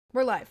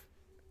We're live.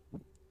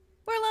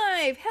 We're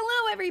live.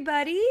 Hello,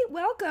 everybody.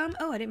 Welcome.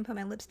 Oh, I didn't put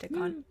my lipstick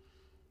on.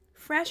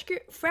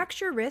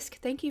 Fracture Risk,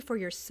 thank you for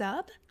your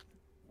sub.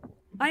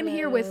 I'm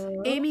here with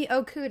Amy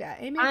Okuda.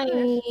 Amy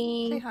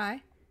Okuda, say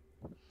hi.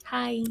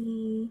 Hi.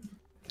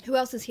 Who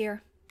else is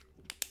here?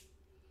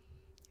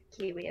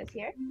 Kiwi is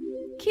here.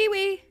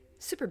 Kiwi.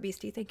 Super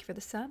Beastie, thank you for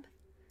the sub.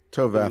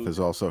 Tovath is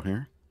also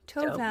here.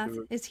 Tovath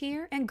is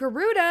here. And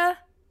Garuda.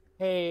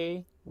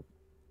 Hey.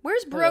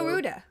 Where's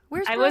Broruda?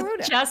 Where's I Broruda?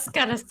 was just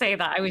gonna say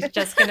that. I was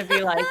just gonna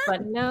be like,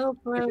 but no,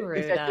 It's actually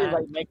Broruda.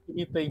 like next to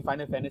me playing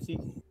Final Fantasy.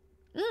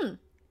 Mm.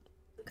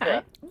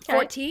 Okay.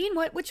 14?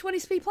 Which one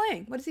is he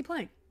playing? What is he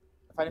playing?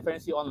 Final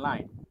Fantasy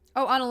Online.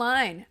 Oh,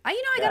 online. I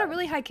got Yeah. a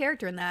really high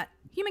character in that.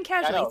 Human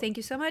Casually, thank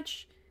you so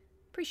much.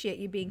 Appreciate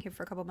you being here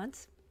for a couple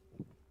months.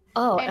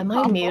 Oh, And am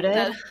I Pop muted?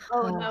 says,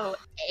 oh no,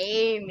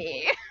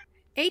 Amy.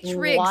 H.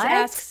 Riggs What?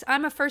 asks,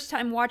 I'm a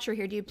first-time watcher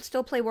here. Do you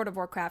still play World of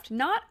Warcraft?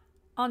 Not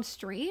on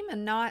stream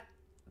and not...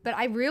 But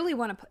I really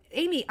want to...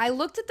 Amy, I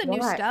looked at the new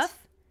What?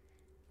 stuff.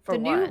 For The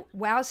new what?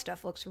 WoW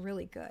stuff looks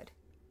really good.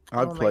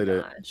 I've Oh my played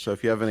it, gosh. so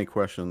if you have any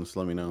questions,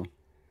 let me know.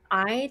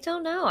 I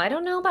don't know. I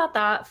don't know about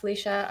that,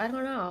 Felicia. I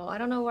don't know. I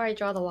don't know where I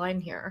draw the line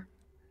here.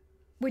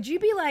 Would you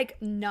be, like,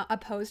 not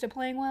opposed to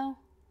playing WoW?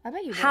 I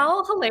bet you would.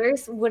 How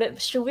hilarious would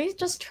it... Should we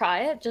just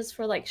try it just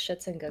for, like,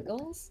 shits and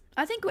giggles?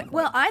 I think...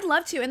 Well, I'd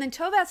love to. And then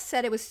Tovath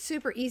said it was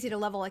super easy to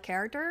level a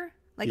character.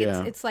 Like,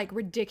 Yeah. it's like,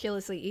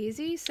 ridiculously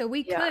easy. So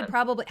we Yeah. could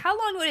probably... How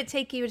long would it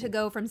take you to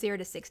go from 0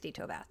 to 60,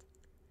 Tovath?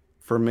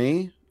 For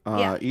me,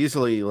 Yeah.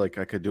 easily, like,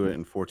 I could do it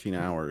in 14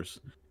 hours.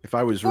 If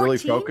I was really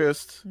 14?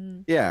 focused,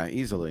 yeah,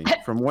 easily.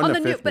 From 1 On to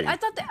the 50. new... But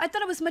I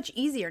thought it was much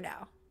easier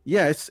now.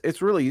 Yeah,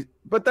 it's really...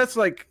 But that's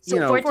like, So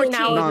you know... 14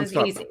 hours is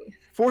nonstop. easy.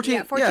 14,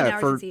 Yeah, 14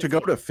 hours for is to go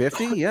easy. to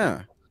 50,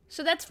 yeah.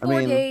 So that's I 4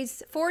 mean-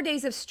 days. 4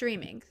 days of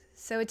streaming.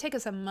 So it'd take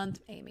us a month,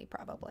 Amy,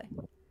 probably.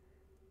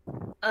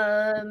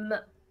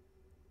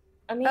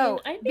 I mean, Oh,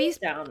 I'd be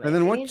Beast- down. And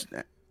then maybe.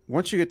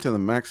 once you get to the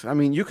max, I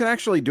mean, you can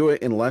actually do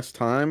it in less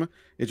time.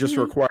 It just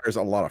Mhm. requires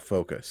a lot of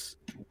focus.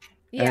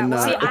 Yeah, And,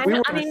 well, See, if we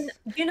I were- mean,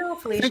 you know,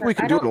 Felicia, we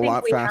could do don't it a think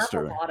lot we faster.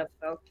 have a lot of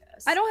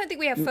focus. I don't think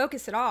we have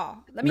focus at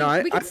all. I mean, No,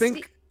 I we could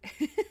think-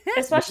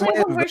 Especially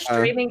We when we're have,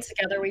 streaming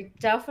together, we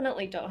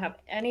definitely don't have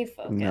any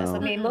focus. No. I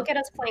mean, Mm-mm. look at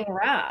us playing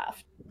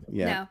Raft.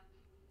 Yeah. No.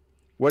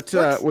 What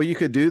What's- what you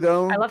could do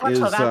though I love how is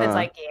Tovath is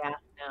like, yeah,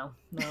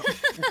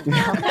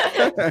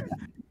 no.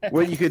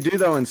 what you could do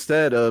though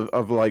instead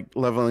of like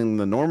leveling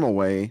the normal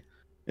way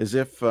is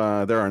if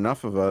there are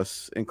enough of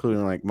us,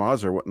 including like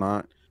mods or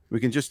whatnot, we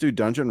can just do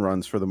dungeon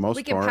runs for the most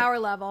We can part. power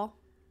level.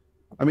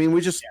 I mean,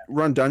 we just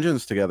run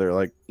dungeons together.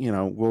 Like, you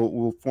know,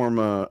 we'll form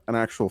an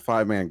actual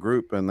 5-man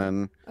group and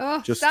then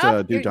Oh, Just,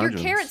 stop. do Your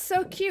dungeons. carrot's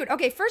so cute.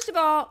 Okay, first of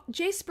all,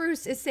 Jay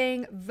Spruce is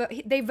saying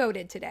they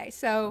voted today.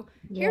 So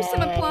here's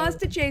some Yay. applause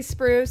to Jay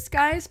Spruce.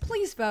 Guys,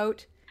 please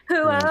vote.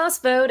 Who else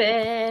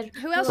voted?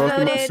 Who else both of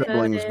my voted?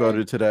 siblings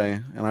voted today,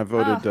 and I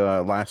voted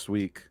last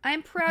week.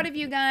 I'm proud of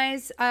you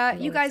guys.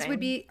 You guys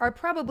are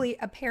probably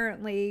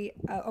apparently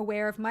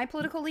aware of my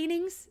political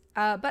leanings,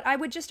 but I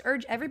would just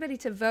urge everybody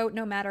to vote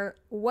no matter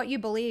what you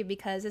believe,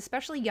 because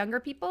especially younger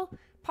people,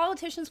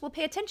 politicians will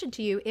pay attention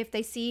to you if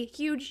they see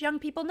huge young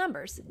people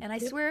numbers. And I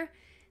swear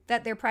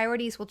that their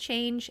priorities will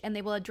change and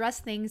they will address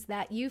things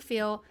that you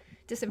feel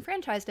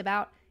disenfranchised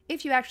about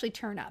if you actually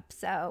turn up.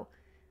 So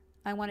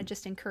I want to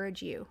just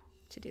encourage you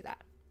to do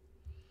that.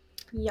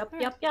 Yep.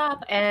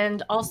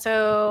 And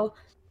also,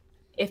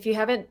 if you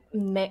haven't,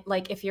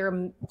 if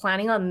you're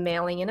planning on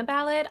mailing in a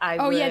ballot, I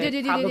Oh, would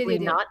yeah, probably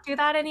not do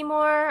that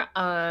anymore.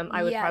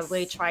 I would Yes.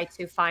 probably try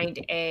to find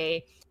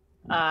a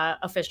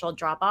official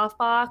drop-off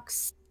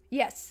box.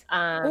 Yes.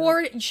 Um,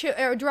 Or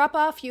drop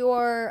off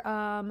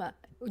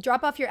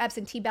your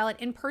absentee ballot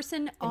in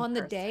person on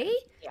the person. day.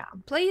 Yeah.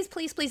 Please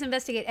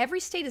investigate. Every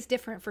state is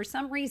different for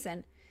some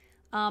reason.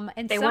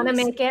 And they want to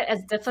make it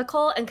as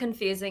difficult and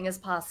confusing as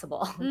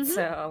possible. Mhm.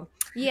 So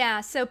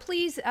So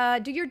please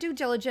do your due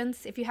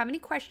diligence. If you have any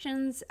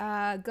questions,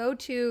 go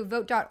to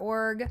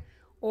vote.org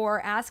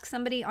or ask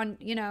somebody on,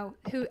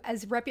 who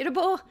is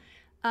reputable.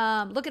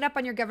 Look it up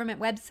on your government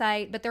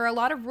website. But there are a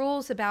lot of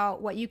rules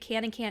about what you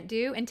can and can't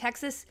do. In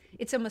Texas,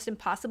 it's almost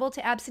impossible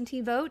to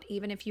absentee vote,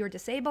 even if you're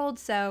disabled.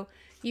 So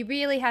you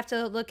really have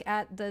to look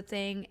at the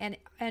thing. And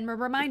a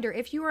reminder,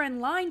 if you are in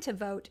line to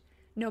vote,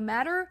 no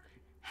matter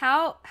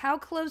how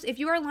close, if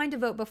you are in line to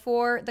vote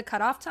before the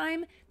cutoff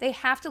time, they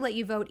have to let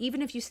you vote,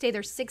 even if you stay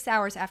there 6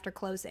 hours after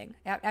closing,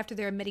 after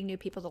they're admitting new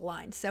people to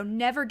line. So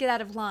never get out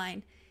of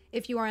line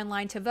if you are in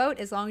line to vote,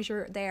 as long as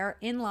you're there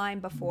in line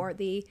before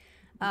the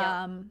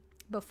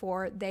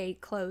before they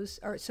close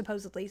or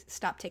supposedly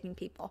stop taking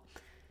people.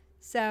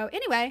 So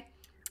anyway.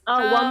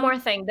 one more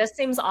thing. This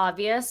seems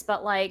obvious,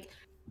 but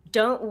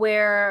don't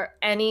wear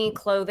any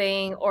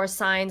clothing or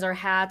signs or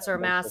hats or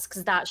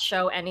masks that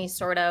show any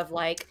sort of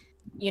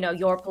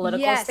your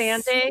political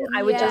standing.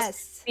 I would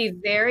just be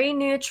very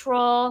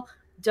neutral.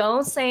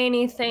 Don't say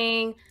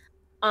anything.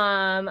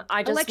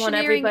 I just want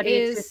Electioneering everybody to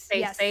is-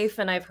 stay yes. safe.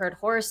 And I've heard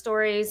horror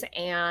stories,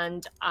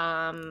 and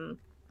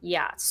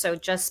Yeah, so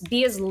just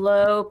be as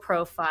low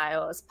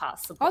profile as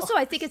possible. Also,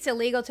 I think it's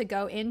illegal to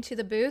go into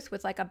the booth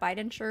with like a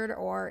Biden shirt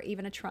or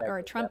even a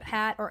Trump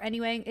hat or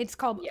anyway. It's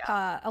called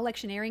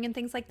electioneering and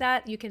things like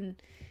that. You can,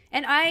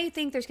 and I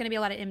think there's going to be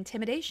a lot of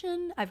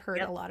intimidation. I've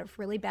heard a lot of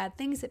really bad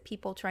things that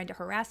people trying to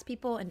harass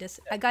people and just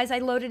guys. I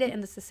loaded it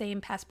and it's the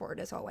same passport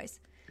as always.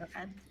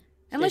 Okay.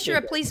 Unless you're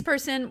a police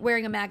person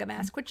wearing a MAGA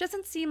mask, which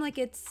doesn't seem like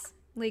it's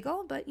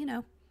legal, but you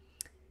know.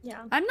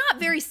 Yeah. I'm not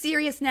very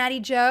serious, Natty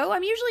Joe.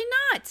 I'm usually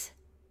not.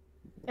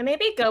 And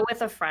maybe go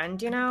with a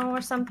friend, you know, or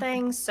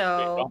something.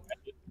 So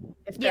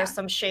if there's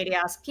some shady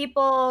ass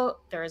people,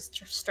 there's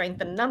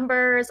strength in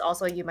numbers.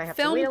 Also, you might have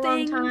to wait a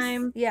long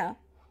time. Yeah.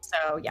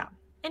 So yeah.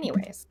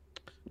 Anyways.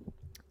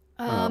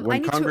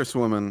 When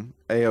Congresswoman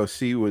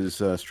AOC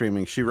was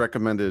streaming, she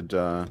recommended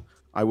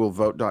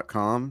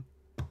iwillvote.com.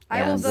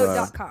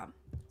 iwillvote.com.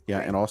 Yeah,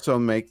 and also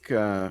make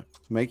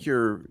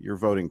your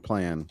voting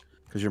plan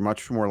because you're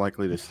much more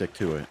likely to stick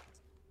to it.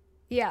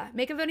 Yeah,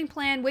 make a voting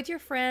plan with your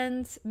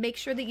friends. Make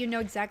sure that you know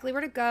exactly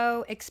where to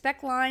go.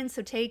 Expect lines,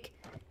 so take,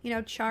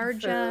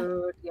 charge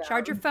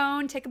your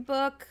phone, take a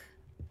book,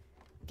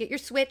 get your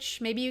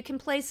Switch. Maybe you can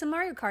play some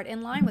Mario Kart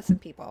in line with some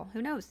people.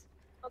 Who knows?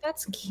 Oh,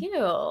 that's cute.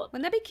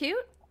 Wouldn't that be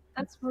cute?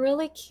 That's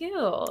really cute.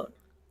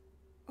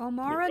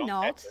 Omara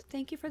Nault,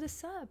 thank you for the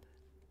sub.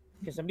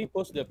 Can somebody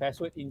post the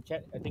password in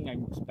chat? I think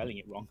I'm spelling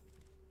it wrong.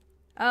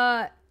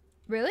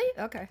 Really?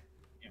 Okay.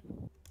 Yeah.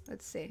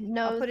 Let's see.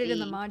 No, I'll put it in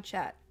the mod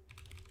chat.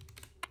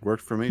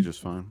 Worked for me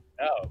just fine.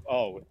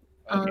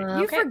 Okay.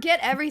 You forget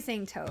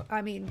everything,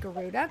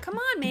 Garuda. Come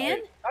on,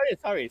 man.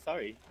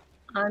 Sorry.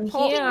 I'm In the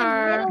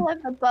here. middle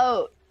of the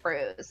boat,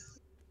 Bruce.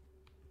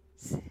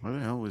 What the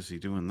hell was he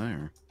doing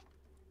there?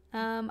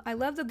 I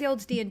love the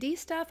Guild's D&D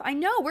stuff. I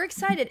know, we're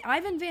excited.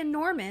 Ivan Van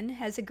Norman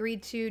has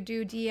agreed to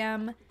do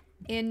DM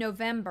in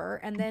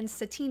November, and then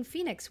Satine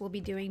Phoenix will be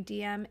doing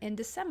DM in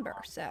December,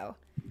 so.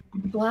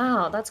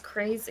 Wow, that's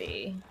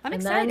crazy. I'm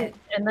excited.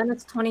 And then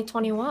it's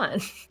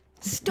 2021.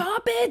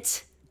 Stop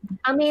it!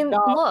 I mean,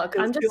 No, look,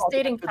 I'm it's just still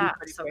stating up to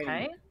facts,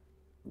 2020. okay?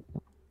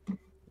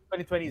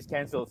 2020 is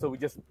cancelled, so we're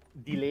just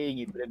delaying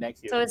it for the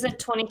next year. So is it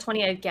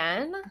 2020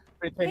 again?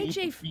 2020 Hey,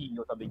 Jay.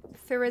 or something.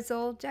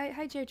 Firizzle.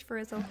 Hi, Jage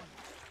Firizzle.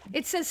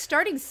 It says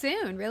starting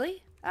soon,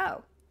 really?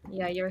 Oh.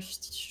 Yeah, your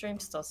stream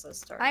still says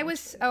start.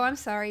 I'm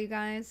sorry, you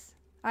guys.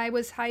 I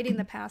was hiding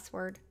the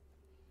password.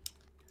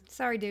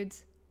 Sorry,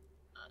 dudes.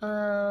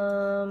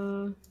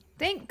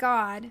 Thank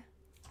God.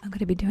 I'm going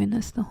to be doing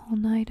this the whole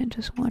night and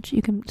just watch.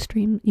 You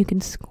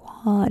can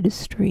squad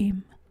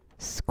stream.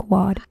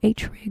 Squad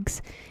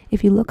H-Rigs.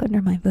 If you look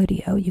under my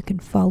video, you can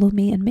follow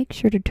me and make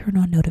sure to turn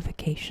on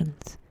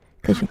notifications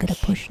because you'll get a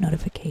push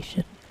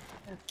notification.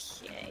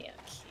 Okay.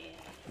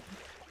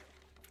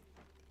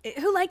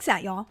 Who likes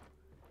that, y'all?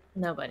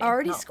 Nobody.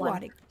 Already Not one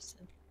squatting. person.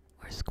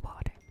 We're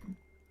squatting.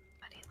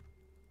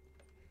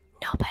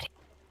 Nobody.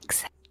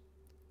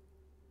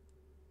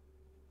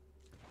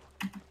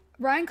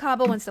 Ryan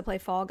Cobble wants to play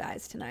Fall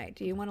Guys tonight.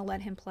 Do you want to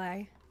let him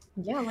play?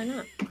 Yeah, why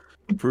not?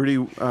 Fruity,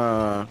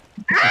 I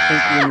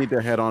think we need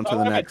to head on to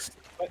the next.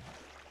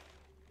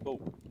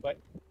 What?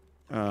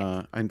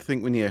 I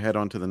think we need to head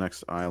on to the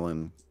next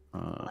island.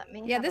 Let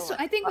me Yeah, have a this. look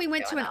I think we what's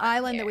went to an going on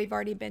island here. that we've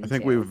already been I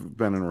think to. we've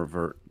been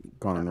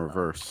gone in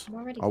reverse. I'm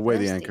already I'll weigh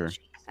the thirsty. anchor.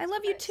 I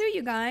love you too,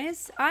 you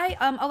guys. A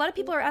lot of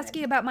people are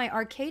asking about my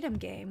Arcadum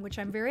game, which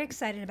I'm very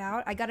excited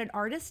about. I got an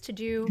artist to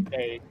do.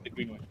 Hey, the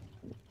green one.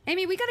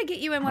 Amy, we got to get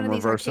you in one of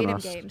these reversing Arcadum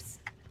us. games.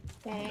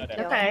 Thank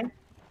you. Okay.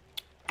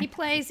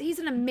 He's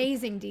an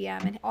amazing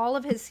DM, and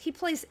he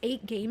plays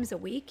 8 games a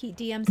week. He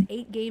DMs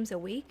 8 games a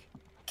week.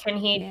 Can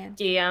he Yeah.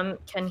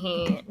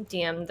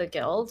 DM the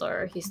guild,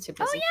 or he's too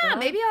busy? Oh for yeah, that?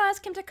 maybe I'll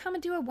ask him to come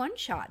and do a one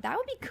shot. That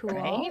would be cool.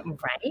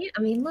 Right.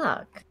 I mean,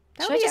 look.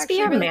 That Should would I be just be actually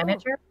your really cool.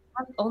 manager?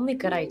 I have only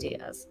good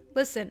ideas.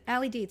 Listen,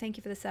 Ali D, thank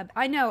you for the sub.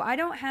 I know I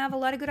don't have a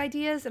lot of good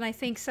ideas, and I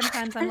think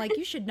sometimes I'm like,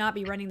 you should not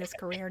be running this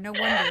career. No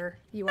wonder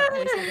you are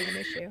always having an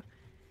issue.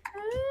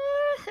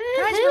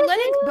 Guys,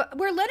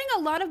 we're letting a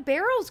lot of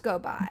barrels go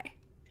by.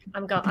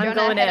 I'm Jonah,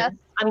 going hit in. us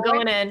I'm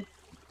forward. going in.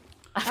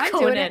 I'm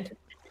going doing in. it.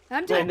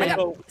 I'm doing. I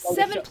got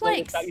 7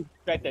 planks.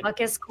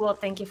 Buck is cool.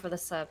 Thank you for the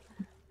sub.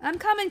 I'm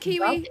coming, Kiwi.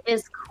 Buck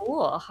is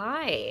cool.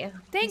 Hi.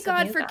 Thank He's a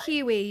God new for guy.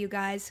 Kiwi, you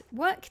guys.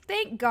 What?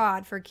 Thank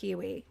God for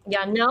Kiwi.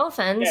 Yeah, no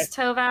offense, Yes.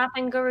 Tovath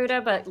and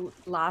Garuda, but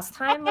last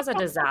time was a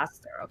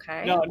disaster,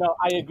 okay? No,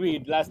 I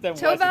agreed. Last time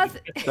Tovath,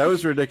 That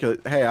was ridiculous.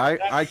 Hey,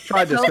 I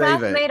tried to save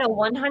Tovath it. made a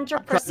Tried to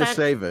 100%,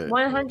 save it.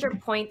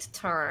 100-point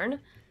turn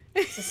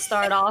to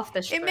start off the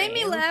it stream. made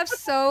me laugh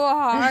so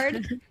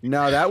hard.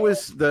 No,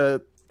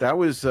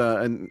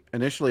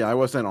 initially I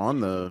wasn't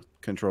on the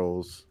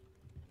controls.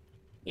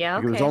 Yeah,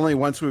 It was okay. only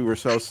once we were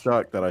so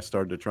stuck that I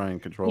started to try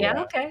and control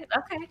Yeah, it. okay.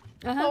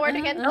 Forward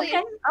again, please.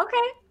 Okay.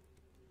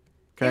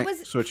 Okay, It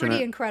was switching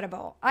pretty it.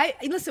 incredible.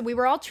 Listen, we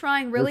were all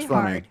trying really It's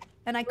funny. hard,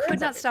 and I could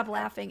not stop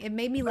laughing. It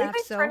made me Are you laugh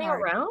guys so turning hard.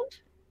 around?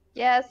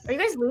 Yes. Are you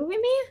guys leaving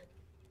me?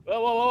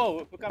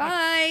 Whoa. We're coming.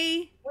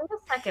 Bye.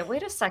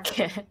 Wait a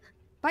second.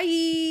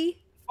 Bye.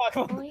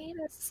 Fuck. Wait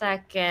a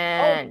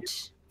second.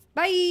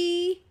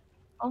 Bye.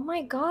 Oh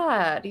my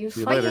god, you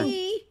See you later. fucking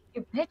Bye.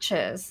 you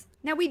bitches.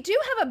 Now we do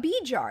have a bee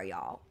jar,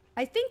 y'all.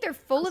 I think they're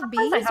full of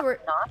Sometimes I bees. have Or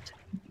not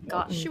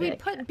gotten should we bit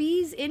put yet.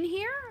 bees in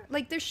here?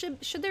 Like there should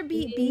there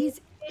be bees?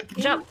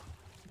 Jump.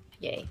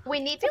 Yay. We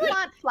need to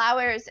plant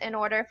flowers in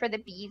order for the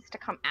bees to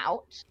come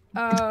out.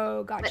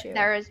 Oh, got But you.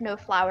 there is no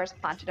flowers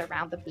planted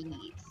around the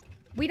bees.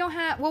 We don't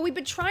have. Well, we've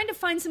been trying to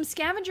find some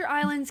scavenger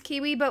islands,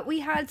 Kiwi, but we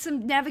had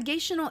some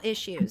navigational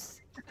issues.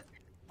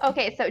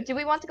 Okay, so do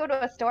we want to go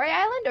to a story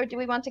island or do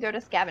we want to go to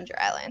scavenger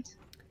island?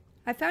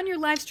 I found your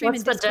live stream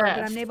What's in the Discord,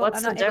 but diff? I'm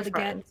What's not the able to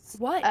get. difference?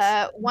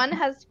 What? One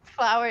has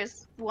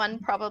flowers, one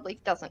probably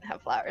doesn't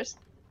have flowers.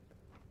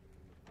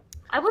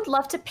 I would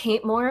love to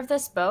paint more of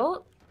this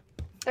boat.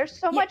 There's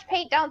so much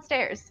paint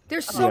downstairs.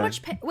 There's so Yeah.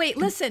 much paint. Wait,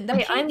 listen. The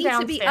Wait, paint I'm needs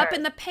to be up downstairs.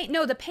 in the paint.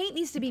 No, the paint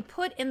needs to be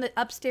put in the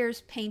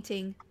upstairs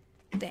painting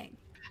thing.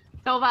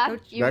 Sova,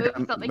 you That moved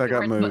got, something that you got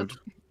weren't supposed moved.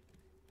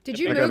 Did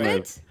you That got move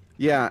moved. it?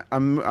 Yeah,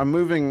 I'm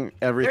moving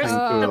everything There's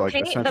to the like a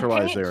paint. The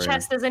centralized paint area.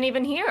 chest isn't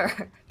even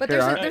here. But Here,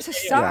 there's a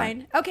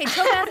sign. Okay,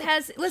 Tomath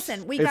has.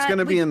 Listen, we It's got.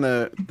 gonna we- be in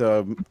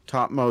the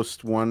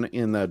topmost one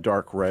in the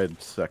dark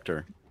red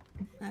sector.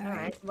 All All right.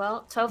 right.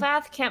 Well,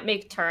 Tovath can't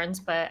make turns,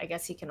 but I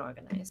guess he can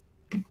organize.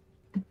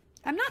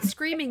 I'm not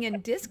screaming in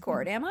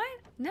Discord, am I?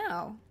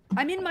 No.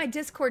 I'm in my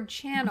Discord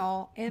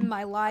channel, in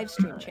my live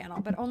stream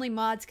channel, but only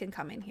mods can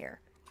come in here.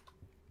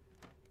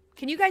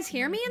 Can you guys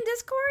hear me in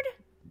Discord?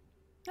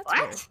 That's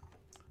weird.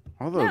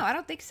 All the No, I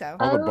don't think so.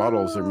 all the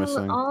bottles are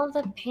missing. All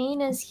the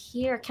paint is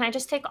here. Can I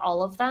just take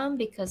all of them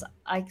because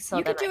I so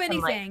You that could do I can,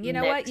 like, anything. You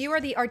know what? mix. You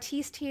are the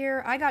artiste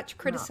here. I got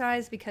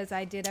criticized because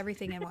I did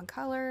everything in one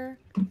color.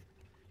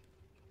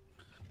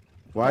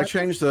 Well, I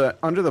changed the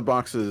under the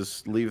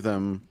boxes. Leave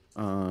them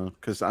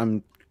because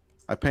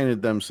I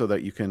painted them so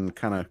that you can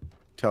kind of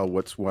tell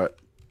what's what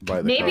by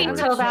the Maybe colors.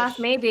 Tovath.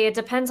 Maybe it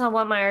depends on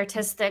what my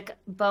artistic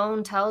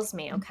bone tells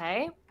me.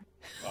 Okay.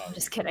 I'm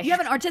just kidding. You have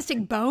an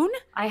artistic bone?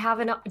 I have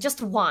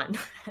just one,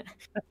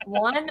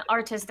 one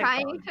artistic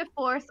Trying bone. to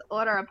force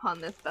order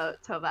upon this boat,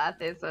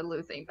 Tovath, is a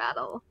losing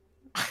battle.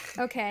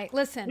 Okay,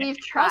 listen. We've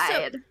Also,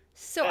 tried.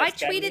 so I That's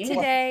gotta tweeted be-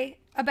 today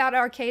about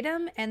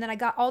Arcadum, and then I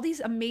got all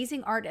these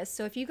amazing artists.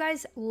 So if you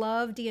guys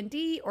love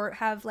D&D or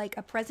have like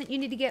a present you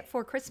need to get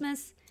for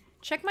Christmas,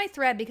 check my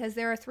thread because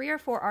there are 3 or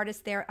 4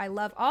 artists there I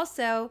love.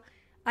 Also,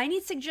 I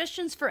need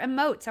suggestions for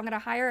emotes. I'm going to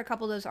hire a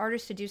couple of those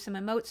artists to do some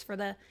emotes for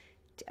the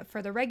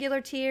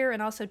regular tier,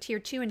 and also tier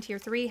 2 and tier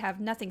 3 have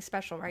nothing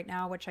special right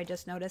now, which I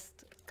just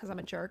noticed because I'm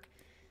a jerk.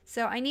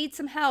 So I need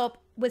some help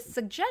with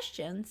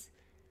suggestions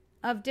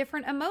of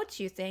different emotes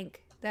you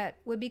think that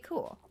would be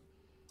cool.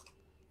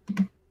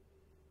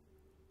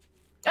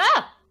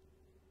 Ah!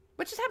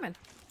 What just happened?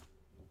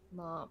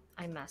 Well,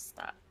 I messed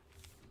up.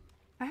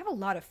 I have a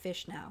lot of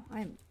fish now.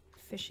 I'm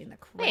fishing the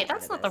crap. Wait, out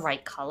that's of not the this.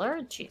 right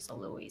color. Jeez,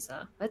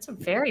 Louisa. That's a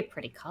very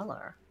pretty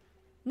color.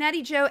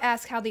 Natty Joe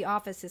asked how The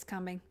Office is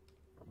coming.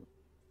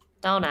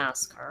 Don't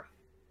ask her.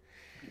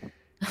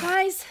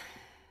 Guys,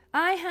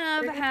 I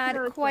have We're had gonna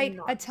go to quite a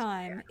non-square.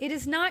 time. It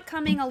is not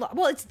coming a lot.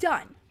 Well, it's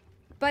done,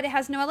 but it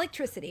has no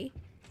electricity.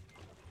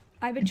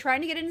 I've been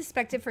trying to get it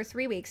inspected for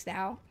 3 weeks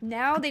now.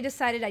 Now they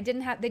decided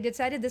they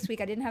decided this week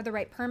I didn't have the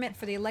right permit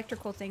for the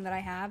electrical thing that I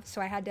have,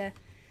 so I had to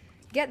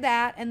get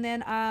that. And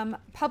then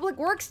Public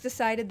Works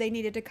decided they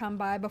needed to come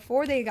by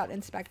before they got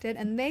inspected,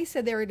 and they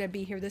said they were going to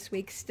be here this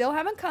week. Still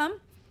haven't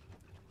come.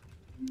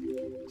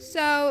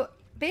 So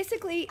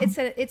basically,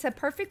 it's a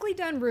perfectly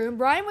done room.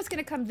 Ryan was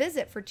going to come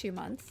visit for 2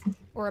 months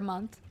or a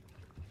month.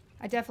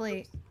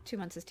 2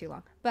 months is too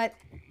long, but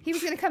he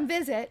was going to come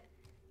visit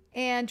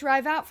and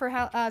drive out for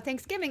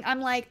Thanksgiving. I'm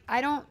like, I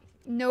don't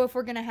know if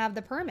we're going to have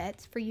the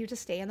permit for you to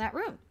stay in that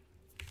room.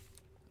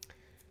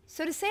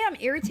 So to say I'm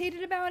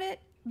irritated about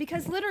it,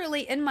 because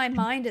literally in my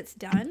mind it's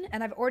done,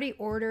 and I've already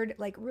ordered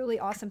like really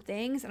awesome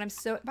things, and I'm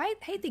so. Hey,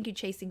 thank you,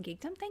 Chasing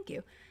Geekdom. Thank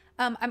you.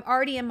 I'm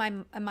already in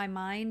my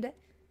mind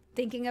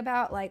thinking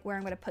about like where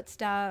I'm going to put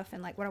stuff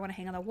and like what I want to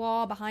hang on the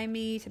wall behind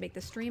me to make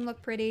the stream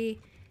look pretty,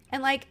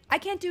 and like I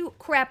can't do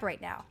crap right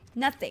now.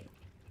 Nothing.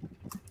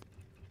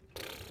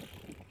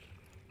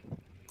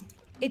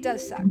 It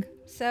does suck.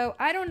 So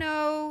I don't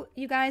know,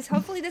 you guys.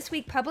 Hopefully this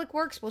week Public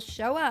Works will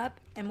show up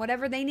and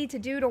whatever they need to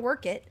do to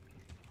work it.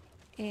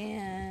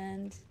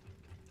 And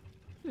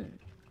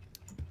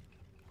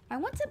I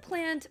want to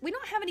plant. We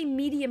don't have any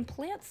medium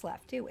plants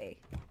left, do we?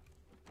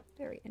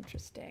 Very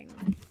interesting.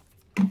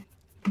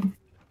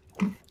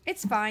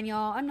 It's fine,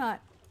 y'all. I'm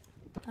not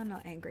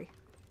angry.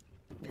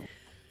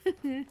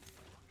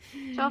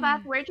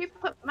 Tovath, where'd you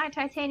put my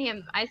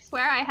titanium? I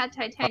swear I had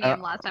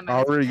titanium last time.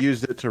 I already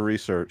used it to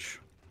research.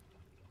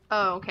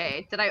 Oh,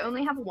 okay. Did I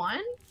only have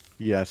one?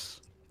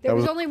 Yes. There That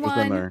was only in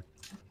one. there.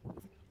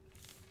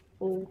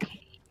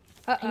 Okay.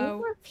 Uh-oh.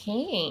 More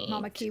paint.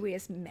 Mama Kiwi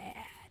is mad.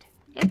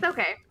 It's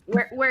okay.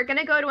 We're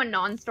gonna go to a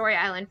non-story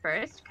island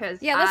first, cause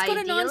Yeah, let's go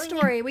to ideally-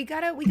 non-story. We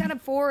gotta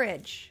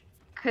forage.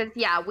 Cause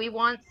yeah, we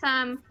want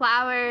some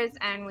flowers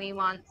and we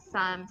want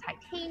some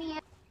titanium.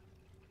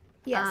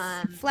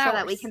 Yes, flowers. So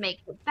that we can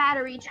make the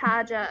battery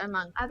charger,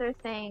 among other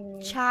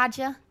things.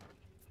 Charger.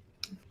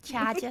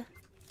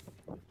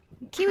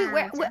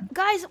 Kiwi,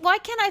 guys, why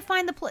can't I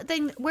find the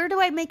thing? Where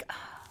do I make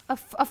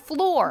a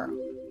floor?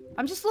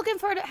 I'm just looking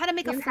for how to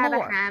make a floor.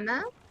 You have a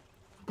hammer?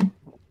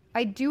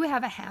 I do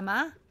have a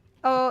hammer.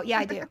 Oh, yeah,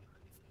 I do.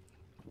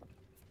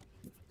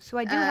 So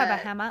I do have a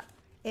hammer.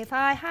 If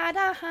I had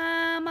a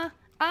hammer,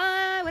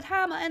 I would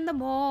hammer in the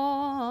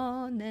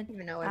morning.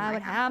 I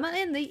would hammer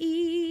in the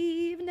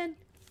evening.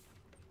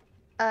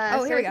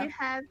 Oh, here we go.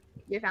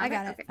 I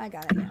got it. I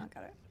got it. Yeah, I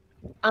got it.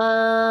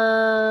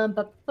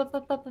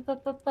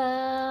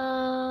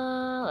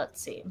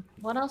 Let's see.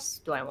 What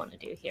else do I want to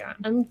do here?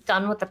 I'm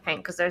done with the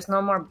paint because there's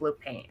no more blue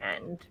paint,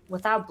 and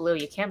without blue,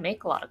 you can't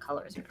make a lot of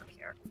colors around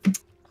here.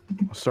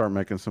 I'll start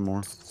making some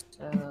more.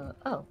 So,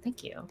 oh,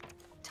 thank you.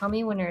 Tell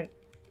me when you're.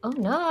 Oh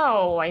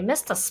no, I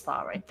missed a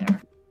spot right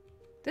there.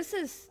 This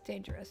is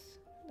dangerous.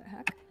 What the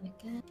heck? I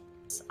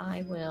guess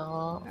I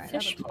will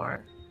fish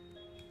more.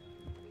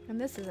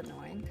 And this is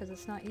annoying because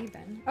it's not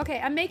even. Okay,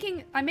 I'm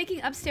making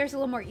upstairs a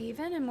little more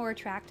even and more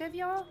attractive,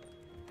 y'all.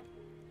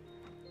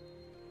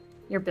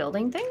 You're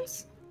building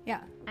things?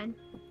 Yeah. And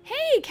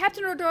hey,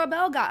 Captain Rodora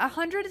Bell got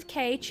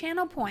 100k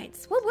channel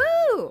points. Woo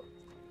woo!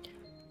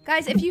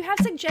 Guys, if you have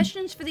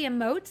suggestions for the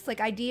emotes,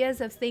 like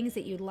ideas of things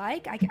that you'd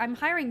like, I'm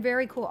hiring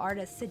very cool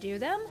artists to do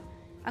them.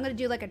 I'm gonna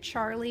do like a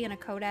Charlie and a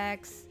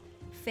Codex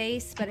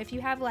face, but if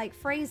you have like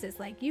phrases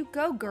like "You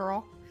go,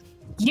 girl,"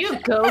 you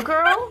go,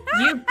 girl,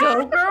 you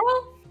go,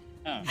 girl.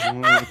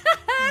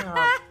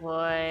 Oh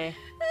boy.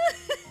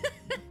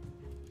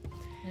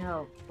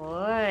 Oh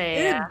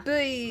boy. It'd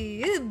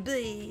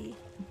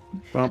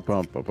Bum,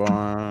 bum, bum,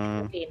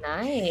 bum. be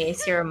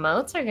nice. Your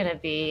emotes are gonna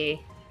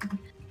be.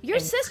 Your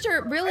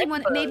sister really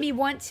made me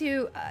want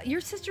to.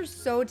 Your sister's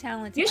so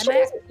talented. You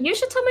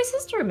should tell my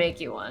sister to make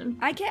you one.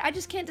 I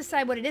just can't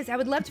decide what it is. I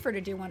would love for her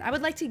to do one. I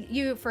would like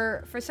to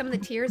for some of the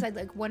tiers. I'd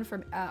like one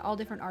from all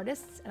different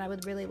artists, and I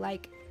would really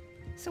like.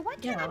 So why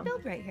can't I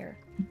build right here?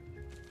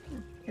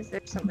 Is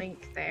there something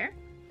there?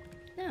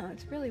 No,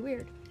 it's really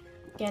weird.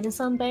 Getting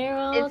some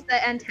barrels. Is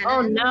the antenna? Oh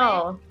in the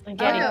no! way?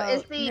 Again.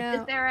 Is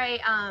there a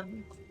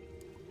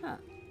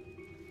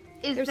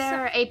Is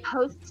there a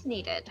post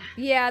needed?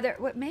 Yeah,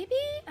 maybe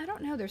I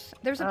don't know. There's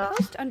a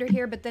post under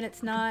here, but then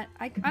it's not.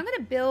 I'm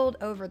gonna build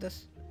over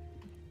this.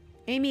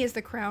 Amy is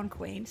the crown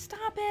queen.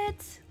 Stop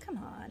it! Come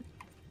on.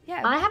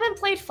 Yeah. I haven't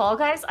played Fall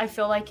Guys. I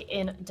feel like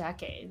in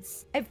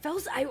decades. It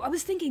feels. I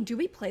was thinking, do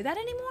we play that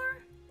anymore?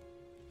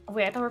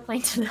 Wait, I thought we were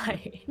playing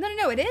tonight.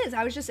 No, it is.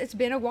 It's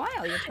been a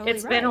while. You're totally right.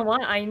 It's been a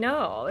while. I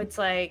know. It's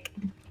like,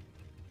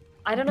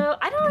 I don't know.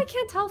 I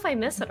can't tell if I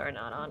miss it or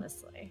not,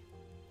 honestly.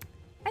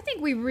 I think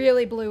we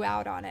really blew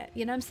out on it.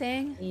 You know what I'm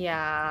saying?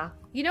 Yeah.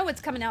 You know what's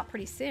coming out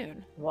pretty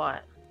soon?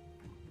 What?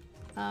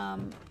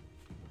 Stardew.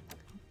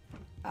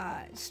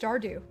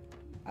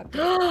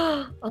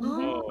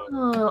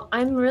 Oh,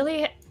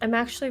 I'm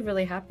actually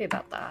really happy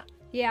about that.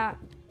 Yeah.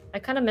 I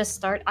kind of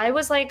missed I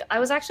was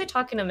actually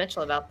talking to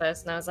Mitchell about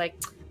this, and I was like,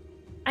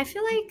 I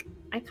feel like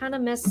I kind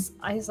of miss.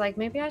 I was like,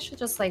 maybe I should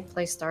just like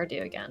play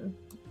Stardew again.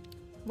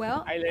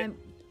 Well,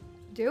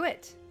 do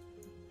it.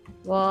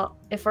 Well,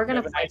 if we're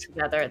gonna play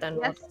together, then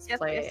we'll just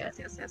play it.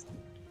 Yes.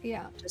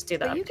 Yeah. Just do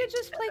that. But you could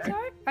just play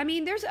card. I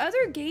mean, there's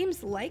other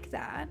games like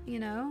that, you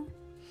know.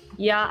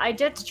 Yeah, I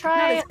did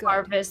try good.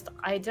 Harvest.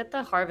 I did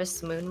the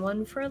Harvest Moon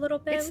one for a little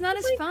bit. It's not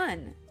as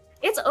fun.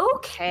 It's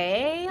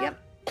okay. Yep.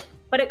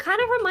 But it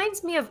kind of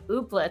reminds me of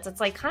Ooblets.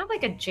 It's like kind of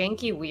like a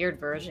janky, weird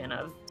version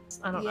of.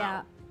 I don't know.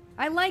 Yeah.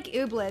 I like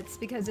Ooblets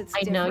because it's I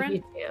different. know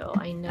you do.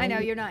 I know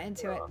you're not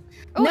into it.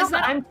 Oh, no,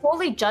 but I'm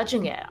totally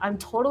judging it. I'm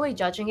totally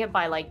judging it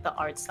by like the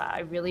art style. I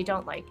really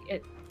don't like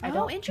it. I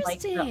don't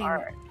interesting. like the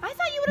art. I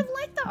thought you would have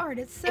liked the art.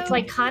 It's so. It's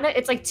like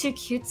it's like too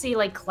cutesy,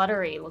 like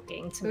cluttery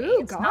looking to me.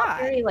 It's not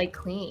very like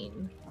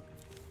clean.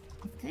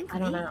 I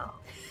don't know.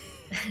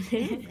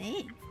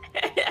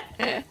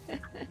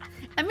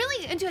 I'm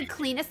really into a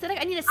clean aesthetic.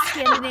 I need a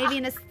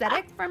Scandinavian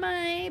aesthetic for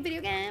my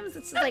video games.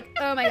 It's just like,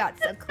 oh my god,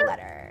 so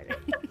cluttered.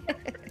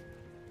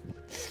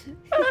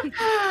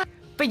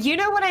 But you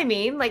know what I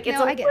mean? Like it's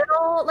a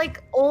little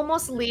like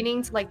almost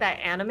leaning to like that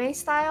anime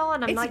style,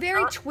 and it's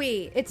very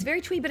twee. It's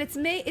very twee, but it's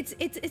in a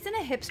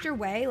hipster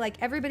way. Like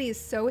everybody is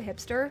so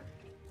hipster.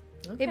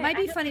 Okay, it might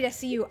be funny to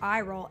see you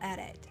eye roll at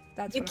it.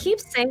 That's you keep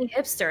saying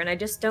hipster, and I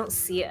just don't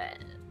see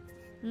it.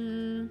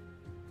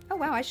 Oh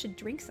wow, I should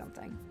drink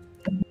something.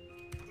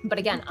 But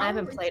again, I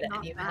haven't played it,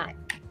 and you have.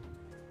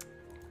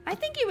 I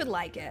think you would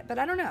like it, but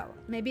I don't know.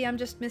 Maybe I'm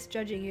just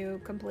misjudging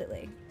you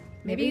completely.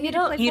 Maybe you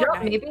don't.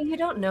 Maybe you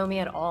don't know me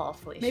at all,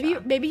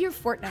 Felicia. Maybe you're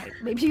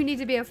Fortnite. Maybe you need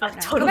to be a Fortnite.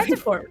 Totally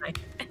Fortnite.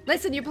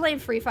 Listen, you're playing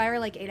Free Fire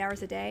like 8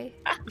 hours a day.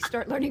 You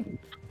start learning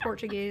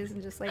Portuguese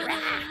and just like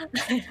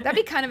that'd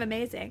be kind of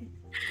amazing.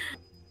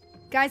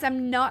 Guys,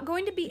 I'm not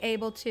going to be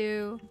able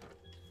to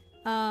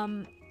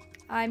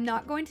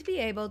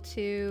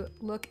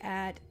look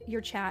at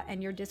your chat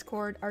and your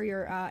Discord or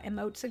your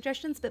emote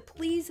suggestions, but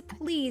please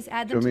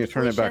add them. Do you want me to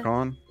turn it Felicia. back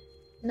on?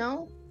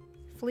 No.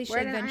 Felicia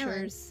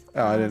Adventures.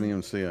 Oh, I didn't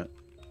even see it.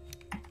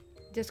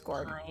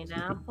 Discord.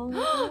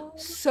 Pineapple.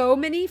 So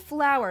many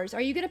flowers.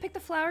 Are you gonna pick the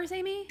flowers,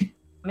 Amy?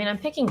 I mean, I'm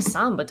picking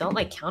some, but don't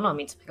like count on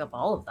me to pick up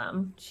all of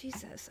them.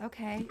 Jesus.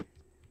 Okay.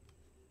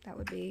 That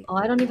would be. Oh,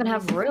 I don't even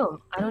have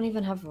room. I don't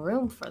even have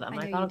room for them.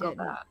 I knew gotta you go didn't.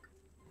 back.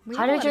 We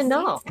How have a did lot you of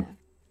know? seats now.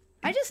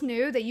 I just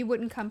knew that you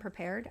wouldn't come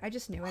prepared. I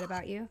just knew it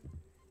about you.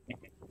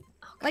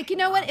 Like, you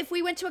know what? If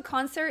we went to a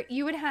concert,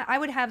 I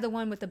would have the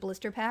one with the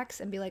blister packs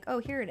and be like, oh,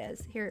 here it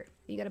is. Here,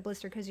 you got a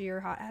blister because of your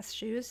hot ass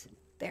shoes.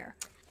 There.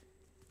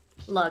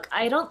 Look,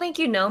 I don't think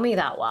you know me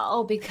that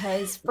well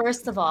because,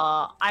 first of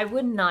all, I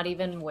would not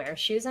even wear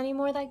shoes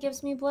anymore that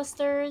gives me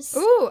blisters.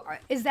 Ooh,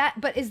 is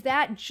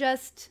that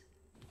just...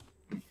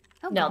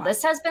 Oh, No, God.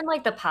 this has been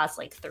like the past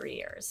like 3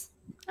 years.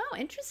 Oh,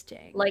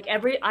 interesting. Like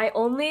I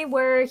only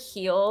wear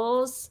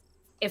heels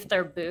if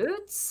they're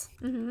boots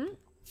Mm-hmm.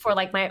 for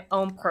like my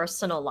own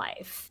personal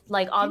life.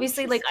 Like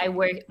obviously like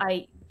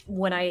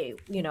when I,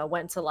 you know,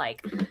 went to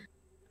like,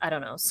 I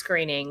don't know,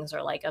 screenings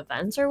or like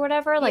events or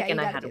whatever, like, you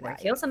and I gotta had to do wear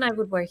that, heels and I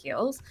would wear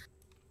heels.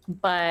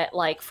 But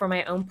like for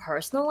my own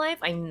personal life,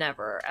 I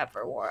never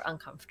ever wore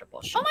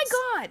uncomfortable shoes. Oh my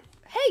God.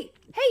 Hey,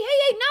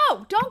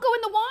 no, don't go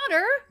in the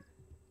water.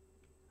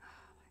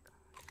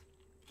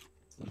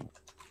 Oh my God.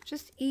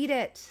 Just eat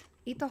it.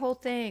 Eat the whole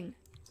thing.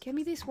 Give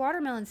me this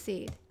watermelon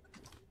seed.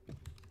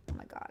 Oh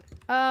my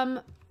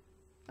God.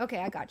 Okay,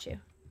 I got you.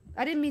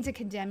 I didn't mean to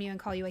condemn you and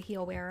call you a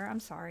heel wearer. I'm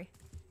sorry.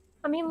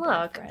 I mean,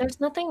 look, friend. there's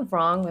nothing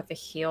wrong with a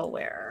heel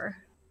wearer.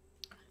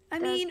 I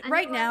Does mean,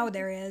 right anyone- now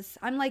there is.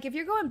 I'm like, if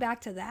you're going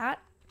back to that,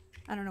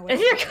 I don't know what If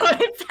to you're say.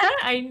 going back,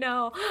 I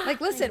know.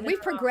 Like, listen,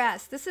 we've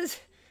progressed. This is...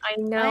 I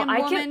know. I am I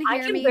woman,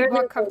 can hear me, barely walk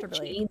wear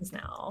comfortably. jeans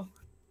now.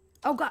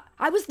 Oh God,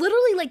 I was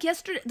literally like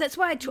yesterday. That's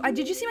why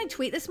did you see my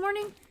tweet this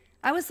morning?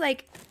 I was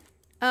like,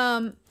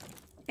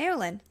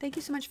 Erilyn, thank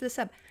you so much for the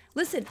sub.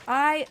 Listen,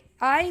 I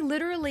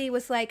literally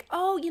was like,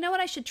 oh, you know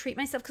what? I should treat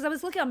myself because I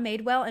was looking on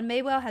Madewell and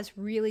Madewell has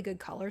really good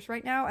colors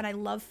right now, and I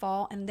love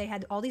fall. And they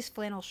had all these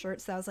flannel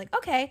shirts, so I was like,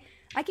 okay,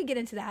 I could get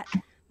into that.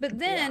 But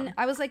then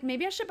I was like,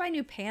 maybe I should buy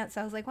new pants.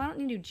 I was like, well, I don't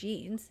need new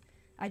jeans.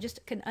 I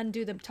just can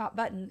undo the top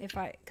button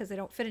because they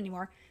don't fit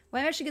anymore.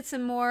 Maybe I should get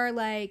some more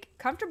like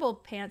comfortable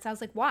pants. I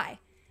was like, why?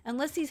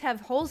 Unless these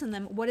have holes in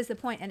them, what is the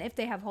point? And if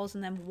they have holes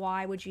in them,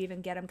 why would you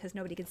even get them? Because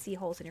nobody can see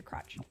holes in your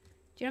crotch. Do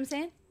you know what I'm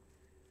saying?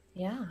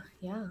 Yeah,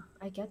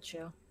 I get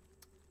you.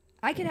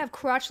 I could have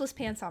crotchless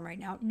pants on right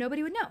now.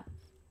 Nobody would know.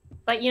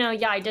 But you know,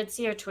 yeah, I did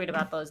see your tweet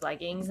about those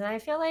leggings, and I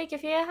feel like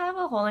if you have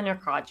a hole in your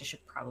crotch, you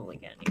should probably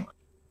get a new one.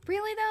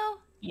 Really though?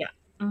 Yeah.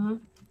 Mm-hmm.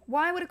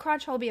 Why would a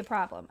crotch hole be a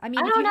problem? I mean,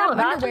 I if don't you have know,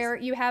 that underwear,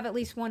 you have at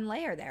least one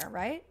layer there,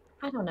 right?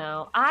 I don't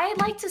know. I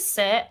like to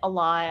sit a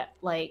lot,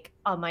 like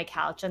on my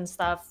couch and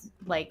stuff,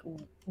 like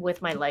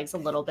with my legs a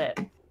little bit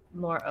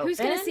more open. Who's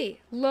gonna see?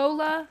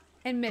 Lola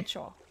and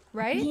Mitchell,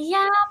 right?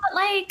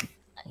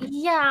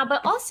 Yeah,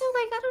 but also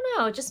like I don't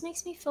know, it just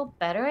makes me feel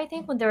better. I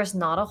think when there's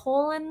not a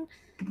hole in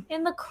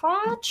the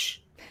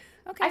crotch.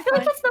 Okay. I feel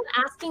like fine. that's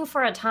not asking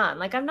for a ton.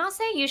 Like I'm not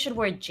saying you should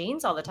wear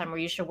jeans all the time or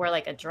you should wear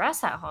like a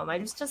dress at home.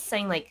 I'm just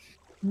saying like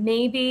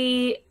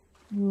maybe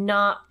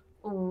not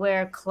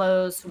wear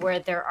clothes where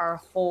there are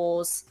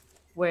holes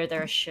where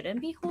there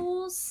shouldn't be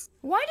holes.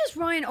 Why does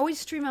Ryan always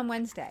stream on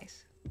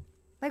Wednesdays?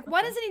 Like,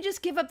 why doesn't he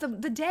just give up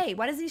the day?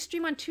 Why doesn't he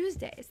stream on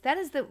Tuesdays? That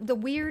is the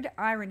weird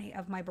irony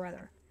of my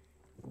brother.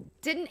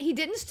 He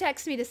didn't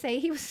text me to say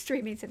he was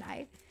streaming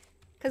tonight.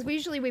 Because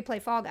we play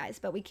Fall Guys,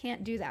 but we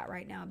can't do that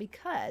right now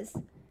because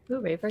Ooh,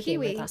 Raver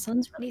Gamer, Kiwi that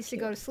sounds really needs to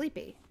cute. go to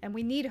sleepy, and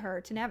we need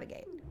her to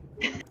navigate.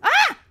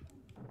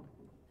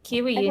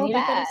 Kiwi, I you feel need to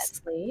go bad. to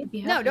sleep.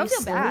 No, don't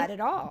feel bad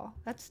at all.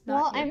 That's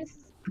not. Well,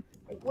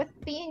 with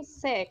being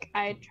sick,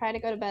 I try to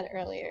go to bed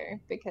earlier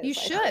because You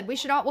should. We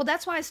should all. Well,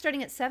 that's why I'm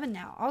starting at 7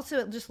 now. Also,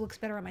 it just looks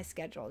better on my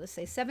schedule to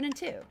say 7 and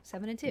 2,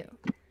 7 and 2.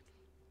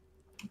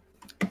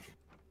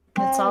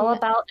 It's all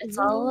about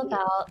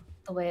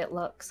the way it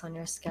looks on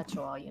your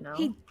schedule, you know.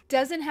 He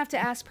doesn't have to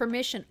ask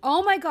permission.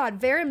 Oh my God,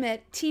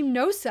 Verimit, Team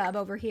No Sub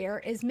over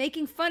here is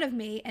making fun of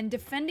me and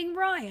defending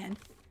Ryan.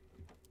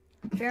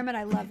 Verimit,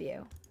 I love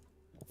you.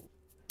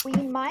 We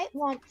might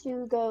want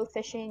to go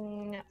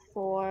fishing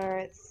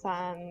for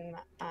some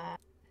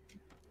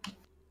nettle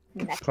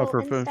and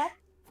Pufferfish. stuff.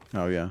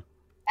 Oh yeah.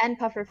 And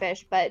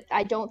pufferfish, but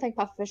I don't think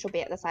pufferfish will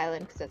be at this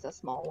island because it's a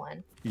small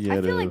one. Yeah, I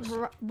it feel is.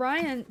 like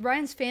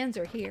Ryan's fans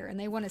are here and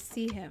they want to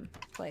see him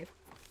play.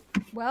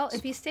 Well,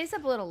 if he stays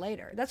up a little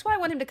later, that's why I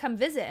want him to come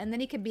visit, and then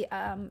he could be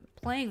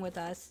playing with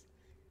us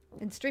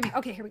and streaming.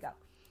 Okay, here we go.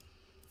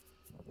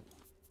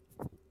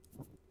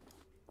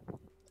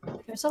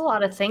 There's a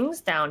lot of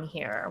things down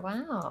here.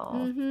 Wow.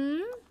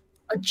 Mm-hmm.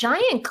 A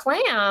giant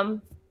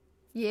clam.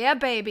 Yeah,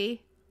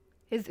 baby.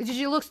 Did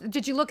you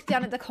look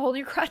down at the hole in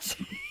your crotch?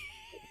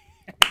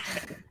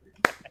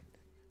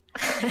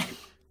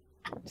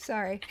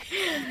 Sorry.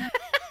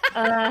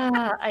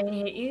 I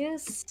hate you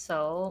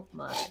so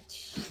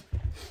much.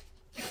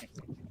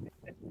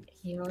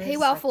 Hey,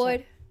 Well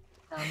Floyd.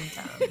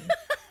 Dumb.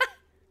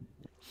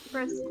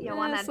 First, you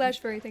want that. Slash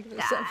furry, thank you for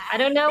the sub. I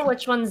don't know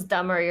which one's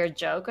dumber, your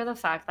joke or the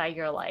fact that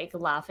you're like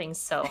laughing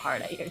so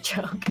hard at your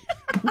joke.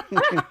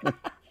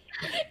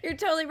 You're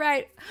totally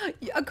right.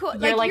 You're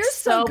You're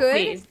so good.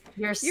 pleased.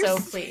 You're so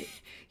pleased.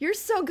 You're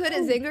so good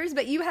at zingers,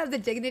 but you have the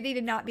dignity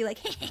to not be like,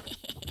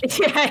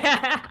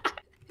 Yeah.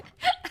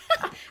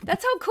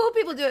 That's how cool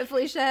people do it,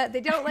 Felicia. They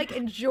don't like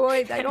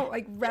enjoy, they don't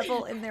like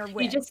revel in their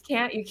win.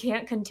 You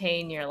can't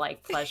contain your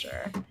like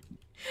pleasure.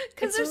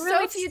 Because there's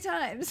really, so few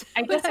times.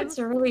 I guess it's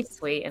really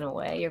sweet in a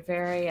way. You're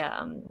very I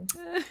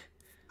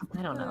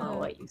don't know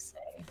what you say.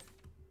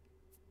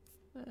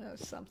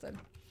 Something.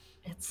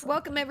 It's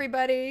Welcome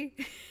everybody.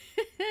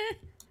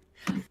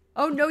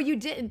 Oh no, you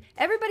didn't.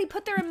 Everybody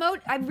put their emote.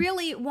 I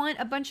really want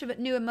a bunch of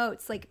new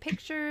emotes, like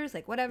pictures,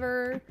 like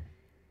whatever.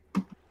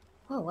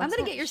 Oh, I'm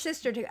gonna get your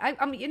sister to.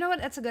 You know what?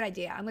 That's a good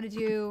idea. I'm gonna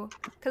do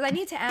because I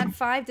need to add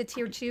 5 to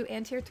tier 2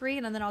 and tier 3,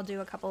 and then I'll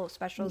do a couple of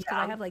specials because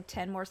I have like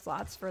 10 more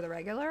slots for the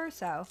regular.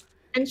 So.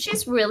 And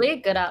she's really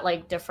good at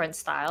like different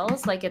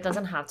styles. Like it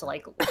doesn't have to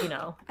like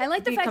I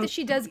like the fact that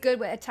she does good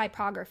with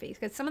typography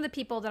because some of the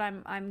people that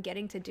I'm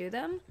getting to do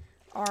them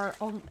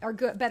are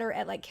good, better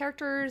at like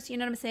characters. You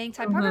know what I'm saying?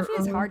 Typography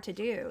is hard to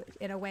do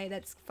in a way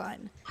that's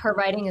fun. Her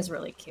writing is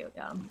really cute.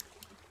 Yeah.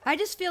 I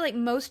just feel like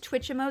most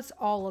Twitch emotes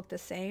all look the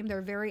same.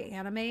 They're very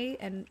anime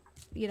and,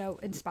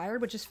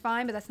 inspired, which is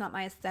fine, but that's not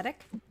my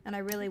aesthetic. And I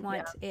really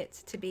want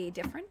it to be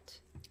different.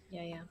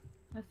 Yeah.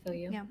 I feel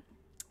you. Yeah.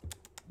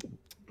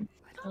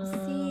 I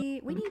don't see.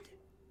 We need.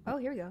 Oh,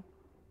 here we go.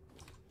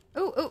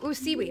 Oh,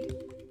 seaweed.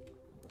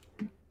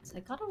 So I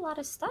got a lot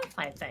of stuff,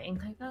 I think.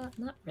 I got,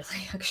 not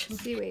really, actually.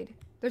 Seaweed.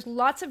 There's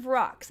lots of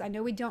rocks. I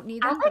know we don't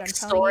need them, I but like I'm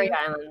telling Story you.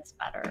 Island's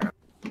better.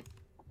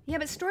 Yeah,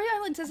 but Story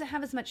Island doesn't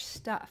have as much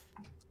stuff.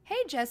 Hey,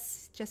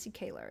 Jesse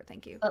Kaler,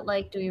 thank you. But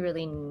like, do we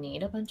really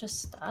need a bunch of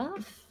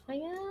stuff? I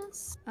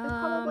guess. We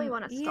probably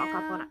want to stock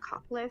up on a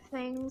couple of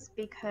things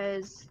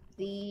because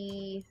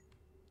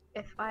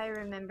if I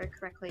remember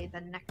correctly, the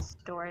next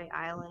Story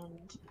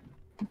Island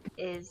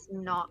is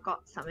not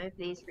got some of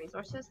these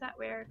resources that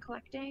we're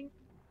collecting.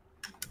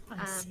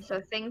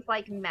 So things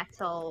like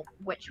metal,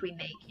 which we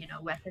make,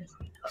 weapons.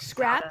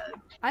 Scrap?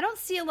 I don't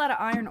see a lot of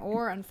iron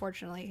ore,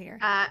 unfortunately, here.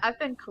 I've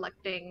been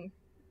collecting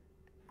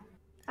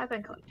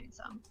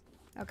some.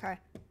 Okay.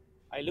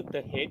 I looked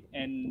ahead,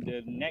 and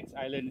the next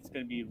island is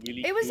going to be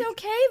really It was cute.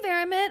 okay,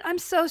 Verimit. I'm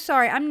so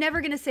sorry. I'm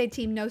never gonna say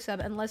Team No Sub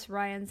unless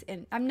Ryan's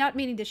in. I'm not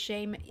meaning to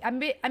shame. I'm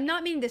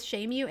not meaning to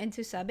shame you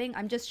into subbing.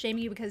 I'm just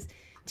shaming you because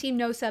Team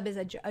No Sub is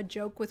a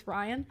joke with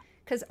Ryan.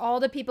 Because all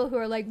the people who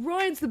are like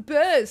Ryan's the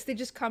best, they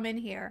just come in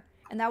here,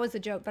 and that was a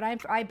joke. But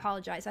I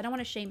apologize. I don't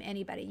want to shame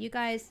anybody. You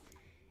guys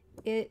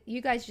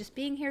just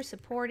being here,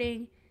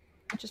 supporting,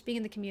 just being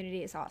in the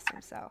community is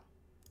awesome. So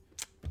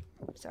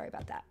sorry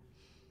about that.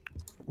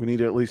 We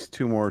need at least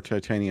 2 more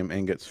titanium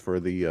ingots for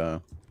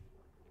the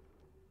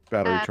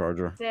battery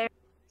charger. There's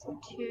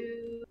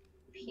 2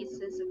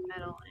 pieces of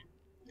metal and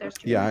there's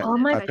 2 Yeah, Oh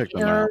my I picked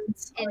them out.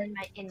 in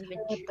my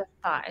inventory. The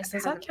thighs.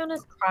 Does that count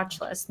as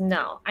crotchless?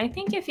 No. I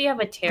think if you have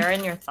a tear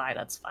in your thigh,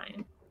 that's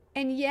fine.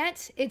 And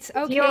yet, it's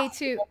okay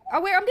to.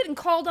 Oh wait, I'm getting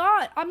called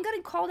out. I'm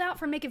getting called out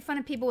for making fun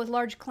of people with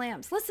large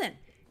clamps. Listen,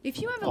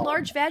 if you have a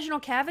large vaginal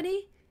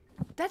cavity,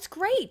 that's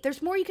great.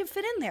 There's more you can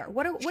fit in there.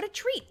 What a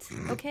treat.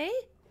 Okay.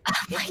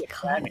 Oh my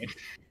god.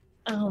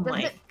 Oh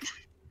my.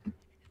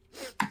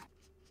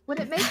 Would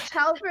it make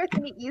childbirth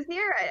any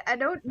easier? I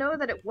don't know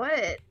that it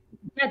would.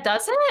 Yeah,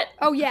 does it?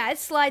 Oh yeah, it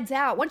slides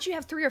out. Once you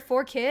have 3 or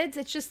 4 kids,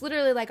 it's just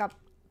literally like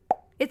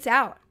it's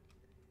out.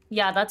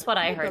 Yeah, that's what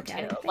I heard Look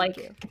at too. it. Like,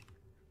 Thank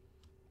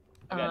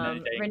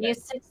you. Renew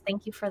 6,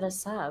 thank you for the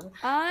sub.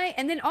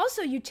 And then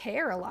also you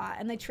tear a lot,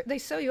 and they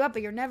sew you up,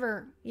 but you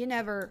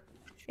never.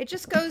 It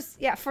just goes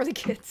for the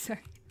kids. Sorry.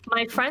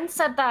 My friend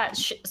said that.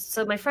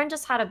 So my friend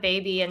just had a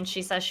baby, and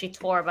she says she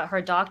tore, but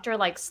her doctor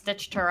like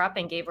stitched her up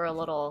and gave her a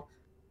little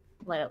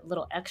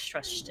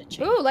extra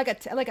stitching. Ooh, like a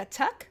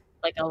tuck.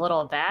 Like a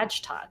little vag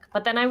tuck.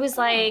 But then I was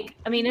like,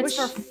 I mean, it's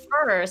her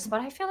first,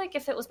 but I feel like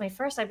if it was my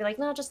first, I'd be like,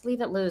 no, just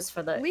leave it loose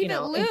for the Leave it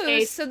in loose,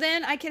 case. so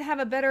then I can have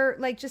a better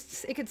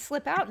it could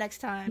slip out next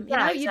time.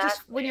 Yeah, you just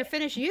exactly. when you're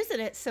finished using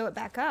it, sew it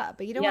back up.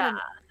 But you don't Yeah, want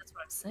that's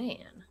what I'm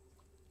saying.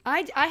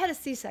 I had a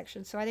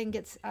C-section, so I didn't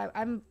get.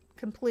 I'm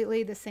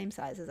completely the same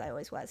size as I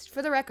always was.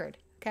 For the record,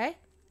 okay?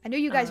 I knew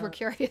you guys were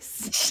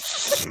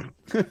curious.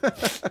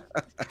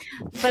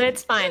 But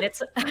it's fine.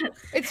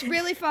 It's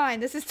really fine.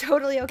 This is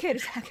totally okay to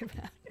talk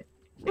about.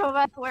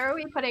 Nova, where are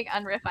we putting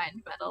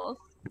unrefined metals?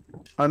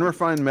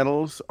 Unrefined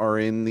metals are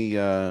in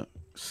the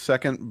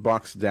second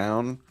box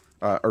down,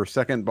 or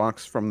second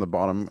box from the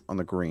bottom on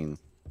the green.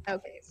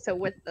 Okay, so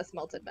with the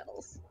smelted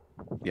metals.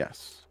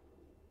 Yes.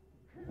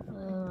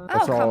 come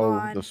That's all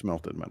on. the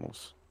smelted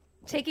metals.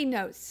 Taking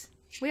notes.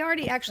 We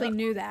already actually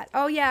knew that.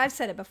 Oh yeah, I've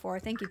said it before.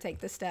 Thank you. Take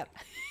this step.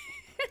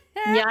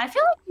 yeah, I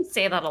feel like you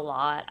say that a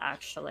lot,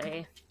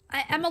 actually.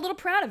 I'm a little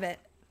proud of it.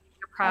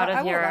 You're proud I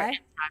of won't lie.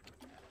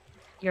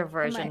 your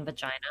virgin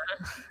vagina.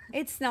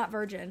 It's not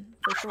virgin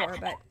for sure,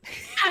 but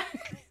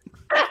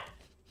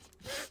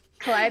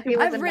Calliope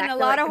was I've ridden a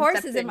lot of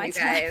horses in conception, my you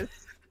time. guys.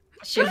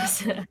 She was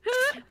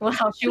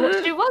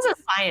she was a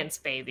science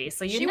baby,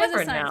 so you she never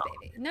was a science know.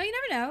 baby. No, you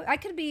never know. I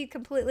could be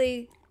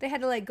completely. They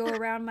had to like go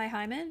around my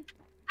hymen.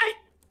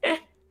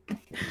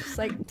 Just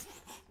like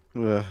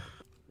Ugh.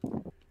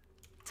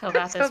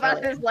 Tobath is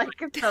Tobath really... is like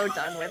so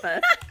done with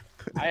us.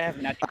 I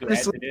have nothing to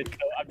add to this,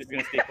 so I'm just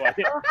gonna stay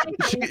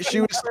quiet.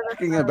 She was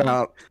talking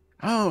about,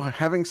 oh,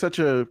 having such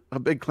a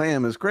big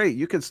clam is great.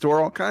 You could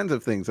store all kinds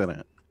of things in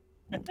it.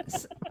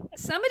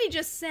 Somebody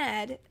just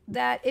said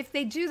that if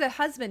they do the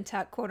husband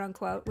tuck, quote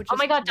unquote, which Oh is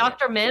my god,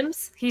 Dr.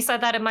 Mims? He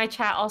said that in my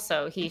chat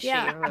also. He,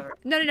 Yeah. she, whoever.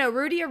 No.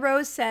 Rudy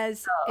Rose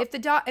says if the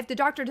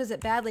doctor does it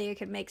badly, it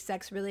can make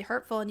sex really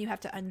hurtful, and you have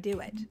to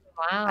undo it.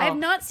 Wow. I have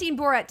not seen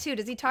Borat 2.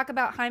 Does he talk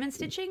about hymen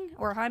stitching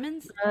or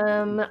hymens?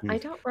 I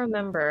don't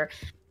remember.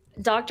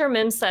 Dr.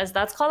 Mims says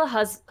that's called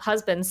a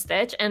husband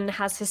stitch and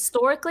has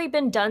historically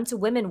been done to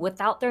women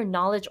without their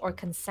knowledge or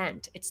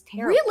consent. It's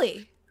terrible.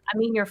 Really? I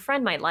mean, your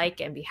friend might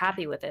like it and be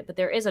happy with it, but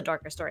there is a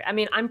darker story. I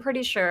mean, I'm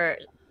pretty sure,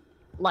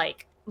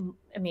 like,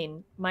 I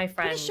mean, my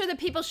friend... Pretty sure that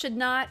people should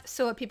not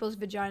sew at people's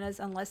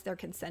vaginas unless they're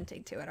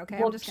consenting to it, okay?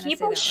 Well, I'm just gonna say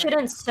people that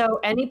shouldn't sew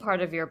any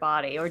part of your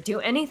body or do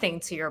anything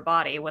to your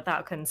body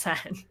without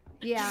consent.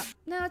 Yeah.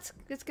 No, it's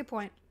a good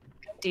point.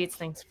 Deeds,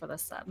 thanks for the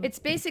sub. It's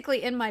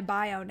basically in my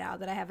bio now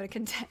that I have a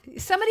consent.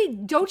 Somebody,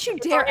 don't you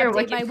dare on your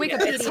update my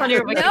Wikipedia. It's Wikipedia. on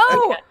your No!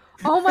 Wikipedia.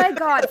 Oh my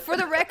god. For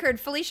the record,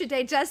 Felicia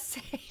Day does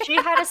say... She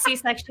had a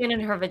C-section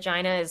and her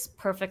vagina is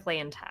perfectly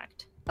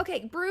intact.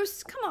 Okay,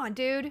 Bruce, come on,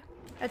 dude.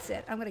 That's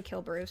it. I'm gonna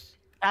kill Bruce.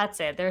 That's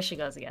it. There she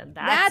goes again.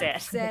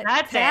 That's it.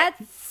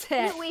 That's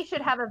it. We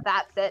should have a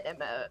that's it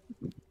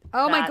emote.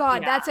 Oh my That-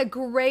 god, yeah. that's a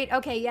great...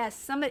 Okay, yes.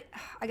 Somebody...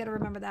 I gotta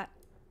remember that.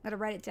 I gotta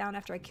write it down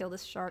after I kill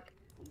this shark.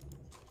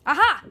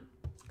 Aha!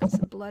 Got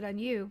some blood on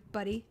you,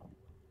 buddy.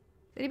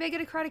 Did anybody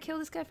get a cry to kill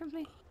this guy from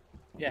me?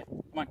 Yeah,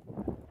 come on.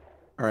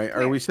 All right,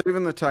 are we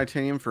saving the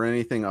titanium for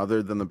anything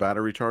other than the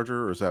battery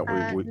charger, or is that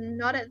what we...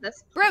 Not at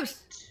this point.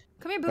 Bruce!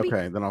 Come here, booby.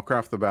 Okay, then I'll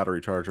craft the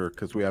battery charger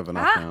because we have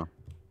enough Ah! now.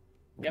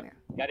 Yep,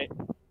 got it.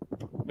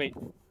 Wait,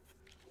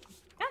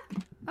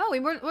 Oh, we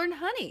learned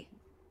honey.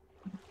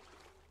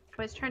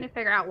 I was trying to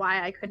figure out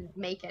why I couldn't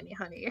make any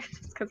honey.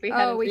 Just because we Oh,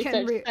 hadn't we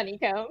can researched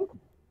honeycomb.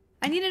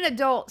 I need an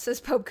adult,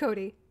 says Pope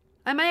Cody.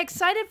 Am I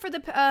excited for the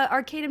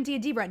Arcadum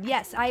D&D run?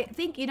 Yes, I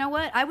think, you know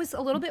what? I was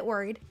a little bit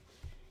worried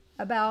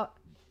about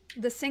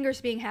the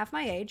singers being half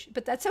my age,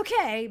 but that's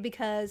okay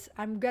because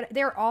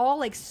they're all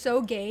like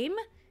so game.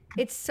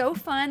 It's so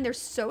fun. They're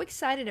so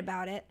excited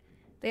about it.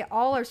 They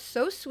all are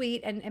so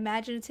sweet and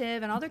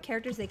imaginative, and all their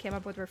characters they came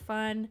up with were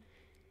fun.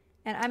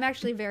 And I'm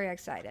actually very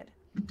excited.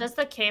 Does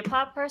the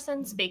K-pop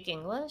person speak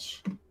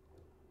English?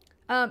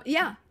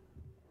 Yeah.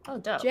 Oh,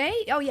 dope.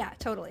 Jay? Oh, yeah,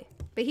 totally.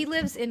 But he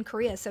lives in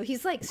Korea, so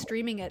he's like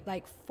streaming at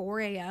like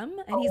 4 a.m.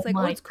 And he's like,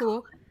 oh, it's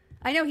cool.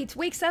 I know, he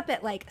wakes up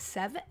at like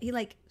 7. He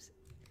like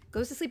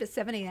goes to sleep at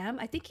 7 a.m.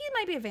 I think he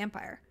might be a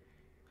vampire.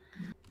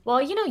 Well,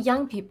 you know,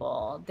 young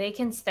people, they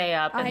can stay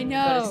up and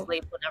go to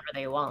sleep whenever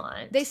they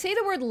want. They say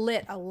the word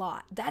lit a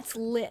lot. That's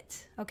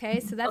lit, okay?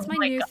 So that's my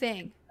new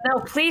thing.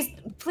 No, please,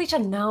 Felicia,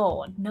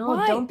 no.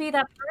 Why? Don't be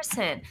that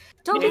person.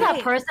 Don't be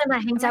that person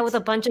that hangs out with a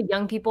bunch of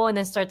young people and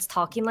then starts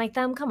talking like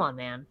them. Come on,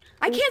 man.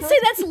 I can't say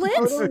that's lit.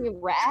 Totally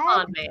rad. Come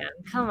on, man.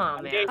 Come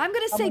on, man. I'm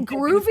going to say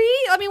groovy.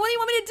 I mean, what do you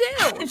want me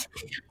to do?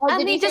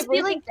 I mean, just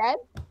be like, dead?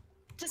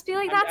 just be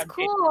like, I'm- that's I'm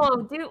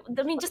cool. Dude,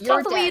 I mean, just You're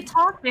talk the way you dead.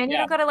 talk, man. You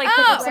Yeah. don't gotta like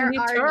pick up some Where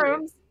new are you?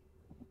 terms.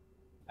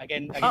 I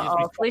can just Uh-oh,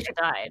 restart. Felicia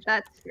died.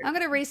 That's true. I'm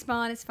going to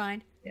respawn. It's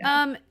fine.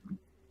 Yeah.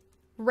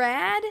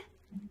 Rad?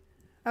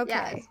 Okay.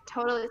 Yeah, it's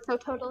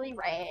totally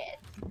rad.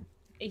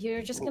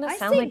 You're just gonna I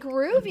sound say like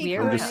groovy,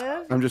 weird. kind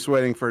of. I'm just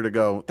waiting for her to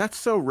go, that's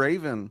so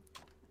Raven.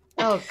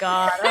 Oh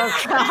god,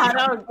 oh god,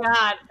 oh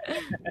god.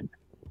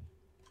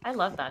 I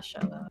love that show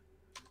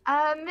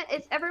though.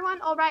 Is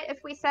everyone all right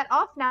if we set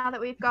off now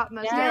that we've got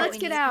most? Yeah, of Yeah, what let's we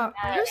get need? out.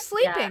 Yeah, Who's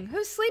sleeping?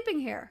 Who's sleeping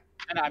here?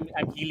 And I'm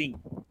healing.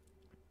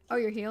 Oh,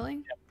 you're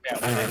healing? Yeah.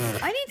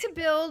 I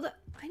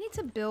need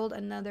to build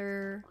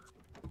another...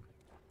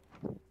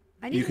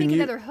 I need You to can make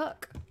u- another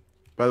hook.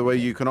 By the way,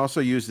 you can also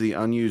use the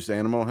unused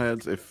animal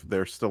heads if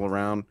they're still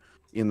around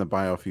in the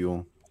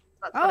biofuel.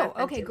 That's what I've Oh,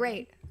 been okay, doing.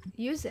 great.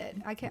 Use it.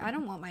 I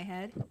don't want my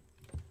head.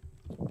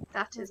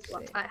 That is Let's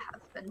what see. I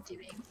have been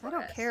doing. I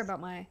don't for care us. about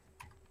my...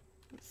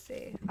 Let's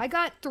see. I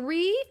got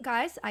 3,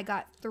 guys. I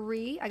got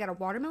 3. I got a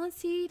watermelon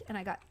seed, and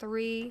I got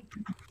 3.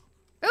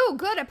 Oh,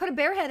 good. I put a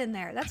bear head in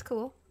there. That's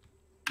cool.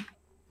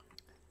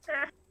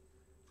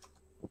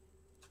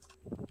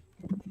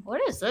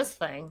 What is this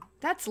thing?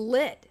 That's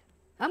lit.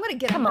 I'm going to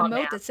get Come an on, emote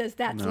man. that says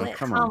that's No, lit.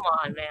 come Come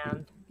on. on,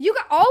 man. You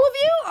got all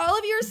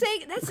of you are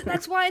saying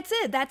that's why it's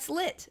it. That's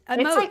lit. Emote.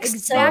 It's like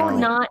exactly. so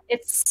not.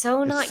 It's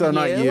so not It's so you.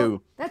 not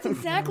you. That's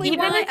exactly Even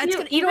why. if you,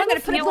 I'm even gonna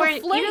if put you a were,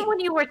 little flame. even when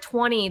you were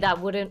 20, that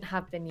wouldn't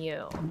have been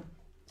you.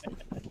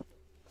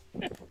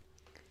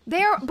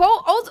 They're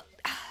both old.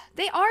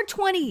 They are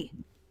 20.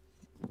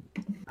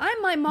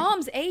 I'm my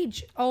mom's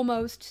age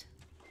almost.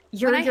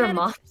 You're When I your had-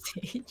 mom's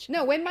age.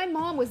 No, when my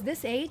mom was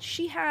this age,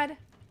 she had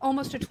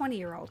almost a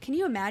 20-year-old. Can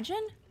you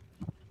imagine?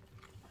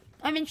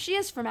 I mean, she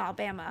is from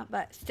Alabama,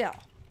 but still.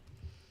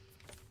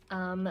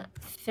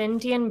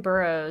 Findian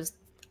Burrows.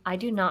 I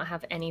do not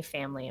have any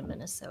family in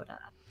Minnesota.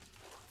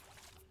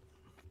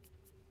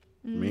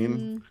 I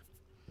mean,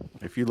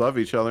 if you love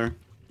each other,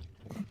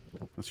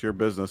 that's your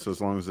business as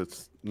long as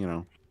it's,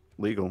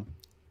 legal.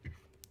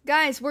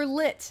 Guys, we're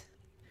lit.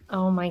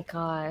 Oh my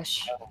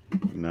gosh.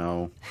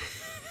 No.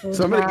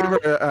 Somebody give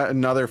her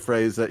another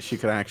phrase that she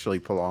could actually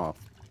pull off.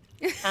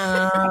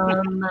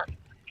 Um.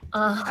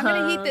 I'm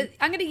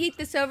gonna heat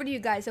this over to you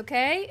guys,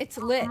 okay? It's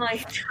lit. Oh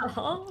my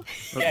god.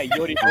 Yeah,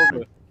 Yori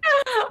over.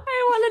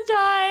 I want to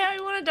die. I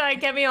want to die.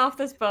 Get me off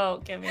this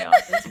boat. Get me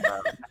off this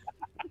boat.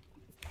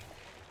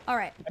 All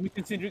right. I'm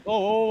considering.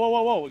 Oh,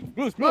 whoa.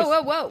 Bruce.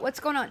 Whoa. What's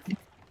going on?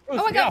 Bruce,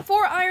 Oh, I got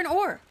 4 iron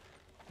ore.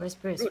 Where's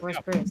Bruce? Where's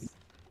Bruce?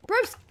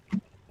 Bruce,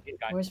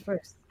 Where's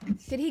Bruce?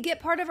 did he get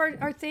part of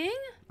our thing?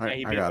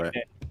 I got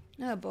it.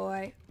 Oh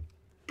boy.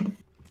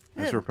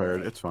 It's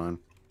repaired. It's fine.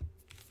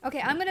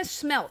 Okay, I'm gonna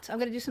smelt. I'm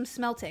gonna do some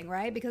smelting,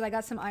 right? Because I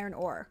got some iron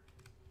ore.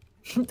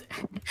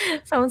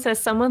 Someone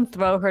says, someone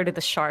throw her to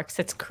the sharks.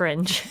 It's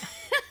cringe.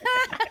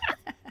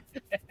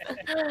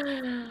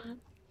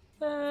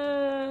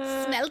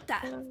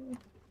 Smelta.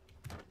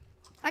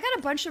 I got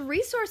a bunch of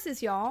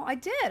resources, y'all. I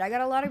did. I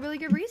got a lot of really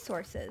good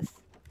resources.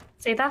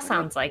 See, that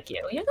sounds like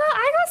you. I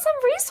got some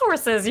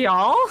resources,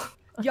 y'all.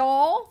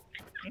 Y'all?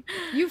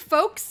 You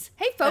folks?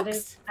 Hey,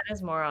 folks. That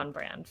is more on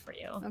brand for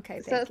you. Okay,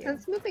 So thank you.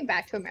 since moving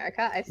back to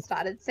America, I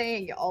started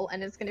saying y'all,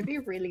 and it's gonna be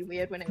really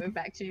weird when I move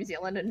back to New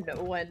Zealand and no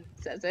one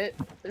says it.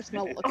 They're just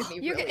gonna look at me.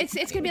 Really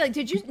It's gonna be like,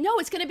 did you? No,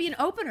 it's gonna be an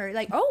opener.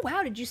 Like, oh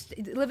wow, did you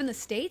live in the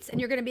States? And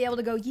you're gonna be able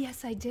to go,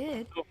 yes, I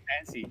did. So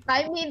fancy.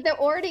 I mean, they're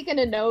already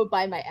gonna know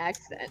by my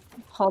accent.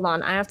 Hold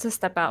on, I have to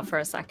step out for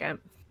a second.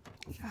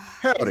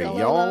 Howdy,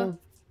 y'all.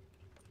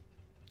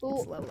 It's Ooh,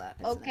 Lola.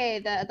 isn't it? okay,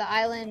 the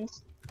island,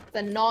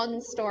 the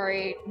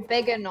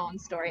bigger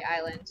non-story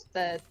island.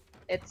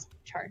 It's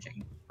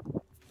charging.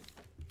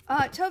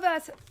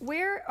 Tovas,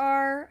 where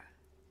are?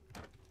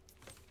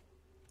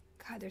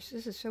 God, this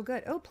is so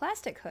good. Oh,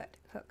 plastic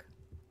hook.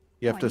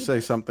 You have I to need say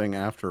this. something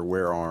after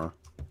where are.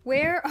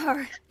 Where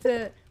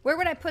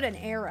would I put an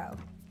arrow?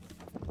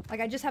 Like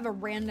I just have a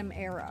random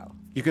arrow.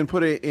 You can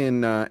put it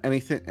in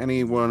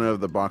any one of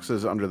the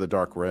boxes under the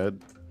dark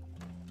red.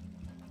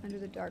 Under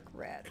the dark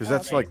red. Because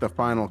that's Okay. like the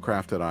final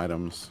crafted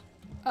items.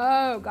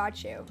 Oh,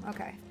 got you.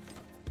 Okay.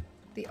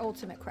 The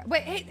ultimate crap.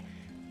 Wait, hey,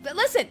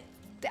 listen.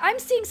 I'm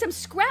seeing some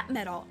scrap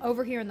metal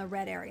over here in the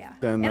red area.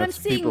 Then and I'm that's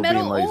seeing people being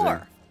metal lazy.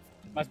 ore.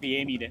 Must be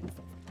Amy then.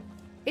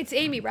 It's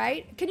Amy,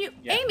 right? Can you,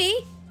 Yeah.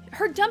 Amy?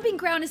 Her dumping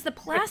ground is the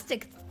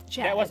plastic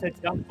jet. That was a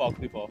dump box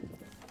before.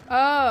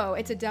 Oh,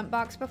 it's a dump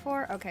box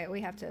before? Okay,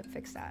 we have to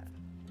fix that.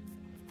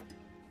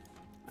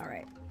 All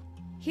right.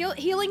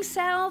 Healing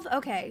salve?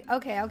 Okay.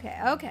 Okay,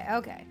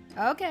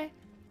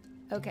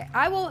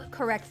 I will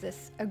correct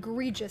this.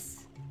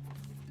 Egregious.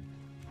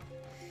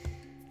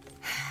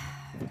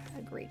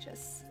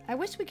 Egregious. I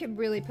wish we could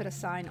really put a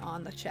sign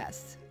on the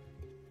chest.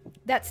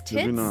 That's tits?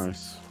 It'd be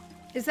nice.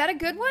 Is that a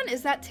good one?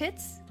 Is that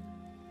tits?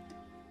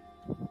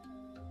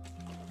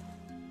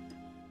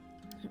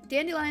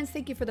 Dandelions,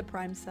 thank you for the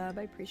Prime sub.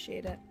 I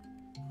appreciate it.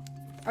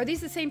 Are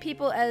these the same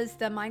people as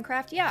the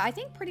Minecraft? Yeah, I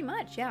think pretty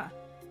much, yeah.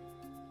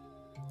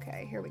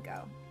 Okay, here we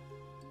go.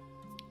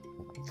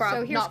 So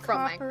here's Not from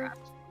copper.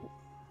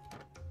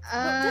 Minecraft.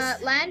 Well,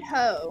 this- Land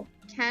ho.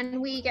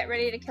 Can we get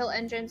ready to kill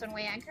engines on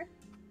way anchor?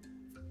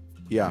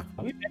 Yeah.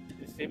 Are we back to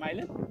the same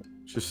island?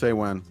 Just say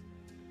when.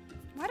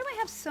 Why do I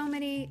have so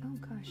many? Oh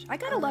gosh, I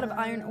got a lot of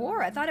iron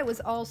ore. I thought it was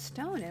all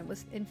stone. And it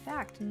was, in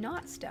fact,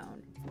 not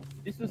stone.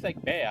 This looks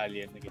like Bear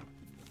Island again.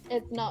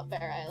 It's not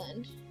Bear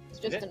Island. It's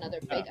just it? another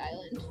big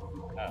island.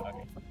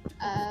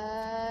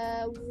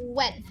 Oh, okay.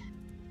 When?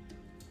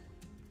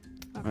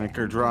 Okay,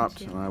 Anchor I'm dropped,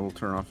 going and to- I will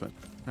turn off it.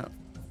 Yeah.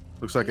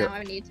 Looks like now it.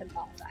 I need to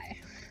not die.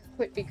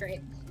 Would be great.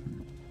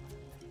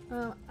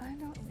 I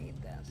don't need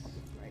this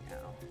right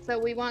now. So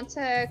we want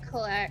to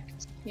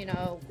collect,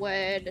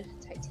 wood,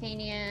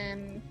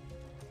 titanium,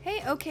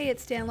 Hey, okay,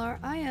 it's Stanlar.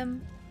 I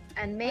am.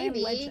 and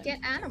maybe legend. get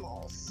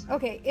animals.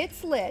 Okay,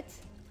 it's lit.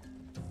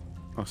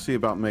 I'll see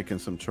about making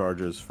some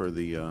charges for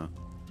the,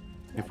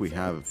 if we That's it.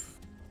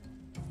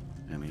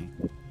 have any.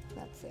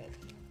 That's it.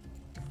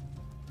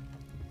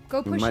 Go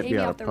We push might be Amy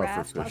out off of the puffer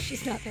raft while fish.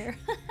 she's not there.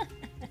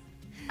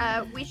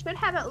 We should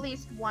have at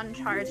least one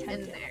charge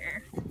in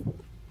there.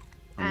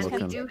 I'm And we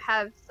looking. do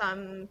have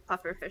some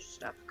pufferfish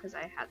stuff because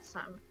I had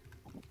some.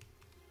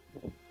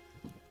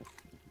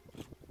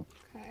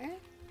 Okay.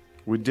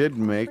 We did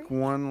make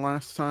one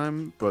last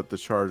time, but the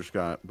charge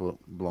got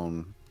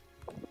blown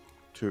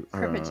too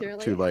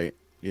Prematurely? too late.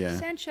 Yeah.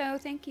 Sancho,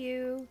 thank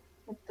you.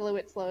 Blew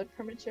its load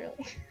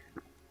prematurely.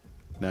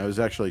 No, it was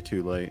actually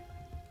too late.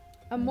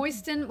 A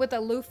moisten with a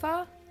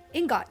loofah.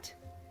 Ingot.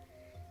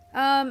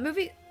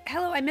 Movie.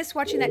 Hello, I miss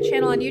watching that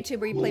channel on YouTube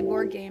where you play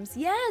board games.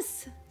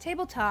 Yes,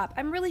 tabletop.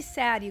 I'm really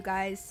sad, you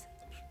guys.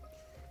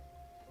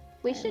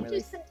 We I'm should really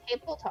do some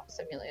tabletop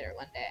simulator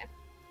one day.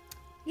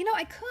 You know,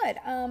 I could.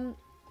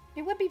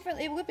 It would be fun.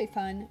 It would be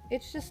fun.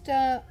 It's just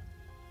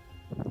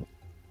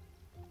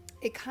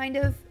it kind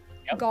of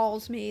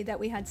galls me that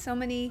we had so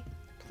many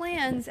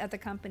plans at the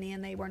company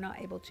and they were not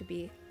able to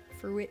be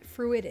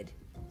fruited.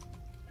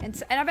 And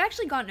so, and I've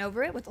actually gotten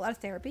over it with a lot of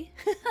therapy.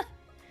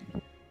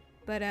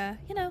 But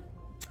you know,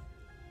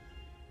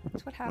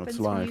 that's what happens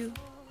life. when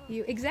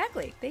you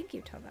exactly. Thank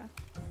you, Tova.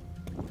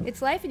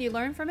 It's life, and you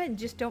learn from it, and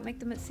just don't make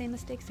the same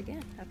mistakes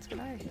again. That's what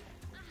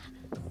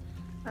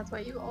That's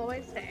what you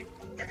always say.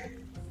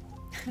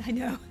 I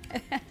know.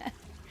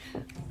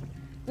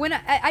 When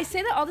I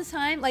say that all the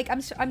time, like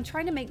I'm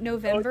trying to make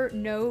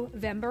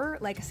November,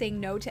 like saying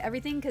no to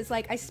everything, because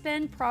like I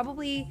spend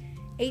probably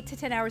 8 to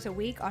 10 hours a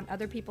week on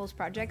other people's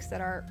projects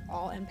that are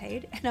all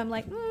unpaid, and I'm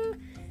like, I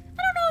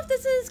don't know if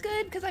this is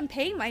good, because I'm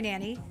paying my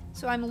nanny,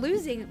 so I'm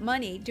losing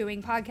money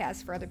doing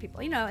podcasts for other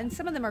people, you know, and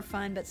some of them are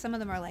fun, but some of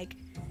them are like,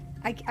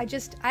 I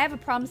have a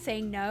problem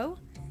saying no.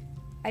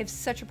 I have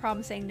such a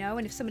problem saying no,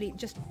 and if somebody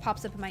just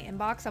pops up in my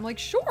inbox, I'm like,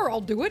 sure,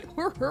 I'll do it.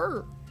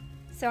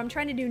 So I'm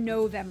trying to do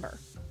November.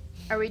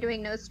 Are we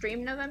doing no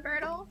stream November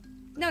at all?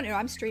 No,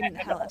 I'm streaming the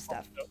hell out of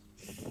stuff.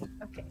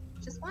 Okay,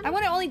 just I one.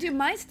 want to only do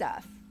my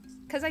stuff,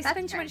 because I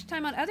spend too fair. much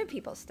time on other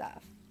people's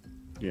stuff.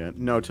 Yeah,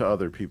 no to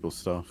other people's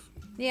stuff.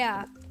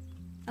 Yeah.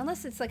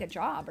 Unless it's like a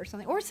job or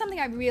something. Or something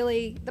I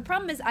really... The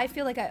problem is I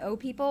feel like I owe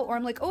people, or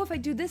I'm like, oh, if I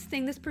do this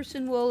thing, this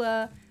person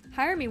will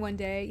hire me one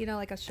day, you know,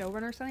 like a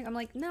showrunner or something. I'm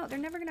like, no, they're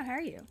never going to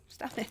hire you.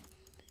 Stop it.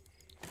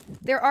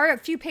 There are a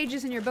few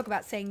pages in your book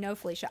about saying no,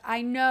 Felicia.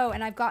 I know,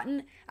 and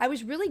I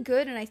was really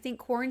good, and I think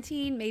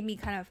quarantine made me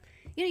kind of,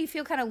 you know, you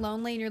feel kind of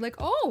lonely, and you're like,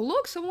 oh,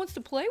 look, someone wants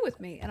to play with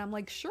me. And I'm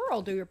like, sure,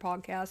 I'll do your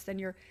podcast.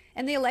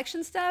 And the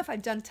election stuff,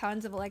 I've done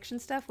tons of election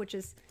stuff, which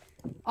is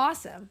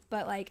awesome.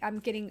 But, like, I'm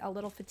getting a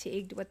little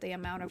fatigued with the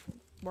amount of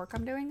work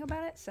I'm doing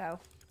about it. So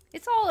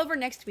it's all over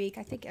next week.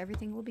 I think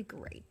everything will be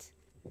great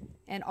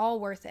and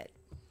all worth it.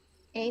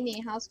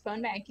 Amy, how's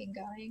phone banking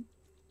going?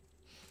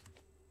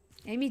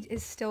 Amy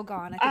is still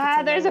gone. I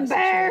think there's a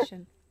bear.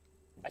 Situation.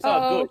 I saw a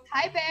goat.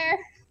 Hi, bear.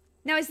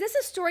 Now, is this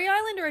a story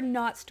island or a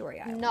not story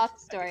island? Not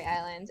Story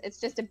Island. It's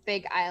just a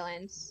big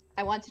island.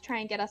 I want to try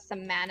and get us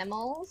some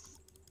manimals.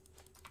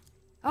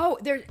 Oh,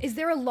 is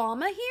there a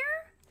llama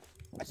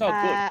here? I saw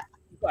a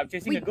goat. I'm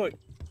chasing a goat.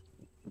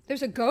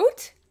 There's a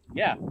goat?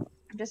 Yeah.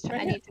 I'm just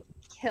trying. I need to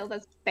kill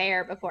this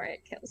bear before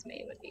it kills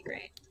me. Would be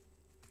great.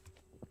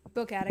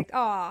 Book addict.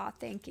 Aw,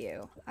 thank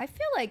you. I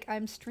feel like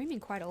I'm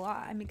streaming quite a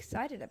lot. I'm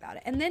excited about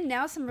it. And then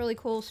now some really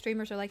cool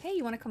streamers are like, hey,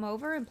 you want to come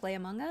over and play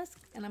Among Us?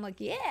 And I'm like,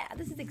 yeah,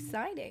 this is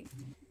exciting.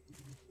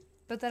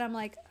 But then I'm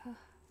like,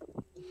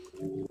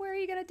 where are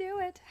you going to do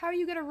it? How are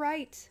you going to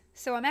write?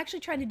 So I'm actually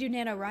trying to do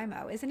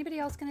NaNoWriMo. Is anybody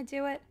else going to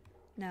do it?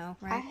 No,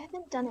 right? I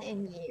haven't done it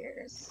in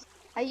years.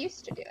 I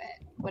used to do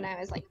it when I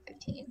was like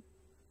 15.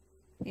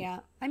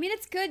 Yeah. I mean,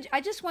 it's good. I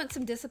just want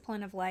some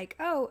discipline of like,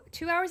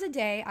 2 hours a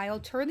day,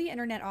 I'll turn the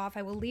internet off.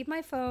 I will leave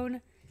my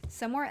phone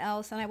somewhere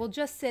else, and I will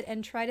just sit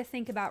and try to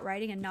think about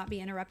writing and not be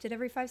interrupted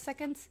every 5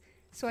 seconds.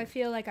 So I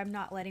feel like I'm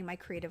not letting my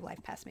creative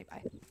life pass me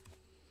by.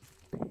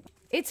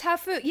 It's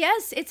Hafu.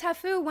 Yes, it's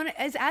Hafu.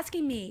 Is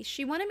asking me.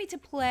 She wanted me to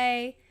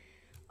play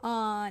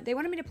on, they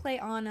wanted me to play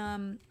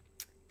on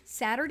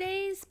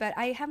Saturdays, but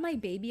I have my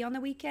baby on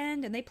the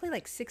weekend, and they play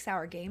like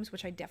 6-hour games,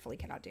 which I definitely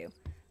cannot do.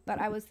 But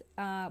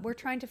we're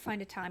trying to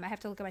find a time. I have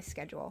to look at my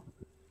schedule.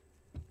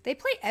 They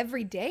play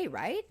every day,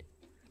 right?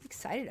 I'm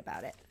excited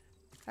about it.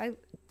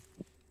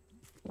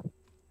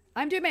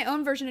 I'm doing my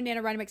own version of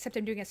NaNoWriMo, except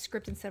I'm doing a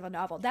script instead of a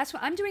novel. That's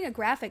what I'm doing, a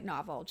graphic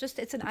novel. Just,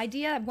 it's an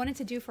idea I've wanted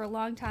to do for a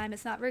long time.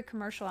 It's not very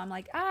commercial. I'm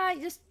like,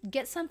 just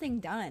get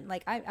something done.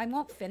 Like, I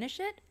won't finish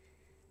it,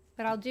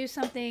 but I'll do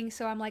something.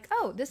 So I'm like,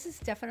 oh, this is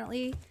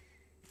definitely,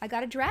 I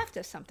got a draft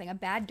of something, a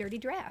bad, dirty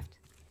draft.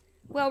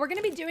 Well, we're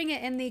going to be doing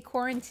it in the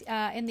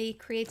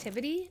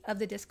creativity of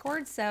the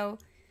Discord. So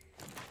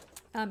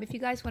if you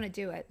guys want to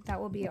do it, that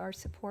will be our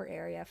support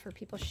area for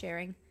people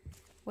sharing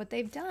what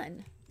they've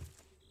done.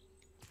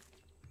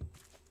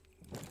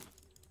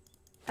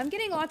 I'm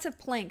getting lots of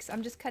planks.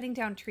 I'm just cutting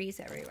down trees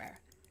everywhere.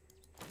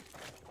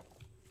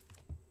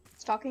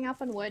 Stocking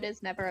up on wood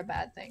is never a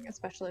bad thing,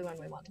 especially when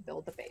we want to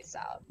build the base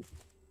out.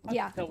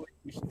 Yeah.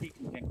 We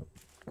can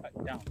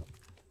cut down.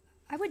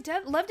 I would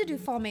love to do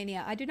Fall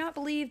Mania. I do not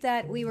believe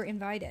that we were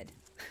invited.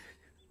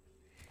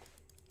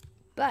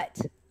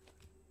 But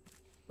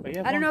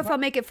I don't know if I'll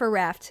make it for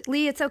Raft.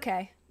 Lee, it's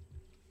okay.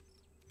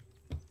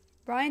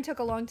 Brian took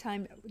a long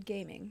time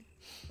gaming.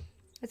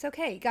 It's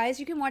okay. Guys,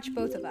 you can watch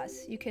both of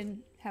us. You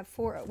can have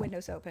 4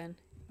 windows open.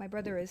 My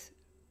brother is...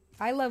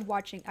 I love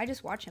watching... I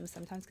just watch him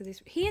sometimes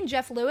because he and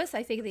Jeff Lewis,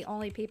 I think, are the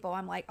only people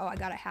I'm like, oh, I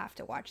gotta have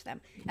to watch them.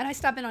 And I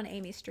stop in on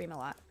Amy's stream a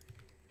lot.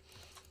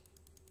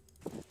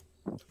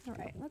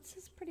 Alright, this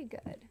is pretty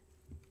good.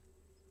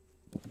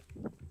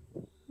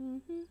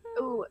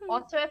 Ooh,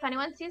 also, if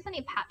anyone sees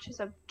any patches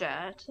of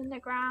dirt in the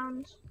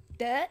ground...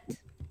 Dirt?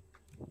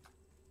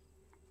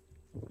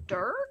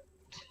 Dirt?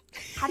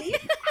 How do you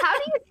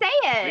say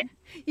it?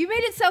 You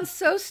made it sound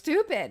so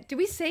stupid. Do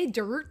we say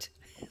dirt?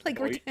 Like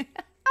we're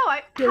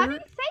how do you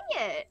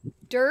say it?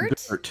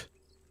 Dirt? Dirt.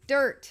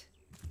 Dirt.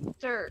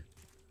 Dirt.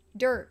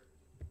 Dirt.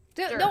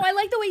 Dirt. No, I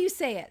like the way you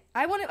say it.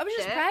 I was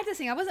just Dirt?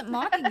 practicing. I wasn't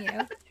mocking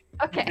you.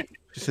 Okay.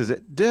 She says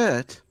it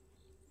dirt.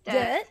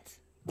 Dirt.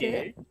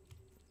 Dirt.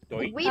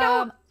 Doink. We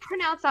don't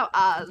pronounce our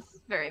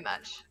R's very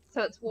much,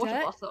 so it's water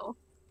Dirt? bottle.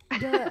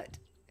 Dirt.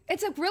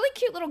 It's a really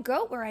cute little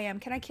goat where I am.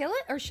 Can I kill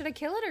it? Or should I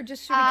kill it? Or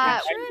just should I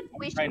capture it?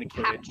 We should trying to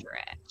kill it. capture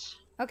it.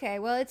 Okay,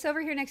 well, it's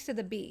over here next to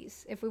the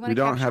bees. If we want We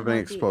to don't capture have any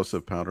more bees.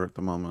 explosive powder at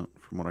the moment,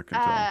 from what I can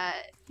tell.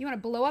 You want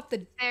to blow up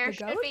the There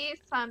should goat? be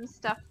some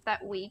stuff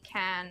that we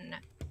can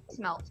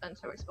smelt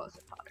into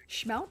explosive powder.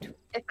 Schmelt?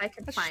 If I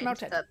can Let's find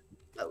schmelt it. the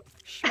boat.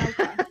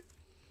 Schmelta.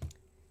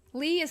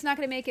 Lee is not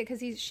going to make it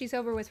because she's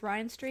over with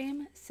Ryan's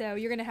stream, so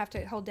you're going to have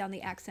to hold down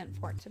the accent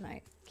for it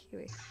tonight,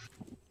 Kiwi.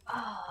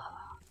 Oh,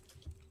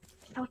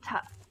 so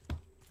tough.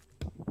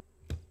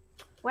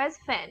 Where's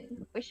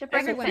Finn? We should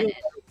bring Everyone. Finn in.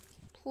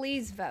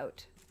 Please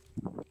vote.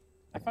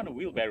 I found a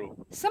wheelbarrow.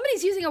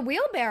 Somebody's using a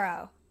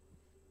wheelbarrow.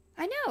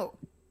 I know.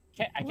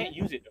 I can't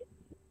use it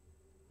though.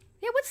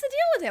 Yeah, what's the deal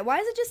with it? Why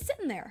is it just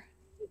sitting there?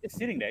 It's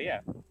sitting there,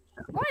 yeah.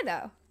 Why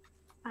though?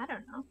 I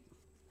don't know.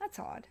 That's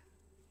odd.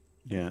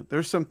 Yeah,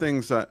 there's some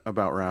things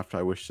about Raft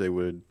I wish they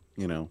would,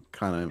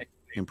 kind of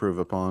improve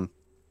upon.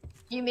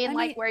 You mean I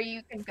like mean- where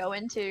you can go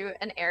into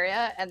an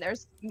area and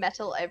there's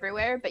metal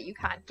everywhere, but you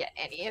can't get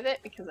any of it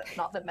because it's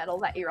not the metal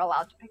that you're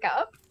allowed to pick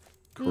up?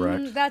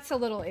 Correct. That's a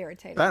little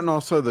irritating. That and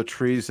also the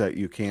trees that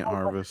you can't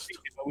harvest.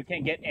 But we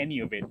can't get any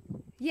of it.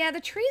 Yeah,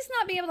 the trees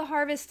not being able to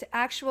harvest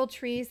actual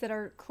trees that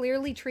are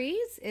clearly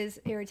trees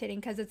is irritating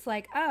because it's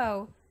like,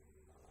 oh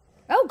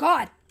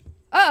God,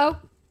 uh-oh.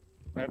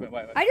 What happened?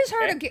 What? I just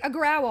heard a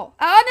growl.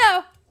 Oh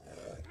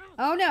no!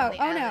 Oh no!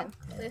 Oh no!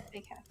 Please be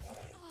careful.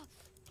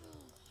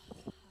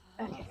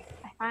 Okay,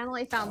 I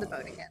finally found the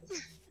boat again.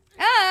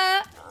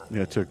 Ah!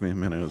 Yeah, it took me a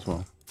minute as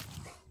well.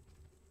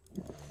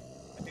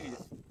 I think it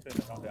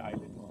just turned around the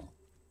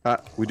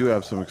island. We do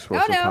have some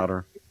explosive no.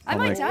 powder. I I'll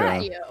might make, die.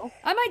 You.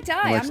 I might die.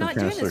 I'll make I'm some not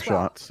doing canister this well.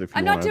 shots if you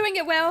I'm not want. doing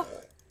it well.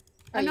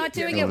 I'm not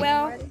doing it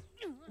well.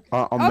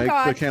 I'll Oh, make the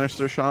God.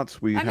 canister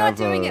shots. We I'm have not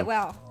doing it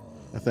well.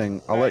 a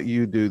thing. I'll let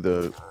you do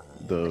the.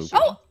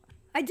 Oh!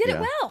 I did it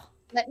Yeah. well.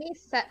 Let me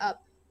set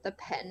up the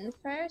pen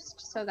first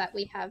so that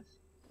we have.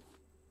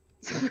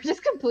 So we're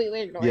just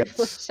completely ignoring Yes,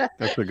 Felicia.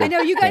 that's a good I know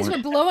you guys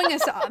point. were blowing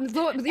us off. You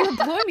were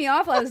blowing me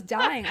off while I was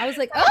dying. I was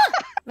like, oh!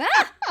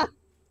 Ah!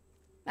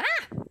 Ah!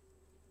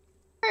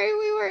 Sorry,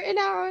 we were in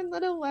our own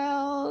little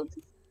world.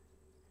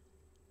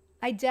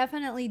 I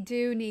definitely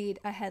do need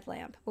a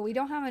headlamp, but we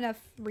don't have enough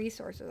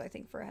resources, I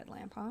think, for a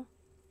headlamp,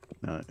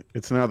 huh?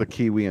 It's now the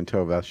Kiwi and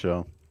Toveth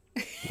show.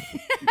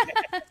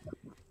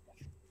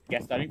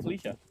 Guest starring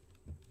Felicia.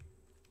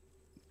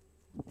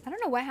 I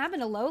don't know what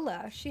happened to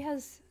Lola. She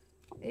has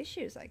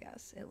issues, I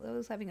guess.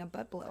 Lola's having a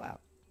butt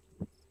blowout.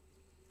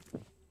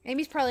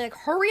 Amy's probably like,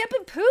 hurry up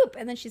and poop.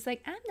 And then she's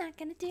like, I'm not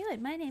going to do it.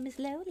 My name is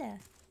Lola.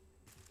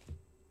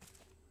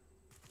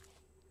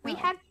 We Oh.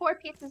 had 4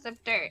 pieces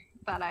of dirt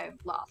that I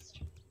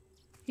lost.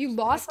 You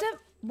lost it?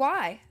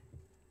 Why?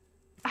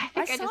 I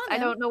think I saw I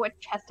them. don't know what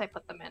chest I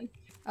put them in.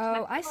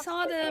 Oh, I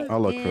saw them I'll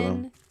look in... for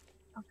them.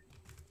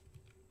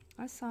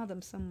 I saw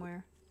them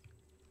somewhere.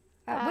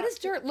 Uh, what does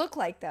dirt look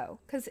like, though?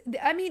 Because,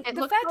 I mean, It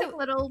the looks fact like that...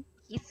 little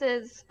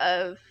pieces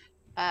of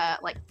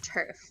like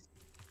turf.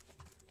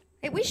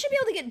 Hey, we should be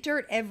able to get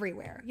dirt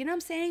everywhere. You know what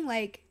I'm saying?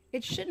 Like,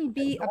 it shouldn't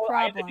be The a whole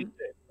island is problem.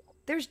 there.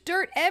 There's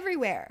dirt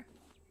everywhere.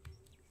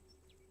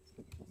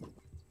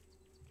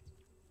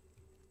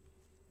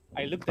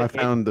 I looked I at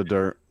found the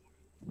dirt.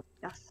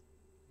 Yes.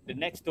 the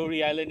next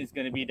story island is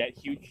going to be that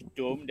huge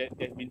dome that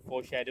they've been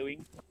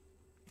foreshadowing.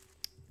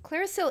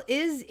 Clarisil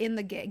is in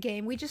the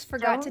game. We just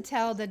forgot to Don't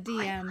tell the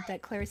DM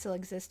that Clarisil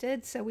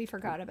existed, so we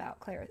forgot about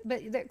Clarisil.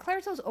 But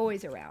Clarisil's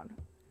always around.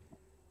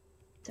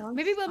 Don't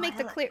Maybe we'll make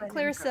the spoil it for them,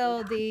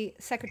 Clarisil Okuda. the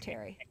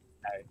secretary.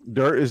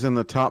 Dirt is in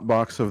the top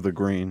box of the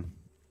green.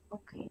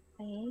 Okay,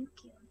 thank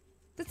you.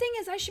 The thing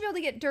is, I should be able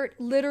to get dirt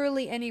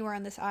literally anywhere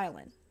on this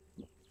island.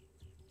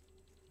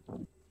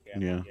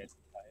 Yeah. Yes.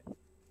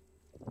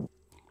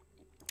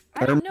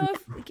 I don't know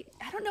if...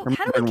 I don't know.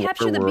 How do we Remember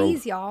capture the Waterworld.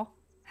 bees, y'all?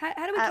 How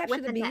do we capture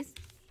with the the net. bees?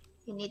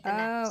 You need the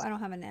Oh, net. I don't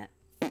have a net.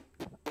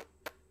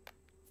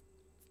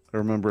 I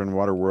remember in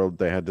Waterworld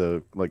they had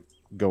to like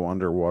go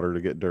underwater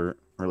to get dirt,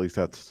 or at least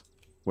that's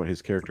what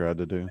his character had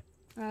to do.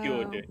 Pure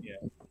Oh, dirt, yeah.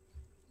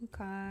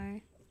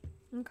 okay.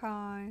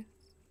 Okay.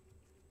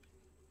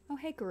 Oh,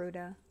 hey,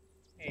 Garuda.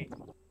 Hey,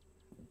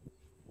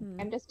 Hmm.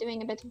 I'm just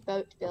doing a bit of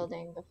boat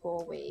building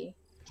before we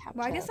capture.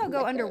 Well, I guess I'll the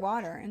go dirt.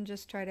 underwater and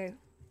just try to...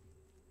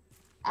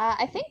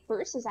 I think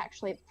Bruce is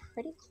actually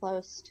pretty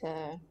close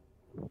to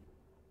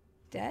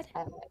Dead?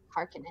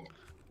 Harkonnen.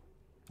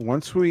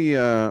 Once we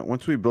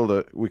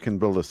we can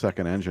build a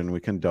second engine. We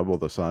can double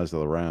the size of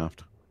the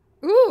raft.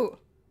 Ooh!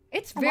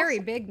 It's I'm very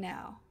also- big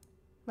now.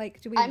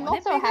 Like, do we I'm want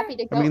it also bigger? happy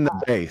to go I mean the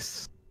up.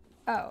 base.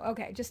 Oh,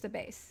 okay. Just the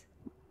base.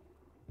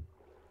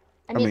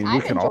 I mean, we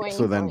I'm can enjoying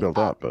also then going build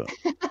up, but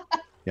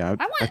yeah,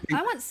 I think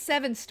want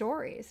 7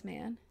 stories,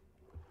 man.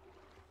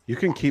 you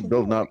can keep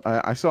building up.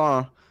 I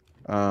saw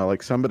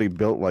like somebody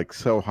built like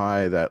so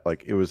high that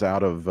like it was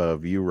out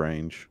of view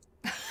range.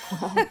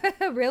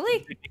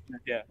 Really?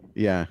 yeah.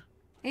 Yeah,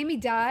 Amy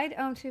died?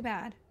 Oh, too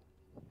bad.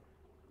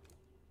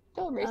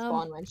 She'll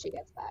respawn when she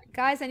gets back.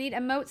 Guys, I need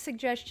emote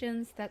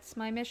suggestions. That's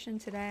my mission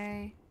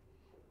today.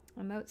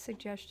 Emote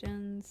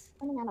suggestions.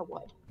 Running out of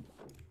wood.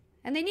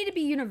 And they need to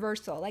be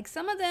universal. Like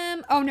some of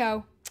them... Oh,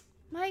 no.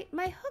 My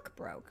hook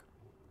broke.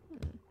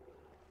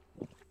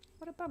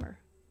 What a bummer.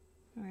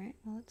 All right.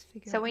 Well, let's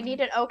figure. So out we how need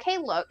to- an okay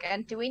look,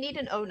 and do we need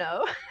an oh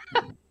no?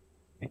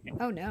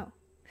 Oh no.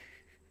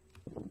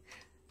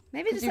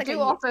 Maybe just You like do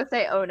a. also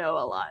say oh no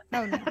a lot.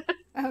 Oh no.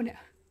 Oh no.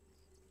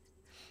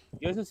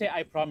 You also say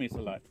I promise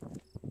a lot.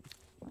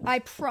 I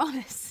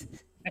promise.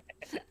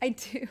 I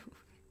do.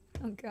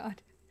 Oh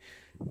God.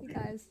 You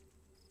guys.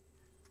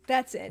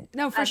 That's it.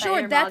 No, for I thought sure.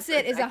 your That's mouth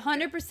it. Is was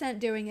extra. 100%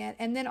 doing it.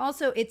 And then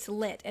also it's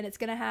lit, and it's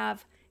gonna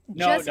have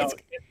No, just. no, It's,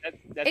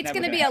 that's it's never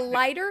gonna be a happen.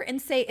 lighter and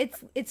say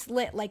it's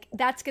lit. Like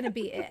that's gonna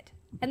be it.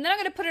 And then I'm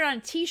gonna put it on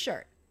a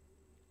T-shirt.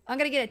 I'm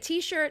gonna get a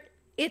T-shirt.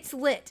 It's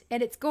lit,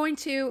 and it's going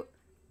to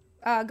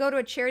go to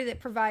a charity that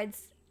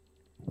provides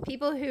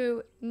people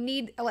who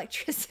need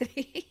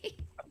electricity.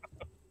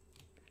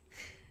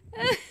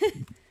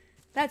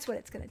 That's what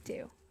it's gonna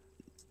do.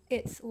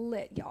 It's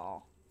lit,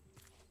 y'all.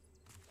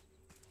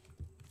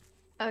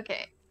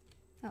 Okay,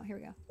 Oh, here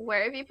we go.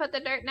 where have you put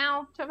the dirt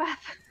now,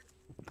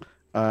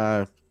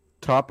 Tobath?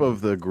 Top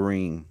of the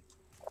green.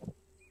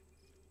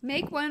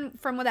 Make one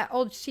from that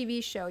old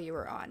TV show you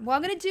were on. Well,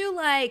 I'm gonna do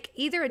like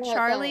either a Yeah,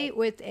 Charlie go.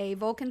 with a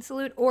Vulcan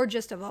salute or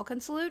just a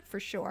Vulcan salute for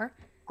sure.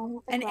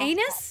 An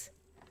anus?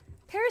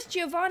 Paris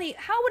Giovanni,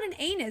 how would an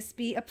anus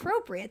be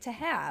appropriate to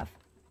have?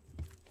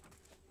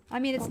 I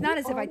mean, it's Don't not we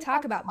as if I already talk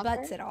have about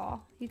butts butter? at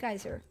all. You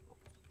guys are.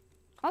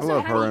 I Also,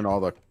 love how her do and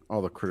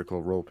all the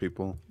Critical Role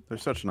people. They're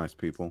such nice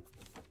people.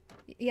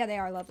 yeah, they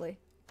are lovely.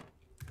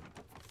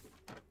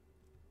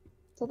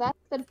 So that's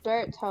the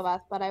dirt,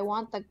 Tobath, but I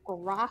want the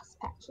grass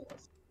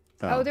patches.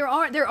 Oh, there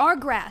are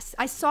grass.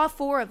 I saw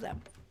 4 of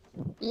them.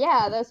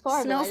 Yeah, there's 4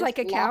 of them. I Smells like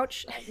a just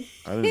couch.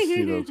 I didn't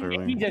see those Amy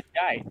earlier. just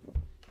died.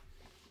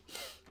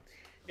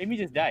 Amy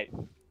just died.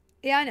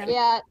 Yeah, I know.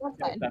 Yeah, that's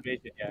fine.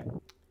 Starvation, yeah.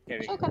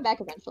 Carry. She'll come back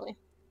eventually.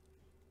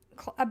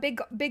 A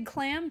big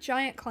clam,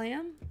 giant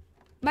clam.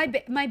 My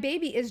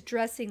baby is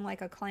dressing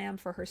like a clam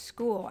for her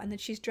school, and then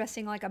she's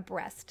dressing like a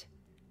breast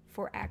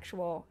for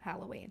actual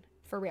Halloween.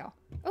 For real.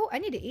 Oh, I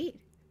need to eat.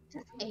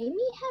 Does Amy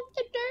have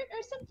the dirt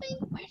or something?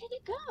 Where did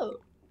it go?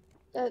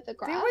 The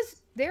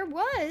grass? There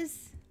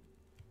was.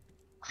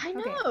 I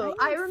know. Okay,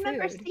 I I need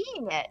remember food.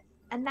 seeing it,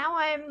 and now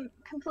I'm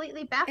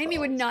completely baffled. Amy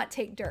would not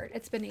take dirt.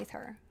 It's beneath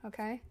her.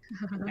 Okay.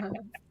 I'm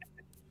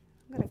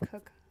gonna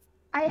cook.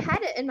 I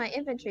had it in my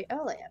inventory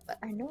earlier, but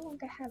I no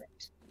longer have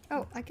it.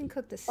 Oh, I can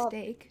cook the Oh.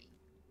 steak.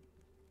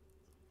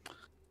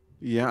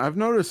 Yeah, I've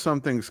noticed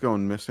something's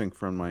going missing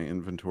from my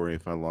inventory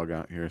if I log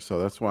out here, so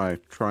that's why I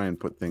try and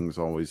put things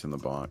always in the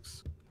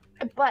box.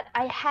 But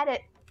I had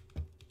it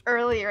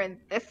earlier in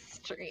this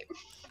stream.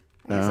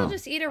 I guess I'll No,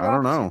 just eat a I raw.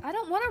 don't know. I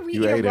don't want to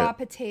You eat a ate raw it.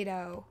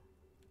 potato.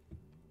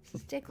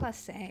 C'est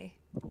déclassé.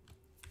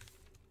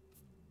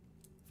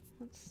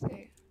 Let's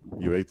see.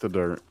 You ate the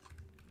dirt.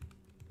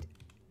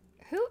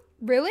 Who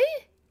really?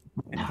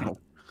 No.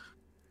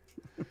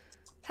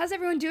 How's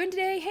everyone doing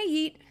today? Hey,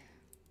 Yeet.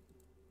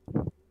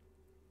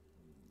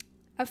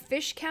 A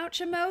fish couch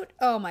emote?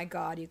 Oh my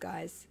god, you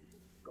guys.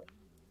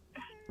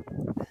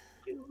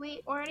 Do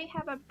we already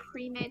have a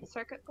pre-made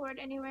circuit board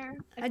anywhere?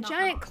 If A not,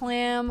 giant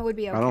clam would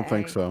be okay. I don't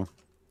think so.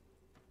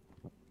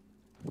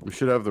 We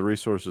should have the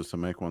resources to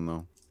make one,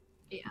 though.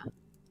 Yeah.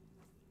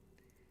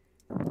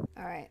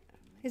 All right.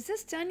 Is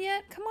this done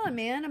yet? Come on,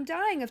 man. I'm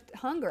dying of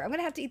hunger. I'm going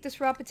to have to eat this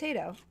raw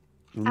potato.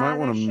 We might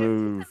want there to should be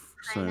move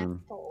soon.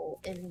 Pineapple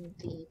in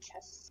the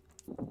chest.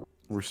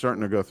 We're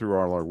starting to go through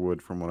all our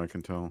wood, from what I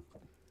can tell.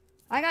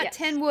 I got Yes.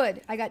 10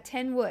 wood. I got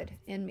 10 wood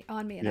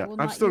on me, and I Yeah, will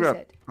I've not still use got.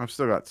 it. I've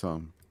still got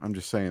some. I'm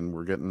just saying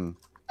we're getting.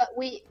 But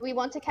we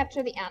want to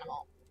capture the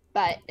animal.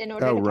 But in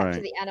order Oh, to capture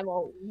right. the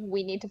animal,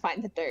 we need to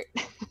find the dirt.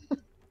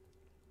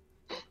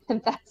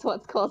 And that's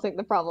what's causing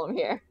the problem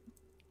here.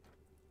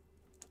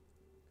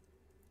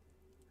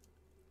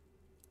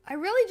 I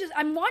really just,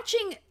 I'm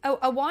watching,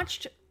 a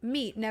watched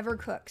meat never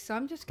cook, so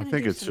I'm just I going to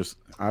think it's just.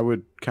 I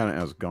would count it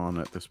as gone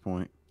at this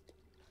point.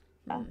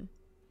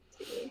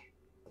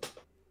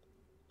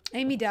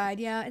 Amy died.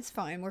 Yeah, it's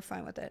fine. We're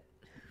fine with it.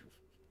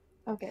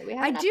 Okay, we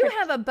have I enough do for-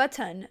 have a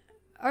button.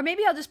 Or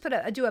maybe I'll just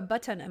do a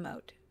button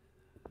emote.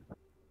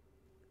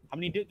 How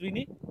many do we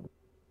need?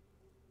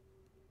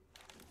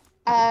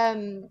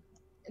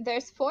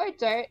 There's 4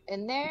 dirt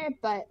in there,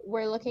 but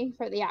we're looking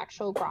for the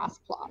actual grass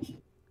plot.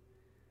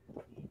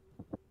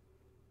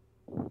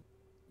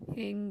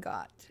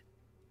 Ingot.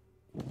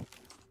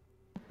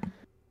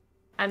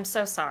 I'm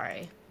so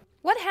sorry.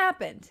 What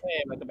happened?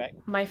 Hey, welcome back.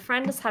 My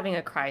friend is having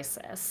a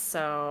crisis,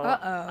 so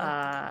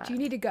Uh-oh. Do you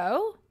need to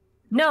go?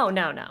 No.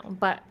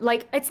 But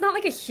like it's not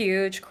like a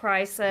huge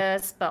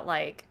crisis, but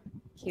like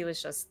he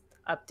was just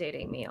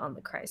updating me on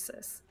the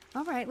crisis.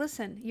 All right,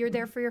 listen. You're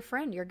there for your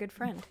friend. You're a good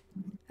friend.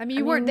 I mean,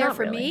 you weren't there not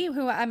for me,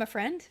 who I'm a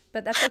friend,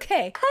 but that's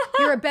okay.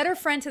 You're a better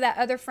friend to that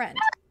other friend.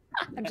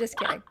 I'm just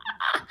kidding.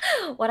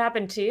 What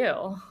happened to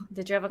you?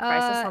 Did you have a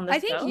crisis on this I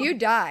think show? you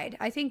died.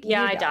 I think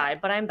Yeah, you I died,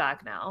 but I'm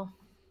back now.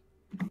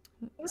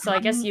 So I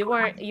guess you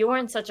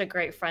weren't such a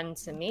great friend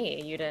to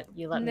me. You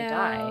let me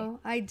die. No,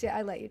 I did.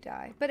 I let you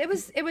die, but it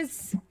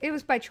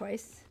was by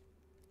choice.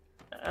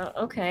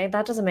 Okay,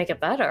 that doesn't make it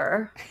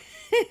better.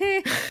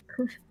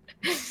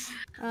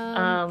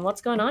 Well,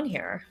 What's going on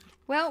here?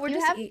 we're You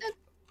just have eat. the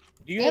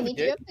Do you have Amy,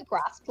 do you dirt? have the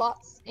grass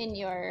plots in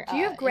your? Do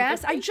you have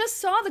grass? I inventory? just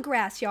saw the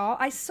grass, y'all.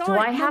 I saw Do it.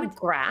 I No, have it's-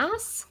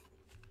 grass?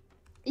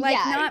 like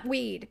yeah, not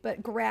weed,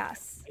 but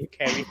grass. Are you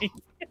carrying?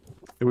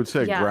 It would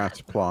say Yeah.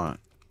 grass plot.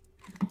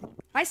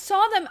 I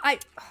saw them. I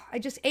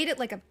just ate it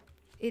like a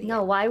idiot.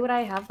 No, why would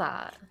I have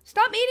that?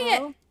 Stop eating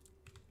it. Oh,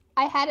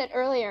 I had it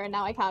earlier and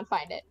now I can't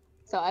find it.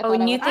 So I Oh, thought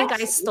and you would think I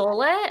ask you.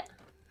 stole it?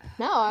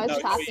 No, I was No,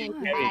 just you asking if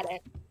you carried had it.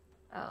 it.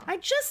 Oh. I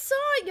just saw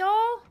it,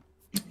 y'all.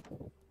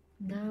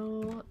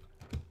 No.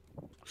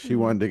 She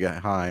wanted to get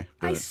high.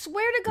 I but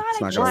swear to God,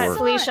 It's I not just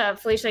gonna saw work.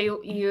 it.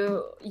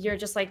 Felicia, you're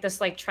just like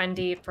this like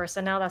trendy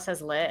person now that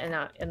says lit,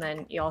 and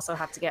then you also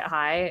have to get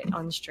high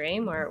on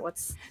stream, or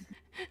what's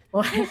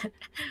what?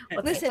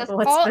 Listen,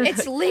 what's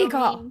it's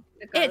legal.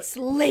 The goat. It's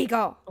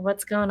legal.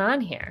 what's going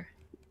on here?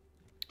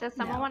 Does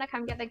someone No. want to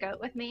come get the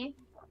goat with me?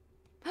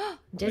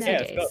 Dizzy Yeah,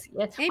 let's days. go.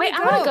 Yes. Amy, Wait,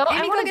 go. I want to go.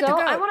 Amy, I want to get go.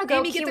 the goat. I want to go.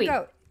 Amy, get the Kiwi.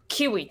 goat.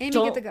 Kiwi. Amy,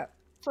 don't. get the goat.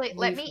 Please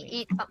let Leave me me.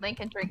 eat something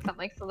and drink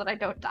something so that I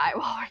don't die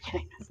while we're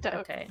getting this goat.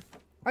 Okay.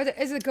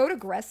 Is the goat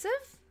aggressive?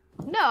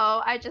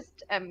 No, I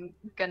just am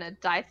gonna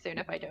die soon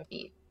if I don't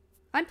eat.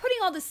 I'm putting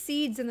all the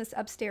seeds in this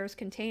upstairs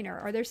container.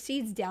 Are there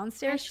seeds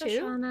downstairs Hi, too?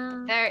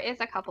 Shoshana. There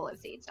is a couple of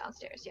seeds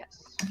downstairs,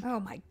 yes.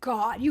 Oh my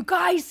God, you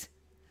guys!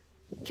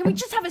 Can we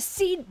just have a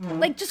seed?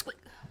 Like just.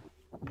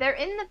 They're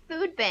in the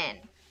food bin.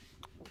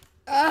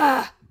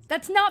 Ugh,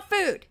 that's not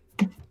food.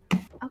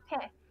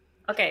 Okay.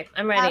 Okay,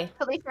 I'm ready.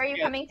 Felicia, are you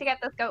Yeah. coming to get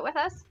this goat with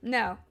us?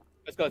 No,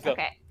 Let's go. Let's go.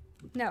 Okay.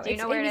 no. Do you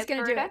It's know where it Amy's is,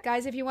 gonna do Garuda? it,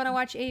 guys. If you want to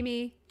watch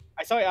Amy,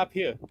 I saw it up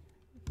here.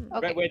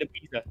 Okay. Right where the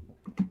pizza.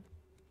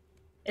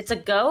 It's a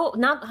goat,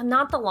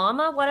 not the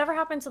llama. Whatever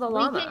happened to the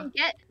llama?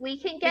 We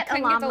can get a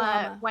couldn't get the llama,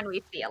 llama. when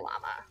we see a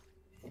llama.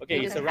 Okay,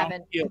 We it's just around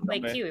haven't- here Wait,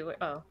 somewhere. Kiwi.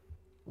 Oh.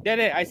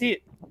 There, I see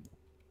it.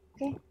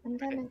 Okay, I'm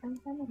coming. I'm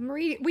coming.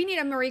 Marie, we need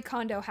a Marie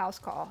Kondo house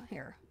call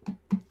here.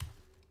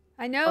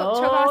 I know,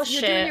 Oh Chobas,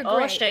 you're doing shit! your Oh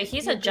great. shit!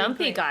 He's You're a doing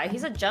jumpy great. guy.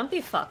 He's a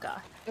jumpy fucker.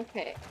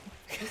 Okay.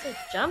 He's a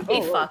jumpy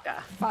Oh, whoa.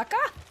 fucker.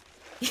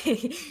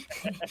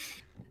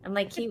 I'm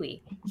like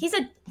Kiwi. He's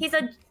a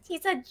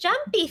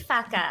jumpy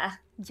fucker.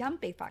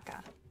 Jumpy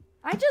fucker.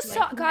 I just Like,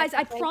 saw, can I guys.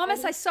 I play promise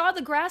Kondo? I saw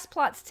the grass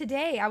plots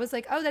today. I was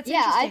like, oh, that's Yeah,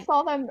 I interesting.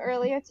 saw them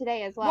earlier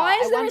today as well. Why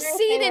is I there a wonder if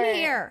seed they in were-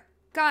 here?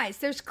 Guys,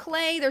 there's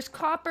clay, there's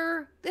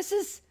copper. It's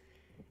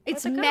Where'd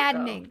the goat go?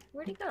 maddening.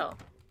 Where'd he go?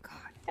 God.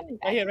 Coming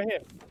Right back. here, right here.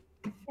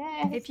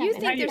 Yeah, he's If you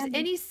coming. think there's Coming.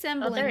 any Oh,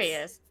 semblance. there he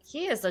is.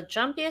 He is the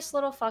jumpiest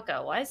little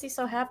fucker. Why is he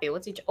so happy?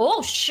 What's he?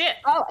 Oh shit!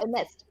 Oh, I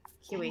missed.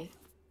 Kiwi.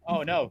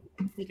 Oh no.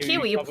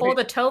 Kiwi, you pulled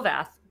a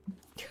Tovath.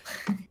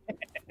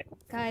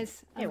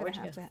 Guys, Yeah, I'm where'd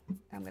gonna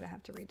you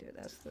have to redo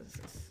this. This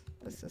is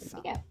Where'd he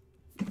something.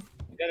 go?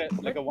 Is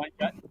that like a one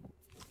shot?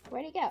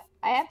 Where'd he go?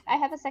 I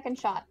have a second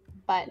shot,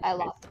 but I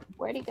lost.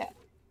 Where'd he go?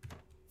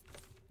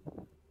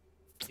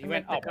 He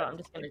went up. I'm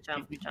just gonna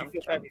jump.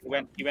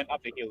 He went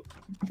up the hill.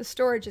 The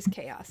storage is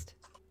chaos.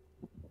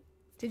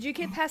 Did you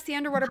get past the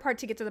underwater part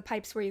to get to the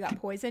pipes where you got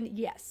poisoned?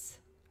 Yes,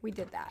 we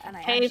did that, and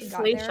I Hey, actually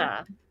got there.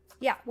 Felicia.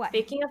 Yeah, what?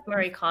 Speaking of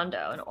Marie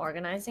Kondo and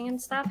organizing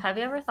and stuff, have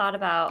you ever thought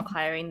about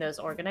hiring those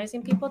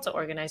organizing people to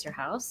organize your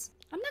house?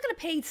 I'm not gonna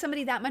pay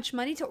somebody that much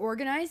money to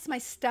organize my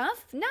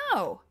stuff.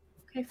 No.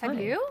 Okay, Have fine.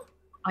 you?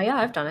 Oh yeah,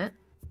 I've done it.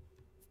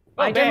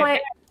 Oh, I did bear,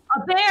 my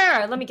a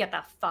bear. Let me get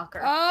that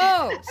fucker.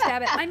 Oh,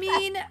 stab it. I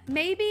mean,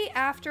 maybe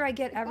after I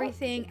get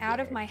everything out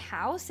of my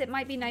house, it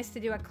might be nice to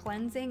do a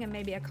cleansing and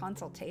maybe a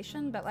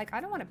consultation, but like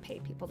I don't want to pay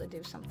people to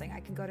do something.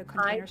 I can go to a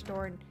container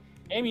store and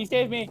Amy,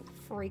 save me.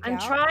 freak I'm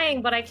out.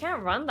 trying, but I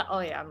can't run the. Oh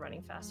yeah, I'm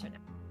running faster now.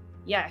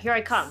 Yeah, here I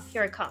come.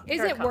 Here I come. Is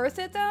Here I it come. worth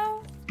it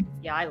though?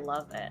 Yeah, I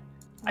love it.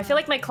 I feel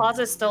like my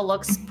closet still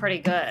looks pretty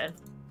good.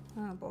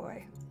 Oh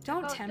boy.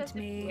 Don't Goat tempt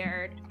me.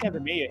 disappeared. Have a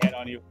mayor head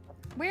on you.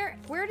 Where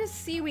does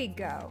seaweed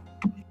go?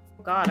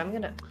 Oh God, I'm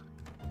gonna.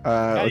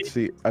 Let's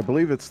see. I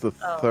believe it's the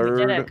Oh, we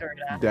did it, third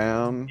Gerda.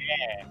 down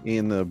Yeah.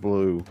 in the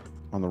blue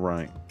on the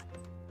right.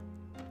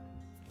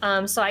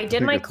 So I did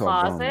think my it's all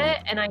gone closet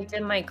now. and I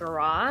did my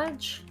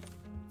garage,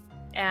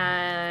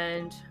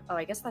 and oh,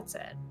 I guess that's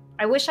it.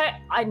 I wish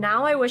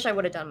I wish I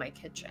would have done my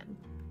kitchen,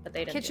 but they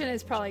didn't. do Kitchen my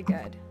is probably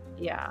good.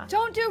 Yeah.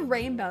 Don't do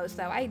rainbows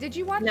though. Did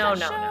you watch No, that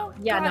no, show? no.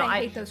 Yeah, God, no, I I-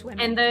 hate those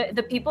women. And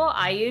the people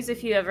I use,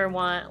 if you ever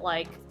want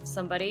like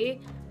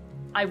somebody,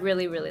 I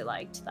really really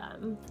liked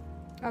them.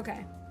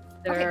 Okay.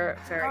 They're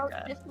very Goat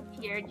good.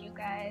 disappeared, you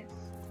guys.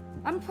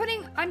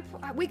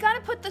 We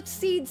gotta put the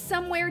seeds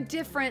somewhere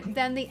different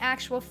than the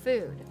actual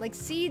food. Like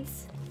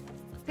seeds.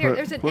 Here,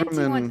 there's an Put 'em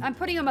empty one. in- I'm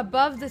putting them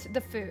above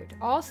the food.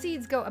 All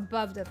seeds go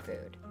above the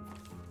food.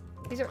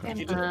 These are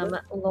empty.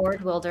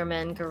 Lord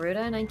Wilderman, Garuda,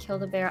 and I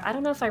killed a bear. I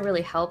don't know if I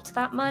really helped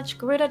that much.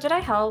 Garuda, did I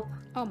help?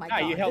 Oh my Ah,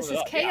 you god, held this it is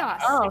up, yeah.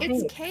 chaos. Oh, It's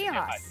thanks.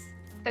 chaos.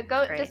 The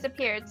goat Great.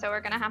 disappeared, so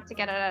we're gonna have to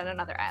get it at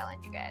another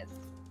island, you guys.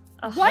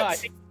 Ugh. What? No, I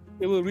think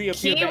it will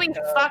reappear. Kiwi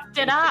back, fucked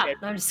it up. again.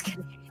 No, I'm just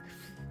kidding.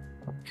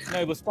 No,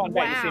 it will spawn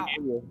back the Wow.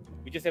 same area.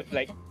 We just have to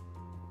like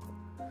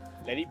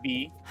let it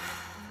be.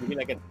 Maybe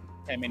like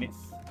 10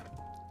 minutes.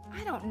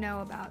 I don't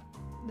know about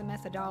the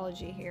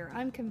methodology here.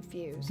 I'm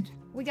confused.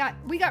 We got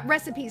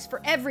recipes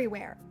for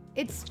everywhere.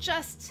 It's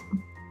just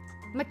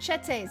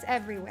Machetes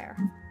everywhere.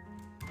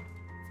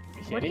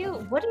 What do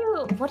you?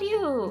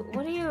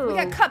 We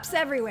got cups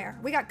everywhere.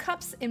 We got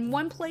cups in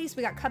one place.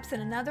 We got cups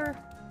in another.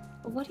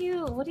 What are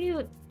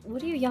you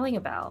yelling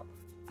about?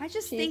 I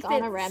just She's think on a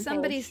that rampage.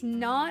 somebody's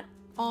not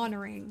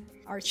honoring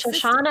our system.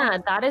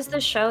 Shoshana, that is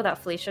the show that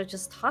Felicia was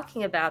just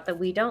talking about that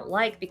we don't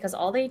like because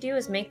all they do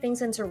is make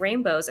things into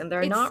rainbows and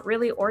they're not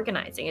really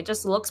organizing. It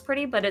just looks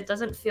pretty, but it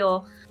doesn't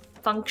feel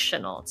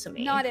functional to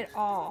me. Not at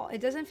all.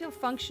 It doesn't feel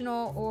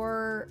functional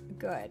or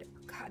good.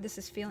 God, this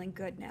is feeling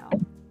good now.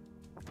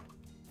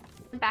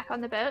 Back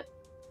on the boat.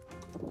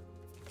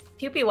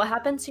 Puppy, what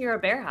happened to your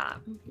bear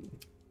hat?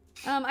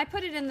 I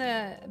put it in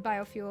the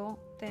biofuel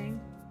thing.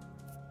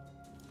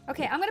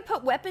 Okay, I'm gonna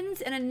put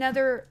weapons in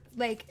another,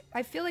 like,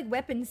 I feel like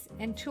weapons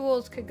and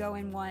tools could go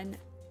in one.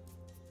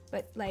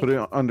 But, like... Put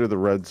it under the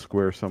red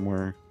square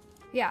somewhere.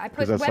 Yeah, I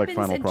put that's like weapons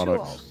final and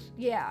products. tools.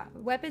 Yeah,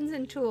 weapons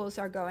and tools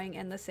are going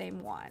in the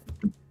same one.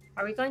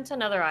 Are we going to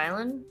another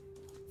island?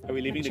 Are we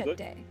leaving the goat?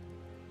 Machete.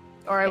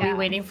 Or are we Yeah.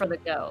 waiting for the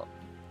goat?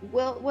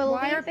 We'll Why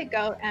leave are- the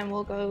goat and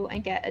we'll go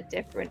and get a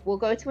different. We'll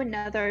go to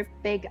another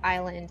big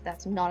island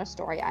that's not a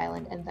story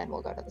island, and then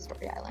we'll go to the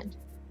story island.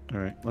 All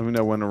right. Let me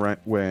know when to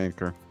weigh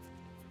anchor.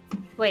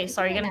 Wait,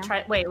 so are you Yeah. gonna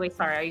try? Wait,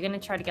 sorry. Are you gonna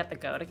try to get the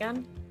goat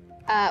again?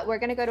 We're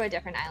gonna go to a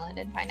different island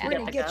and find out. We're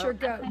gonna the get goat. your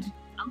goat.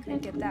 Okay.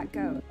 And get that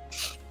goat.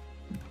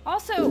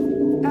 Also,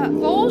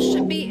 bowls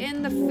should be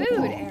in the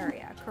food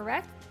area,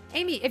 correct?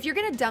 Amy, if you're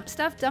gonna dump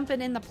stuff, dump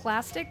it in the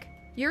plastic.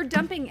 Your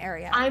dumping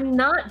area. I'm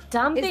not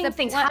dumping the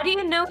things. pla- How do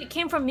you know it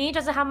came from me?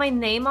 Does it have my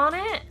name on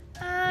it?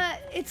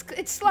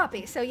 It's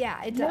sloppy, so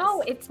yeah, it does.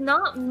 No, it's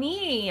not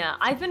me.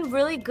 I've been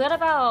really good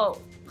about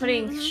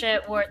putting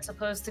shit where it's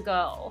supposed to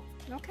go.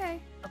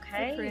 Okay.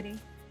 Okay? You're pretty.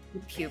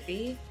 You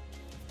puppy.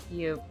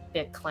 You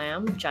big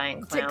clam.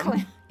 Giant Dick clam.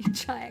 clam. You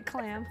giant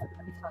clam.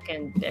 You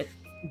fucking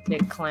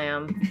big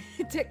clam.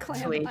 Dick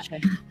clam. Sweet.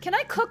 Can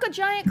I cook a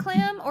giant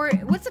clam, or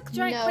what's a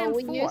giant no, clam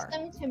we for? use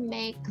them to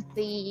make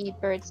the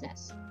bird's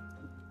nest.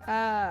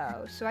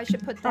 Oh, so I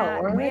should put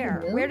that we're where?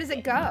 already Where does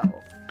it go?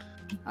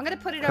 I'm gonna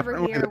put it over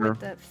Currently here with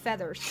they're- the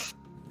feathers.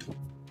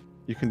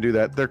 You can do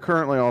that. They're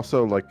currently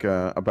also like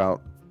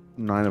about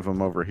 9 of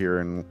them over here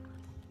in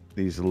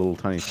these little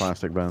tiny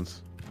plastic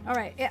bins. All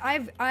right,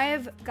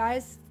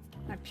 guys,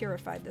 I've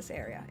purified this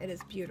area. It is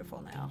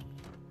beautiful now.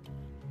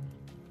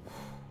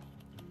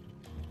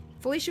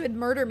 Felicia would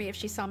murder me if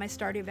she saw my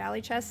Stardew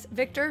Valley chest.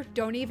 Victor,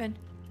 don't even.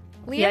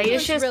 Yeah, you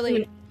Leandra's should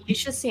really. you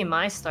should see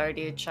my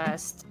Stardew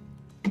chest.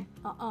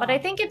 Uh-uh. But I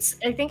think it's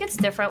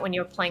different when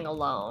you're playing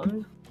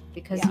alone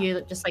because Yeah.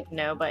 you just like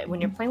know. But when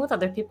you're playing with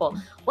other people,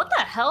 what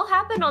the hell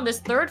happened on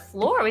this 3rd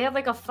floor? We have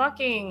like a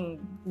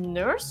fucking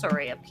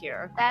nursery up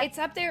here. It's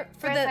up there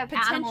for where the the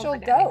animals potential are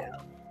gonna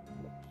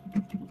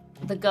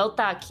goat. The goat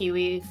that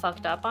Kiwi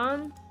fucked up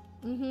on.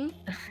 Mm-hmm.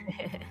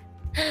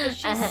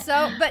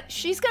 But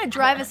she's gonna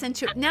drive us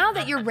into. Now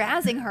that you're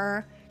razzing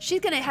her,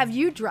 she's gonna have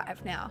you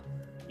drive now.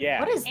 Yeah.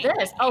 What is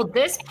this? Oh,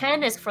 this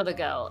pen is for the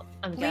goat.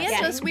 I'm guessing.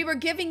 Leandros, we were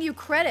giving you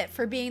credit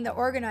for being the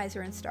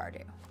organizer in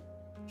Stardew.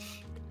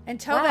 And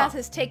Tovath Wow.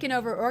 has taken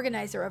over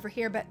organizer over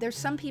here, but there's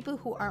some people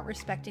who aren't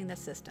respecting the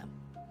system.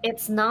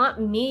 It's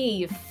not me,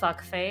 you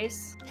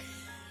fuckface.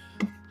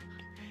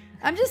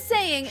 I'm just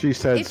saying. She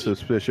said if you,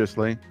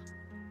 suspiciously.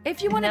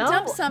 if you want to No.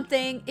 dump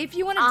something,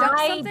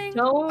 I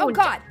Oh don't.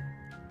 God,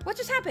 what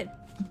just happened?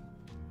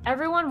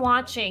 Everyone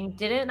watching,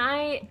 didn't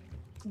I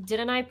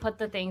put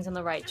the things in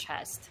the right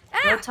chest? Ah!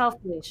 Go tell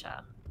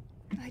Felicia.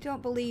 I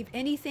don't believe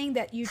anything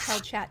that you tell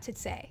chat to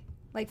say.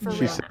 Like for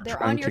She's real, they're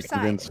trying on your to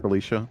convince side.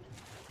 Felicia.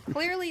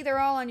 Clearly, they're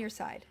all on your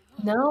side.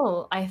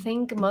 No, I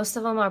think most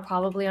of them are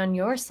probably on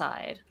your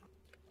side.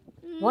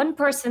 One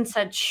person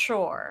said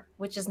sure,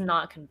 which is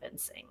not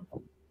convincing.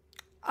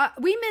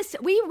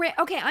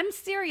 Okay, I'm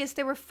serious.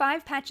 There were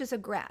 5 patches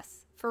of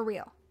grass for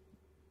real.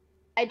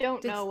 I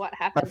don't know what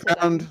happened to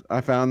them.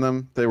 I found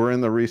them. They were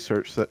in the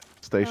research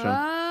station.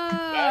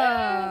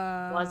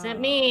 Oh. Wasn't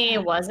me, you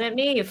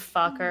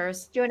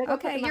fuckers. Do you want to go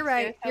put Okay, them you're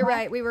right. upstairs, You're Tovath?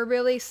 right. We were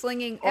really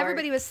slinging. Or-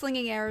 Everybody was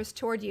slinging arrows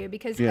toward you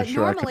because Yeah,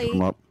 sure. I can put them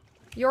normally up.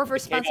 you're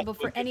responsible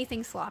for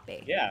anything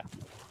sloppy. Yeah.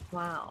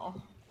 Wow.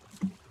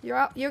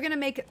 You're gonna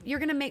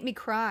make me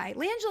cry,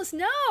 Leangelis.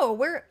 No,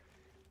 we're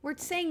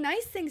saying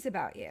nice things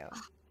about you.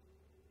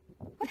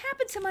 What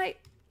happened to my?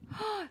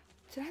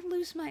 Did I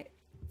lose my?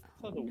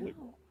 Oh,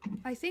 no.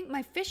 I think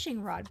my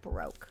fishing rod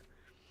broke.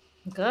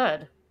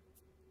 Good.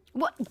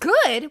 What?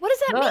 Good? What does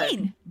that Good.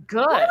 mean?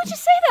 Good. Why would you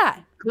say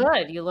that?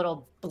 Good, you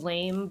little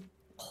blame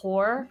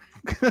whore.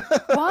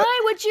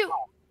 Why would you?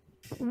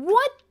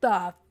 What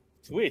the?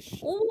 Swish.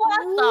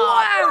 What the?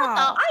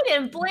 Wow. I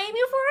didn't blame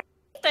you for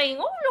anything.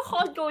 Oh,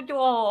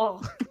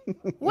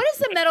 What is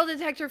the metal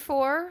detector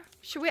for?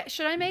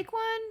 Should I make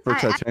one? For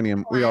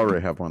titanium, we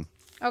already have one.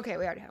 Okay,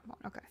 we already have one.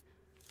 Okay.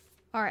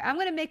 All right,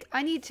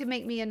 I need to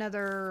make me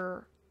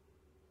another.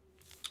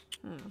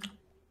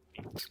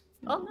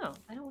 Oh no,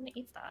 I don't want to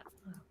eat that.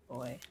 Oh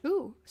boy.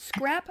 Ooh,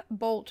 scrap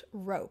bolt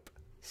rope.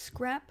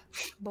 Scrap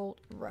bolt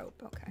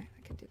rope. Okay,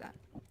 I can do that.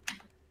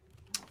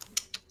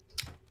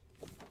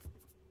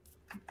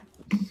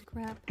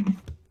 Scrap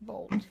bolt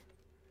bolt.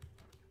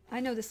 I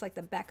know this like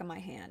the back of my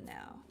hand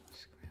now.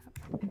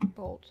 Scrap,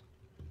 bolt.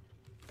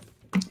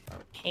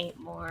 Paint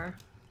more.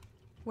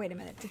 Wait a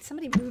minute. Did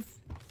somebody move?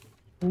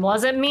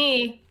 Wasn't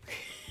me.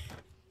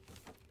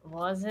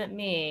 Wasn't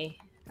me.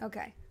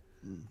 Okay.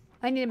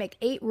 I need to make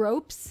 8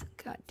 ropes.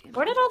 God damn it.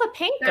 Where did all the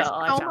paint There's go?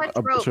 I so found much it.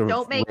 A bunch rope. of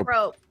Don't make rope.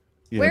 rope.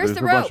 Yeah, Where's there's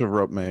the a bunch rope? of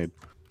rope made.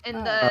 In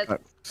Oh. the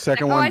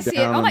Second Oh, one I see it.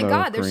 down Oh on my the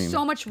god, there's green.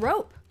 so much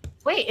rope.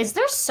 Wait, is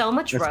there so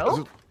much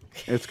rope?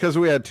 It's because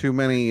we had too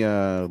many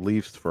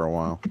leaves for a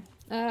while,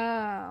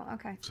 Oh,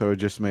 okay. so it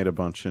just made a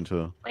bunch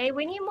into. Wait,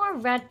 we need more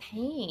red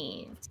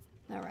paint.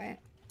 All right.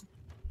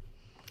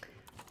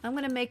 I'm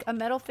going to make a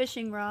metal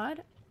fishing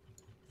rod.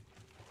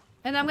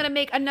 And I'm going to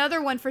make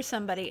another one for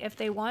somebody. If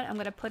they want, I'm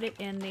going to put it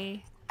in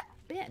the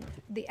bin.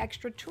 The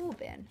extra tool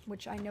bin,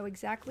 which I know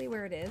exactly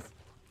where it is.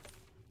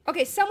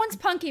 Okay, someone's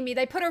punking me.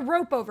 They put a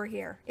rope over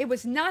here. It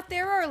was not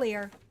there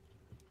earlier.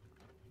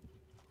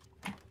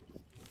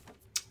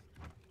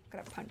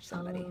 Gotta punch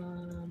somebody.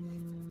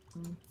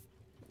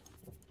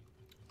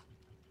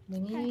 We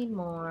need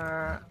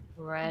more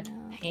red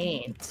No.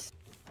 paint.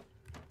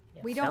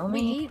 You We feel don't.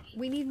 me?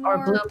 We need Or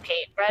more. blue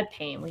paint, red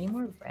paint. We need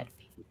more red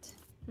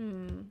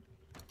paint.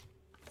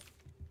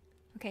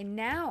 Okay,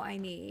 now I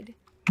need.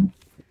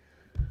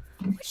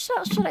 What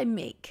else should I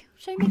make?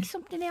 Should I make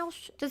something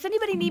else? Does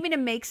anybody need me to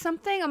make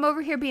something? I'm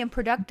over here being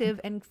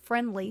productive and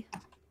friendly.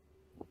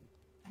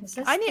 Is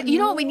this I need. the You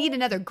know what? new- We need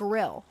another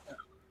grill.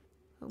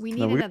 We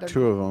need No, we another. got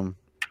 2 of them.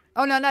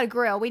 Oh no, not a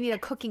grill. We need a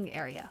cooking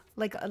area,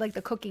 like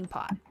the cooking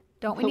pot.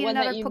 Don't we The need one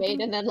another that you cooking?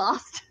 made and then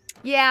lost.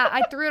 Yeah,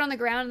 I threw it on the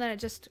ground and then it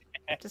just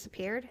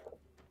disappeared.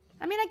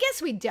 I mean, I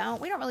guess we don't.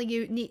 We don't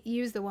really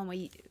use the one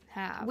we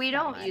have. we that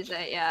don't much. use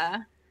it.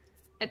 Yeah.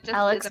 It just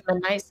Alex is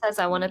Midnight says,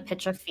 I want to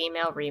pitch a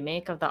female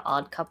remake of The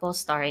Odd Couple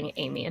starring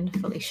Amy and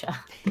Felicia.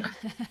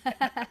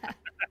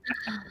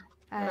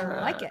 I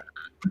like it.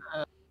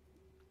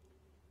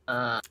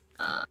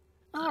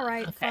 All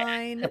right, Okay.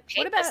 fine. To What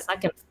paint about? the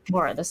second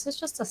floor. This is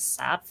just a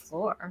sad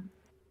floor.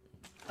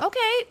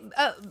 Okay,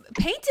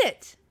 paint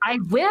it. I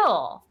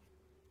will.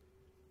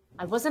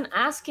 I wasn't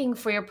asking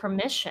for your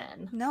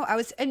permission. No, I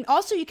was, and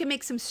also you can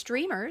make some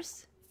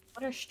streamers.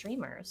 What are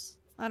streamers?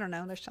 I don't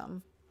know. There's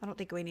some. I don't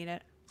think we need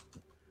it.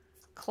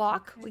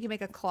 Clock. We can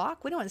make a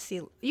clock. We don't want to see.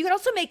 You can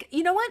also make.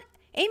 You know what,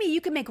 Amy?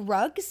 You can make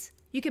rugs.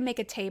 You can make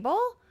a table.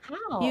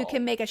 How? You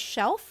can make a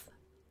shelf.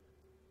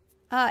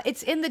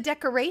 It's in the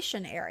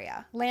decoration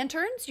area.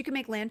 Lanterns. You can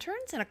make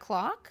lanterns and a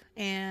clock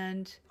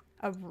and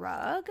a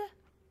rug.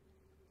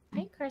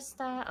 Hey,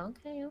 Krista.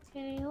 Okay.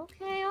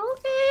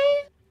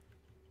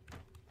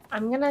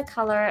 I'm gonna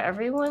color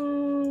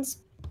everyone's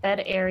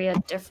bed area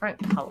different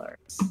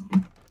colors.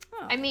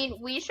 Oh. I mean,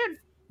 we should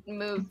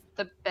move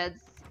the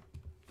beds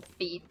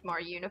be more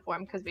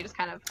uniform because we just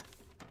kind of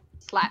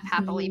slap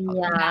happily put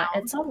them Yeah, down.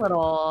 it's a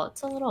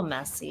little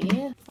messy.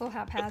 A little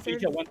haphazard.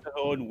 Felicia wants her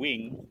own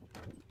wing.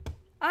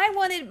 I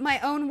wanted my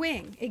own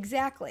wing.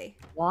 Exactly.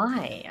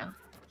 Why?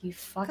 You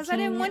fucking. Because I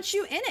didn't want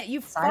you in it. You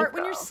fart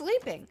when you're psycho.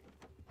 sleeping.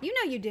 You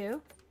know you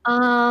do.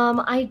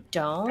 I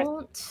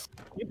don't.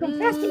 You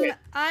confess to it.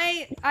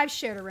 I've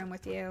shared a room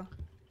with you.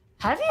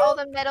 Have you? All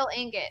the metal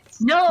ingots.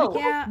 No.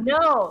 Yeah.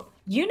 No.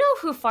 You know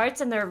who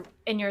farts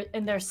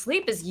in their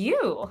sleep is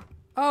you.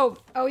 Oh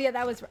yeah,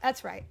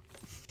 that's right.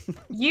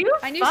 You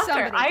I knew fucker.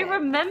 somebody I did.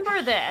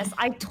 remember this.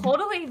 I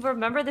totally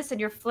remember this, and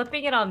you're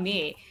flipping it on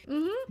me.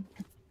 Mm-hmm.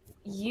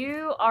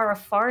 You are a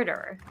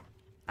farter.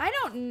 I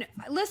don't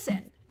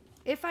listen.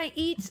 If I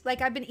eat,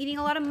 like I've been eating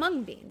a lot of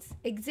mung beans.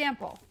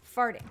 Example,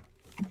 farting.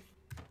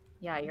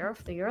 Yeah, you're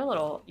a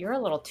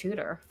little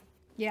tutor.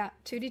 Yeah,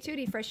 tooty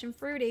tooty, fresh and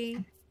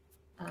fruity.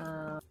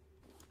 All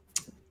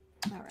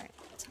All right.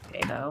 It's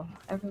okay though.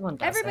 Everyone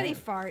does Everybody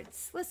it.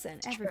 farts. Listen,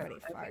 everybody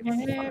farts.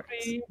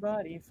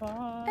 Everybody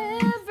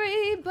farts.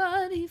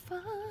 Everybody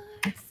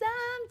farts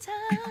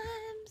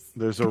sometimes.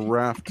 There's a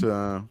raft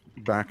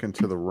back and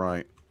to the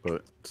right,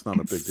 but it's not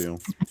a big deal.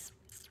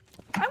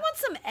 I want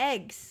some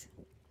eggs.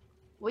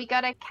 We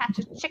gotta catch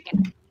a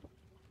chicken.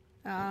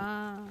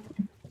 Ah.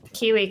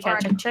 Kiwi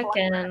catch Or a a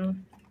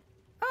chicken.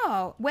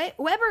 Oh,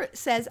 Weber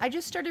says, I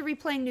just started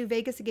replaying New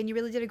Vegas again. You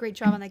really did a great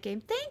job on that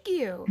game. Thank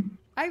you.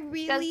 I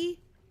really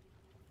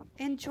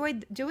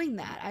enjoyed doing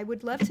that. I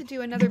would love to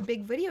do another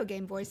big video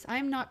game voice.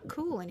 I'm not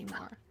cool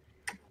anymore.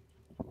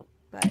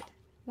 But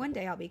one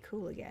day I'll be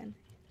cool again.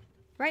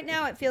 Right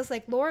now it feels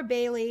like Laura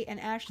Bailey and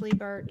Ashley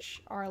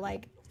Birch are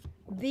like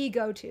the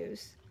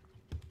go-tos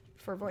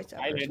for voiceovers,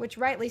 Island. which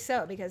rightly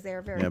so because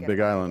they're very Yeah, good. Big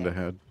at what they Island do.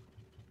 ahead.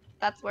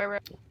 That's where we're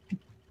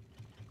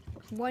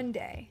One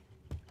day.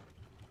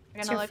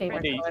 What's gonna your look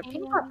favorite for. color?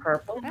 Pink or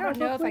purple? I don't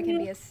know if I can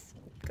be as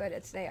good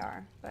as they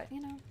are, but you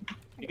know. I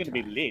You're can gonna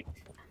be try. late.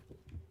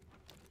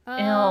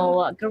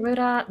 Ew,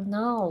 Garuda,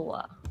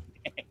 no.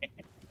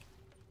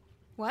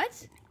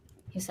 What?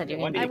 He said you're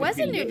One gonna day I be you was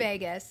in be New late.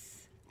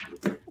 Vegas.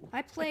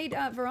 I played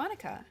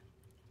Veronica.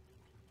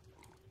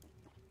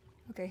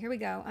 Okay, here we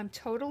go. I'm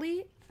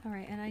totally all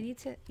right, and I need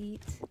to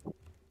eat.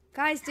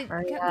 Guys,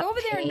 Hurry go up, over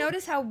there and Kate.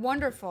 notice how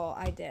wonderful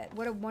I did.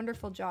 What a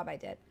wonderful job I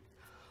did.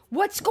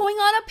 What's going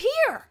on up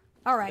here?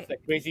 All right. It's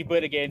like crazy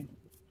bird again.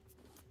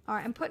 All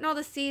right, I'm putting all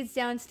the seeds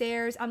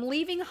downstairs. I'm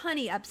leaving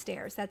honey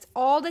upstairs. That's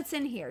all that's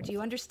in here. Do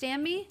you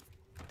understand me?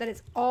 That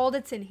is all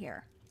that's in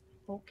here.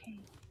 Okay.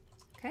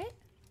 Okay?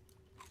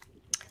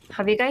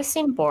 Have you guys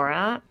seen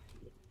Borat?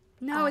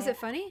 No, is it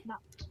funny?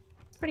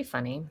 It's pretty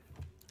funny.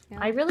 Yeah.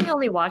 I really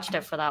only watched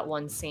it for that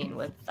one scene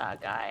with that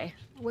guy,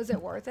 Was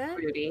it worth it?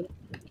 Rudy.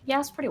 Yeah,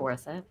 it's pretty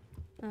worth it.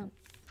 Oh.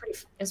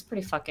 It's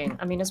pretty fucking.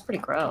 I mean, it's pretty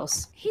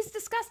gross. He's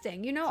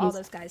disgusting. You know all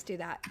those guys do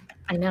that.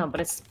 I know,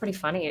 but it's pretty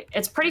funny.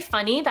 It's pretty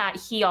funny that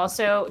he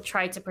also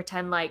tried to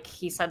pretend like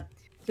he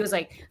was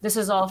like, "This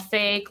is all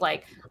fake."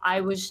 Like I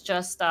was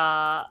just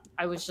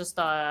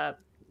trying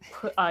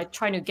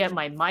to get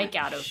my mic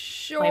out of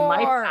my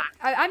mic Sure. pack.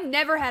 I've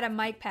never had a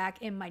mic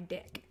pack in my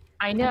dick.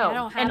 I know. I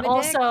don't have and a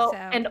also, dick,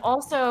 so. and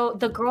also,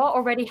 the girl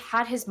already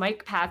had his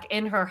mic pack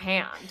in her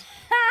hand.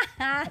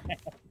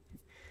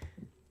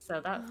 So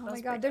that. Oh my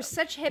god, there's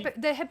such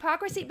the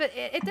hypocrisy. But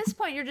at this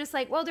point, you're just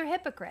like, well, they're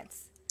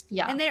hypocrites.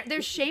 Yeah. And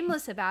they're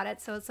shameless about it.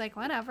 So it's like,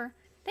 whatever.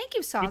 Thank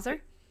you,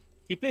 Saucer.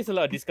 He plays a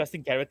lot of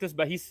disgusting characters,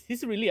 but he's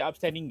a really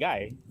upstanding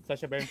guy.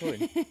 Sacha Baron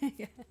Cohen.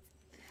 Yeah.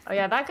 Oh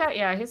yeah, that guy.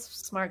 Yeah, he's a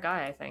smart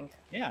guy, I think.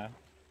 Yeah.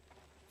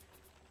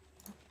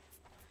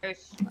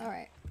 All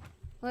right.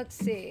 Let's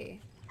see.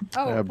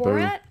 Oh, Yeah, boo.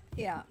 Borat?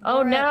 Yeah.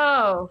 Oh Borat.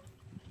 no!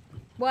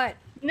 What?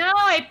 No,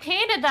 I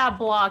painted that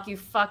block. You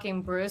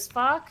fucking Bruce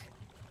fuck.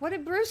 What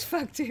did Bruce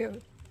fuck do?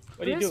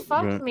 What do you Bruce do?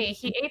 fucked Right. me.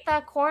 He ate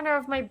that corner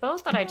of my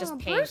boat that I just Oh,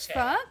 painted. Bruce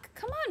fuck?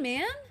 Come on,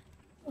 man.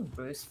 Oh,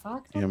 Bruce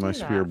fuck. Yeah, Don't my do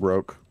spear that.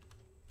 broke.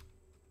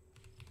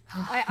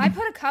 I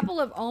put a couple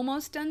of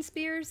almost done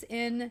spears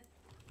in.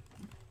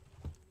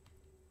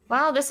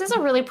 Wow, this is a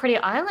really pretty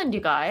island, you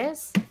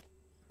guys.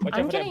 Watch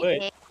I'm out for that getting-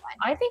 bird.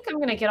 I think I'm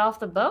gonna get off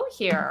the boat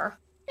here.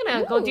 I'm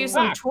gonna go do Ooh.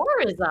 some Ah.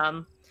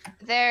 tourism.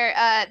 There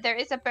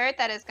is a bird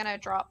that is gonna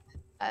drop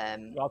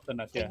Dropped on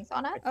us, yeah. things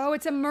on it. Oh,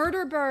 it's a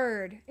murder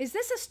bird. Is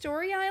this a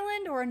story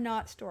island or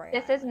not story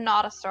This is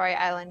not a story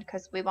island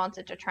because we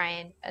wanted to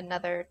try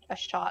a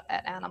shot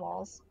at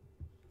animals.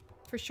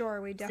 For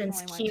sure, we definitely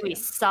Since want Kiwi to.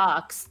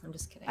 sucks. I'm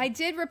just kidding. I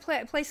did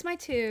replace my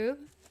tube.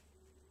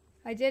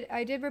 I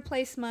did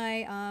replace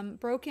my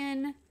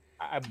broken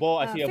A ball,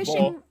 I see a ball.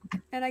 fishing,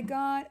 and I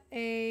got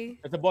a.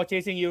 There's a ball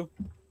chasing you.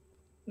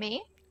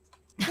 Me?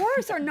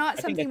 Boars are not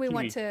I think something we that's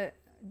want to.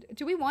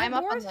 Do we want I'm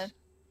up on boars? the.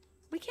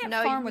 We can't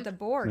No, farm you- with a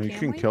boar, You can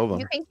can we? kill them.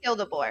 You can kill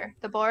the boar.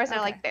 The boars are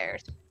Okay. like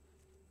bears.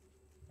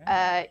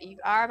 Yeah. You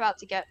are about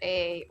to get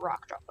a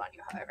rock dropped on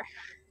you, however.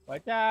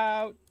 Watch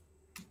out.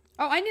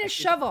 Oh, I need a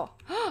shovel.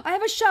 I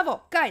have a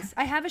shovel, guys.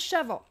 I have a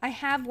shovel. I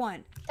have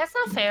one. That's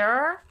not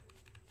fair.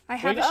 I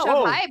have a Wait,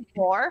 shovel. oh. Hi,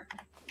 boar.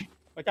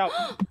 Watch out.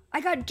 I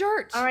got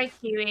dirt. All right,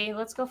 Kiwi,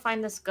 let's go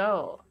find this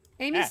goat.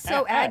 Amy's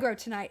so aggro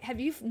tonight. Have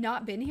you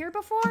not been here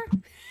before?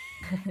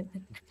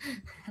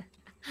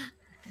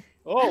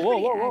 Oh, whoa,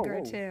 I'm whoa, pretty whoa,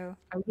 aggro whoa. too.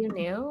 Are you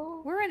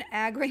new? We're an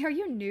aggro. Are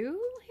you new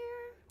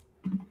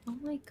here? Oh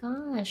my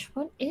gosh,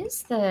 what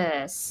is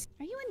this?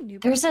 Are you a new?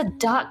 There's a person?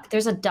 duck.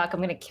 There's a duck.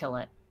 I'm gonna kill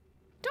it.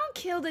 Don't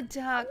kill the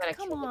duck. gonna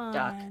Come kill the on.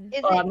 duck.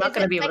 Is Oh, it, I'm not is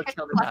gonna it be able like to a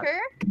kill the duck. clucker?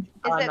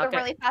 Oh, I'm Is it not a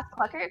gonna- really fast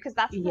clucker? Because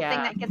that's the Yeah.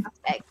 thing that gives us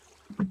eggs.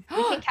 We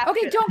can capture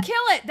Okay, that. don't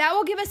kill it. That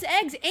will give us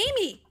eggs.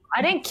 Amy.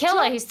 I didn't kill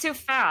it. He's too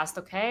fast.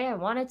 Okay, I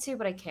wanted to,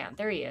 but I can't.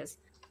 There he is.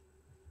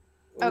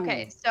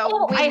 Okay, Ooh. so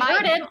Oh, we I might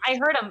heard him. I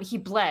heard him. He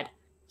bled.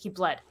 He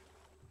bled.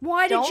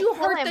 Why did don't you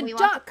kill hurt him. the We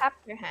want to duck?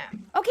 capture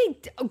him. Okay.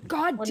 Oh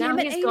God Well, damn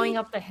now it, he's Amy. going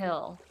up the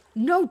hill.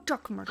 No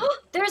duck murder.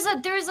 There's a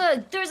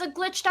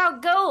glitched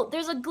out goat.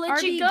 There's a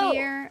glitchy RV goat.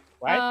 deer.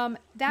 What? That I'm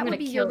would gonna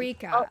be kill-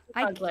 Eureka. Oh, it's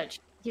not glitch.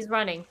 He's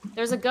running.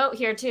 There's a goat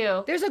here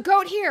too. There's a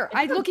goat here.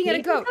 I'm a looking at a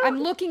baby goat. goat?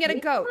 I'm looking at a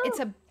Baby goat.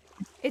 goat?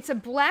 It's a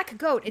black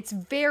goat. It's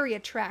very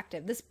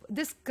attractive.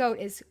 This goat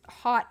is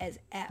hot as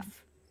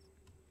F.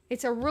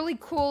 It's a really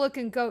cool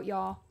looking goat,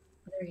 y'all.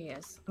 There he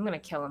is. I'm gonna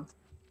kill him.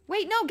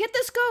 Wait, no, get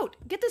this goat.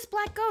 Get this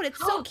black goat. It's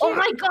so cute. Oh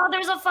my god,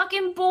 there's a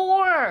fucking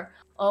boar.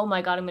 Oh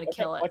my god, I'm gonna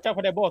kill it. Watch out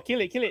for that ball. Kill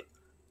it, kill it.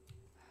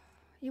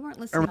 You weren't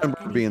I listening. remember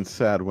to anything. being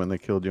sad when they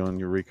killed you on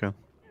Eureka.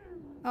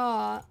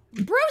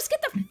 Bruce,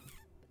 get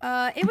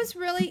the. It was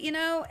really,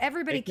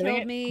 everybody Are you killing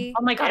killed it? me.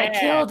 Oh my god, I Yeah.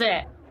 killed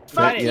it.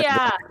 Fuck Yeah,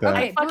 yeah. that-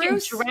 I Okay, fucking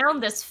Bruce.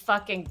 drowned this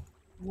fucking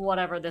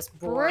whatever this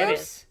boar is.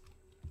 Bruce,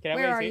 Can I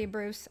where wait, are see? you,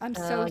 Bruce? I'm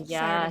Oh so yeah,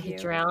 tired of he you.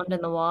 drowned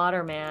in the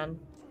water, man.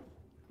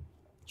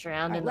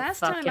 Drowned All right, in the last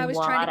fucking time I was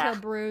water. trying to kill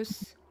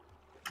Bruce.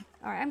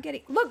 All right, I'm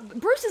getting. Look,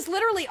 Bruce is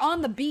literally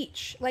on the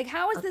beach. Like,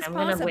 how is Okay, this I'm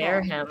possible? gonna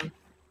wear him.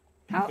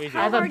 How, Where is how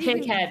I have a hard you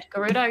pig head.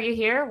 Garuda, are you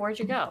here? Where'd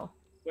you go?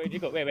 Where'd you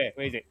go? Wait,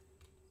 where is it?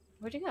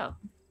 Where'd you go?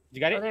 You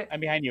got Oh, it? there- I'm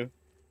behind you.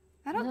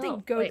 I don't No,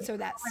 think goats wait, are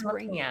that what am I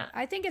looking springy. at?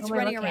 I think it's What am I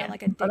running looking around at?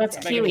 like a Oh, that's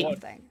dick Kiwi. or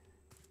something.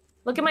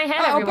 Look at my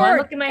head, Oh, everyone. bird.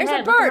 Look at my There's a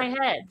head. Look at bird.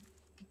 my head.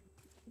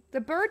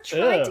 The bird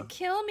tried to Ugh.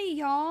 kill me,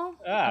 y'all.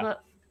 Ah,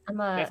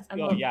 I'm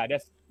oh, a, yeah,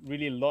 that's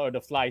really Lord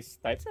of the Flies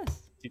type What's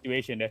this?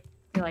 situation there.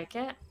 You like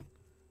it?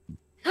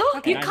 Oh,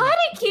 Okay. you caught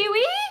it,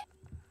 Kiwi!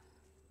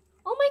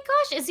 Oh my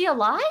gosh, is he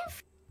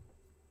alive?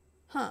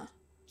 Huh.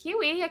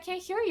 Kiwi, I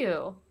can't hear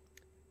you.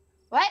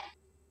 What?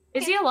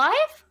 Is he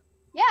alive?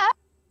 Yeah.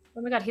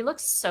 Oh my god, he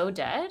looks so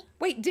dead.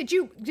 Wait, did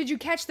you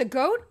catch the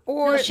goat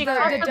or No, she the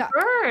caught the duck?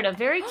 bird, a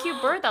very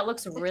cute bird that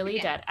looks really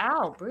dead.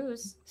 Ow,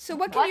 Bruce. So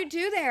what can you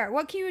do there?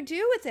 What can you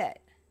do with it?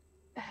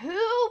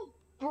 Who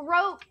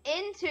broke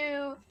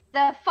into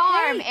the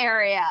farm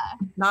area?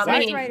 Not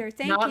Size me. Rider,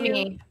 thank Not you.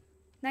 me.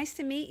 Nice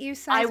to meet you, I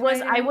Size was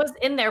Rider.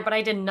 in there, but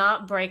I did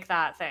not break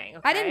that thing.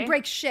 Okay? I didn't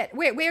break shit.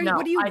 Wait, where? No,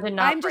 what do you? I did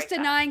not I'm just break that.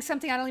 denying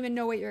something. I don't even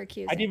know what you're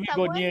accusing. I didn't even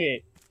go Someone- near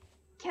it.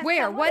 Can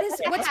Where? someone What is-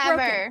 with a what's hammer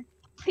broken?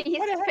 Please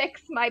What the heck?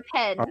 fix my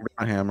pen. I've got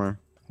a hammer.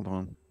 Hold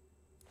on.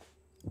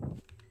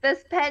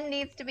 This pen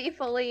needs to be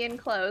fully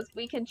enclosed.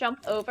 We can jump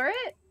over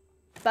it,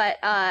 but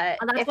And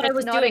that's if what I it's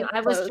was not doing.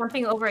 I was enclosed-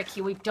 jumping over it,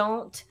 Kiwi.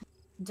 Don't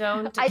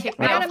I kick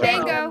I me got off a the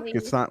mango. boat.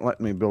 It's not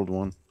letting me build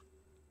one.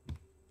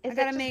 Is I got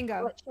it a just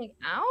mango. glitching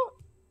out?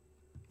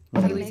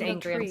 got a Kiwi's mango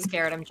angry. tree. I'm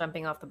scared. I'm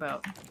jumping off the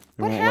boat. It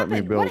What won't let me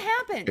happened? build. What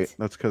happened? Okay,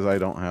 that's because I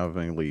don't have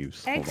any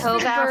leaves. Hold Eggs. on.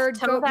 Bird,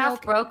 goat milk.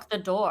 Tovath broke the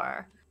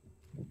door.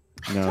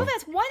 No.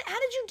 Tovath, what? How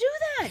did you do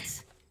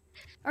that?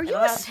 Are you a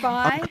Tovath-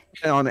 spy?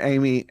 On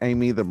Amy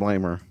the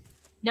blamer.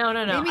 No.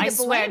 Maybe I the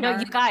swear. No,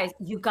 blamer.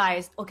 you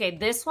guys. Okay,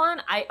 this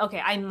one.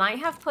 I might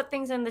have put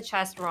things in the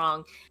chest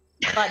wrong,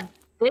 but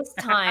this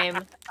time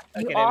Okay,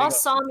 you there we all go.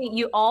 saw me.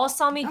 You all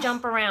saw me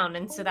jump around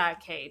into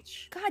that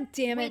cage. God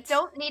damn We it.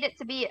 don't need it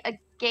to be a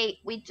gate.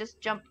 We just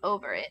jump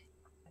over it.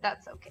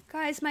 That's okay.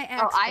 Guys, my Oh,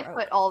 axe I broke.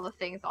 put all the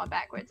things on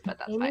backwards, but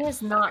that's Amy fine.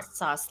 is not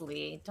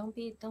Saucely. Don't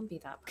be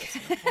that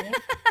person. Okay?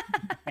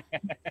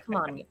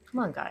 Come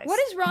on, guys. What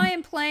is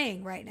Ryan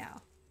playing right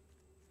now?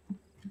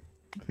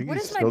 I think What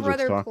he's is my still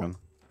brother just talking.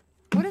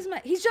 What is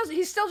my? He's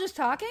still just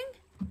talking.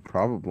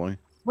 Probably.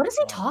 What does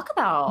he talk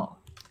about?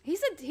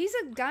 He's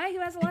a guy who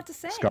has a lot to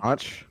say.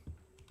 Scotch.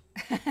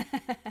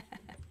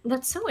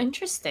 That's so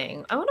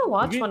interesting. I want to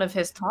watch Maybe- one of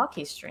his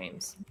talkie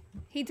streams.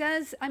 He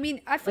does. I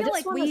mean, I feel just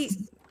like wanna we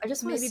s- I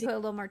just want to maybe see. put a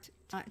little more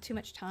too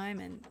much time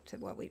into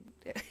what we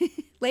do.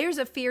 Layers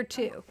of Fear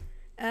 2.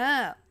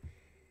 Oh.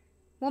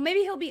 Well, maybe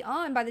he'll be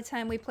on by the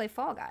time we play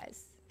Fall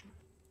Guys.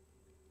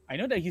 I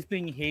know that he's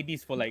playing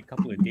Hades for like a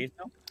couple of days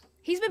now.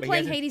 He's been But he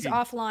playing hasn't Hades seen-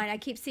 offline. I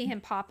keep seeing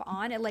him pop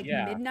on at like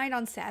Yeah. midnight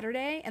on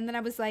Saturday, and then I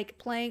was like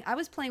I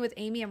was playing with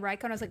Amy and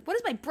Raiko, and I was like, "What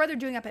is my brother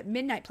doing up at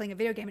midnight playing a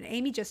video game?" And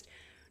Amy just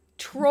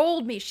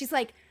trolled me. She's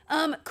like,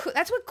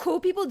 that's what cool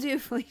people do,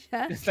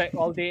 Felicia." Just like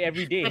all day,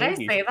 every day. Did I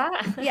Hades. say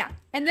that? Yeah,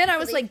 and then I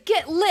was like,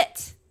 "Get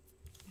lit."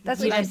 That's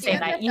You what she didn't say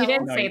said. that. You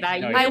didn't No, say you- that.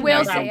 no, You you I didn't will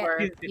know say that it.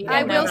 word. You I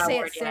didn't know will that say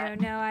word it yet. soon.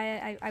 No,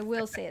 I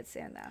will say it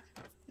soon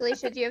though.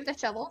 Felicia, do you have the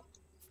shovel?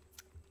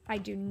 I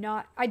do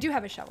not. I do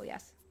have a shovel.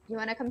 Yes. You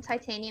want to come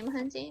titanium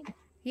hunting?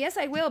 Yes,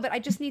 I will, but I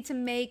just need to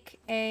make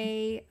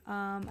a,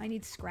 I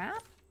need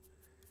scrap,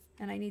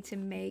 and I need to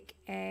make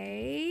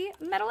a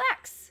metal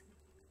axe.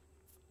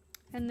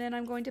 And then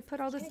I'm going to put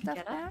all this stuff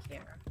Get back, up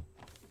here.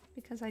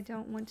 because I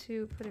don't want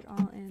to put it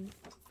all in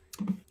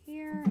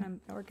here, and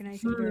I'm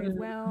organizing very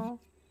well.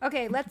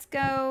 Okay, let's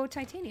go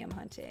titanium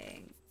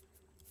hunting.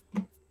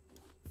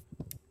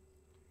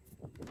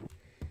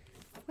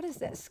 What is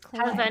this?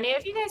 Have Climb. any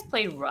of you guys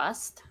played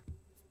Rust?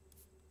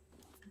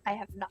 I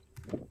have not.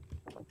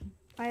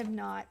 I have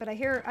not, but I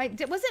hear,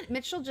 wasn't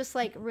Mitchell just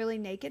like really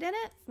naked in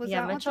it? Was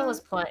Yeah, that what Mitchell the-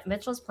 was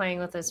Mitchell's playing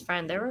with his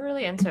friend. They were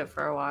really into it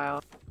for a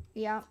while.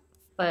 Yeah.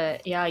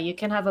 But yeah, you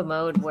can have a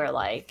mode where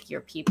like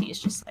your pee-pee is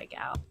just like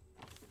out.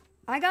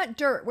 I got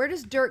dirt. Where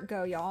does dirt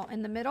go, y'all?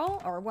 In the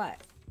middle or what?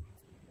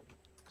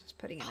 Just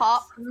putting it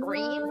Top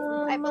green,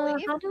 I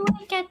believe. How do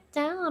I get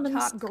down? I'm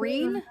top scared.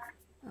 green.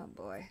 Oh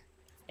boy.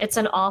 It's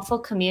an awful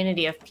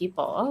community of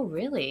people. Oh,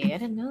 really? I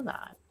didn't know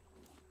that.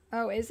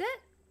 Oh, is it?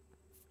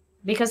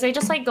 Because they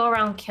just like go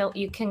around kill.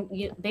 You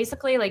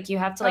basically like you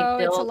have to like oh,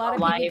 build it's a lot of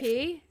life,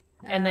 PvP.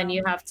 and then Oh.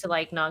 you have to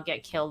like not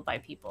get killed by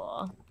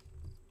people.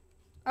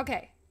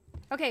 Okay.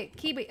 Okay,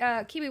 Kiwi.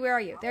 Kiwi, where are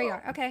you? There you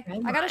are. Okay. Where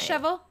am I got I? a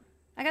shovel.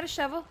 I got a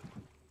shovel.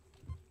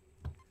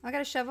 I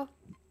got a shovel.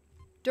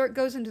 Dirt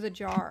goes into the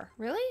jar.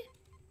 Really?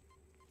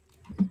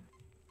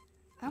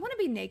 I want to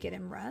be naked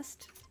in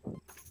Rust.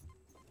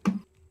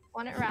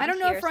 Want it around I don't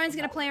know here if Ryan's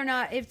so gonna play or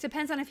not. It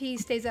depends on if he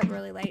stays up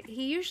really late.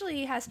 He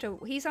usually has to.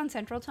 He's on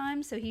Central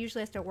Time, so he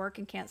usually has to work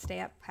and can't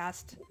stay up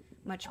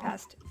much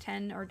past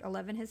 10 or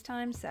 11 his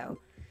time. So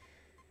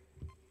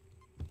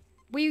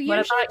we usually What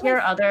about play-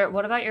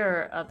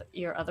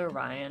 your other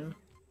Ryan?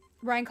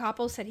 Ryan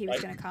Koppel said he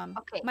was gonna come.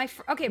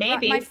 Okay.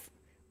 Maybe.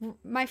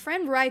 My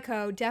friend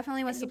Raiko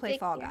definitely wants Can to you play take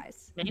Fall care?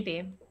 Guys.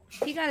 Maybe.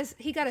 He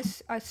got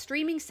a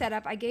streaming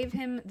setup. I gave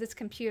him this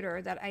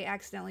computer that I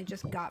accidentally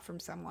just got from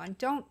someone.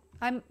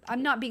 I'm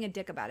not being a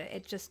dick about it.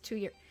 It's just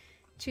 2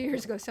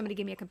 years ago somebody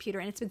gave me a computer,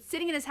 and it's been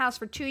sitting in his house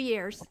for 2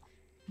 years,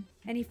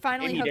 and he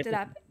finally Amy, hooked there's it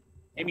up.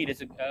 Amy,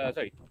 there's a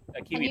sorry,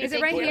 Kiwi. you there's Is it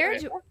a right goat here?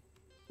 up there.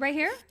 Right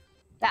here?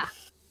 Yeah.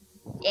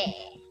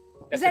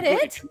 That's that a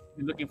goat it? if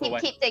you're looking for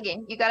one. Keep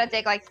digging. You gotta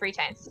dig like 3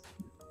 times.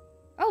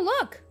 Oh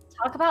look!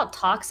 Talk about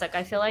toxic.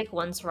 I feel like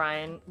once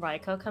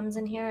Raiko comes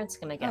in here, it's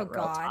gonna get Oh real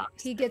god,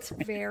 toxic. he gets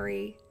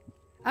very.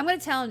 I'm gonna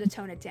tell him to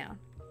tone it down.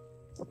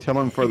 Tell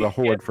him for the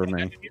horde for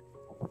me. I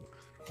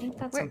think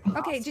that's Okay,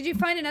 impossible. did you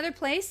find another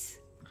place?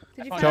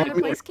 Did you find Tell another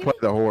me place, to Kiwi? play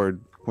the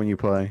horde when you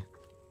play.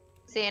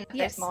 seeing if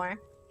Yes. there's more.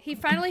 He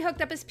finally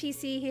hooked up his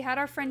PC. He had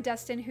our friend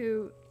Dustin,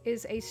 who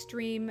is a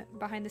stream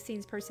behind the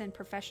scenes person,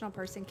 professional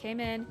person, came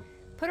in,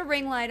 put a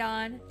ring light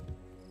on,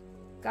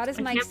 got his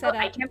mic set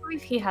I up. can't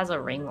believe he has a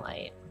ring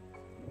light.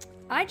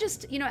 I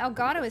just,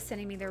 Elgato is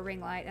sending me their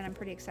ring light, and I'm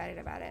pretty excited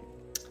about it.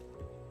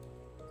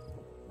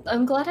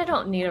 I'm glad I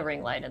don't need a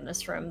ring light in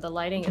this room. The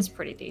lighting is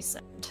pretty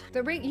decent.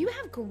 The ring, you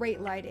have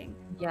great lighting.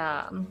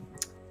 Yeah.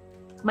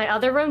 My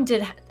other room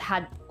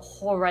had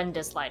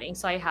horrendous lighting,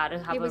 so I had to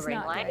have It a was ring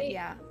not light. good,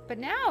 yeah. But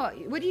now,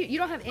 what do you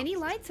don't have any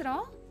lights at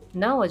all?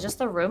 No, it's just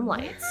the room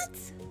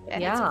lights. What?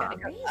 Yeah.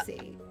 It's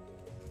Crazy.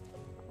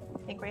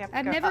 I think we have to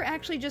I've go never up.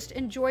 actually just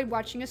enjoyed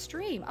watching a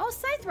stream. Oh,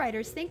 Scythe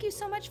Riders, thank you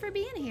so much for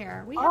being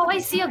here. We Oh, had I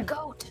good see a time.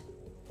 goat.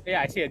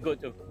 Yeah, I see a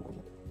goat too.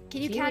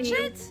 Can you catch Kiwi.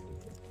 it?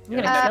 I'm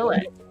gonna kill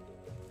it.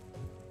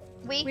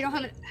 We don't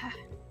have it.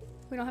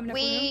 We don't have enough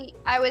room.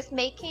 I was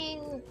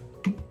making.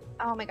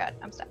 Oh my god,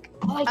 I'm stuck.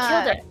 Oh,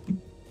 I killed it.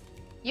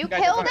 You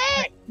Guys, killed come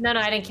on. it? No,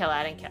 I didn't kill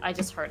it. I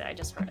just heard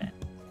it.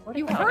 Where'd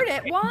You go? heard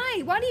it?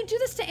 Why? Why do you do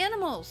this to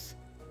animals?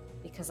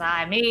 Because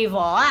I'm evil.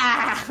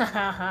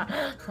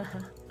 Ah!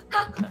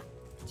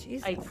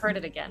 Jesus. I heard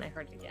it again.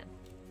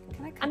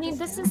 Can I cut I mean, this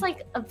this down? is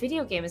like a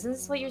video game. Isn't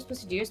this what you're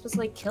supposed to do? You're supposed to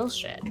like kill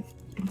shit.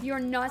 You're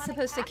not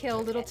supposed to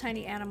kill little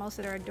tiny animals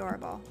that are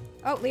adorable.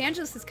 Oh,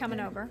 LeAngelis is coming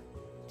over.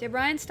 Did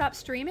Ryan stop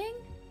streaming?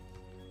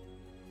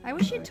 I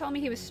wish he'd told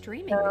me he was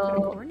streaming. We could have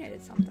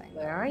coordinated something.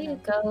 Where are you,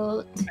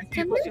 goat?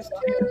 Come Look here.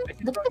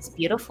 Look at this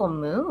beautiful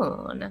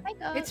moon. My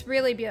god. It's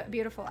really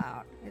beautiful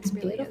out. It's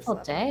really Beautiful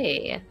is.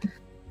 day.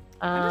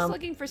 I'm just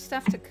looking for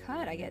stuff to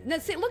cut. I get. No,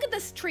 see, look at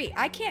this tree.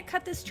 I can't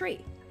cut this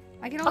tree.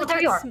 I can only Oh, there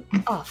cut. you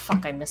are. Oh,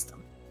 fuck, I missed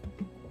him.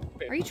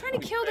 Are you trying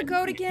to kill the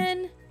goat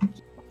again?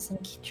 So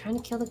I'm trying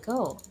to kill the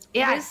goat.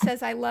 Yeah. Liz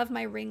says, I love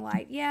my ring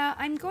light. Yeah,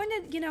 I'm going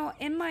to,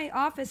 in my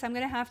office, I'm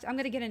going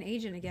to get an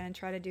agent again and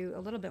try to do a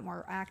little bit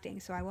more acting.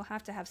 So I will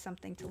have to have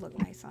something to look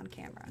nice on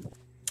camera.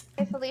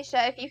 Hey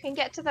Felicia, if you can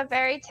get to the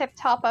very tip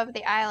top of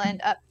the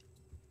island, up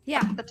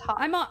Yeah, the top.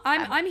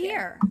 I'm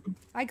here.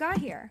 I got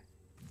here.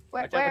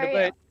 Where Watch out for are the you?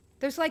 bird.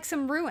 There's like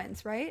some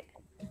ruins, right?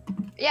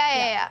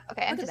 Yeah.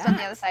 Okay, I'm Look at just on the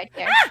that. other side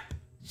here. Ah!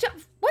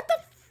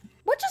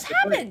 What just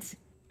happened?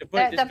 The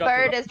bird, The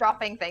bird is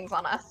dropping things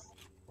on us.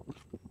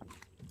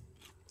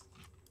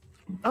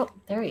 Oh,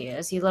 there he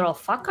is. You little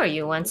fucker.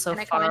 You went so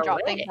Gonna come far and drop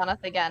away. things on us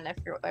again if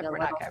You we're not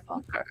little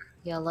careful. fucker.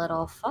 You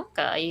little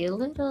fucker. You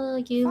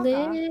little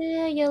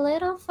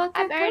fucker.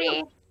 Hi,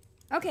 Birdie.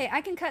 Okay,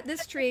 I can cut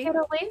this tree. Get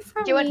away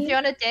from Do you want me.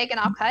 to dig and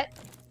I'll cut?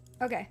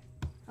 Okay.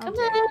 I'll Come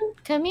dig. on.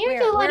 Come here,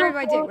 Where? you Where little do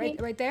I dig? goaty.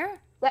 Right there?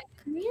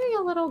 Come here,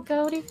 you little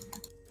goaty.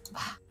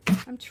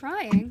 I'm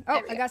trying. Oh,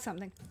 There we I go. got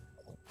something.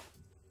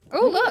 Come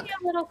Oh, here, look. you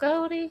little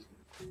goaty.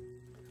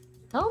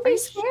 Don't Are be you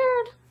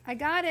scared. I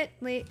got it.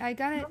 I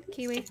got it,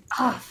 Kiwi.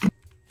 Oh,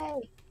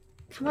 Hey.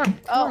 come on. Come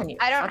Oh, on, you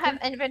I don't fucker. have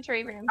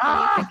inventory room. Can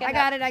Ah! you pick it I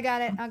got it. I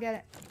got it. I'll get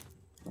it.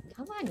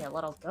 Come on, you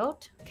little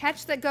goat.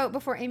 Catch the goat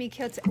before Amy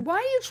kills it. Why are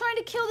you trying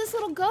to kill this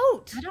little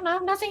goat? I don't know.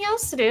 Nothing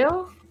else to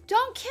do.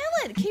 Don't kill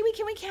it. Kiwi,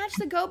 can we catch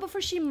the goat before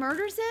she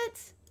murders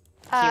it?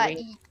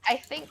 Kiwi. I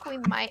think we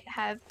might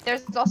have.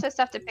 There's also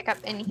stuff to pick up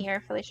in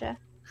here, Felicia.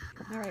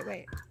 All right,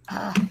 wait.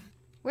 Ugh,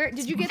 Where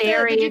did you get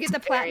very, the did you get the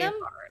very platinum?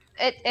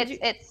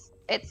 hard.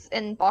 It's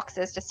in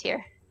boxes just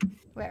here.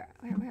 Where?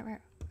 Oh,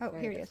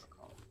 Very here it is.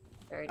 difficult.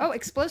 Very Oh,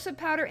 explosive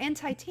powder and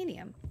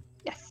titanium.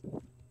 Yes.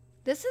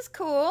 This is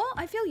cool.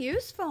 I feel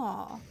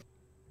useful.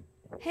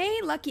 Hey,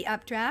 Lucky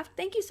Updraft.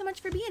 Thank you so much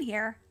for being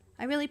here.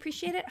 I really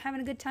appreciate it.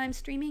 Having a good time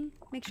streaming.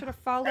 Make sure to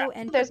follow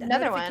and There's put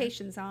another one.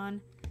 notifications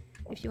on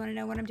if you want to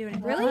know what I'm doing.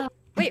 difficult. Really?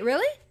 Wait,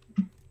 really?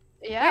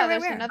 Yeah, Where?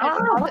 there's another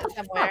Oh, what deposit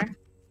the somewhere. fuck?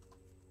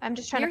 I'm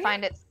just trying You're to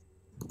find it.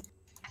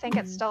 I think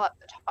it's still up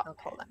the top.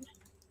 Okay. Hold on.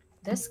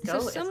 This So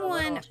goat is a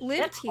someone little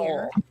lived shithole.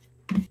 here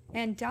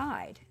and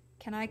died.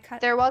 Can I cut?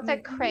 There was a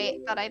Maybe-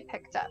 crate that I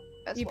picked up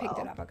as You well. picked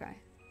it up, okay.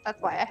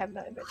 That's why I have no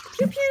inventory.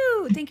 Pew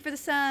pew! Thank you for the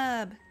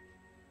sub.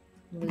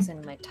 I'm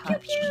losing my Pew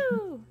touch.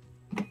 pew!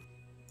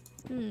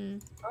 Hmm.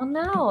 Oh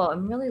no,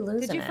 I'm really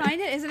losing Did you it.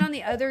 find it? Is it on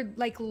the other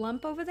like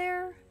lump over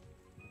there?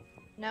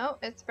 No,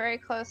 it's very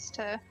close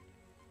to.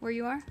 Where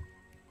you are?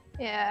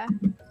 Yeah.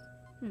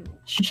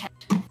 Shit.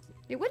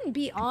 It wouldn't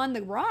be on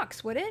the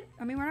rocks, would it?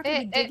 I mean, we're not gonna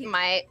be It digging.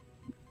 might.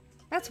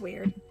 That's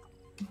weird.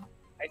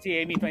 I see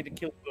Amy trying to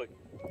kill the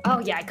goat. Oh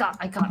yeah, I got.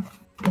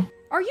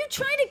 Are you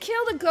trying to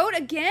kill the goat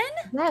again?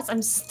 Yes,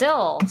 I'm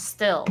still.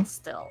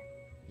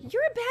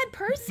 You're a bad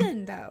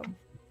person, though.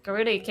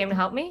 Garuda, you came to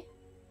help me?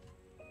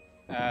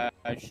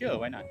 Sure,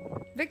 why not?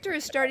 Victor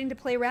is starting to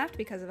play Raft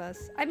because of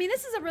us. I mean,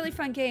 this is a really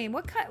fun game.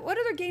 What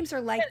other games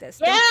are like this?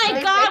 Yeah, Don't-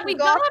 I got. We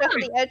Go off got to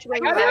him. the edge where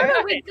you got are.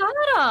 him. We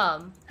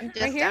got him. I'm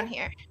just Right here? down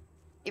here.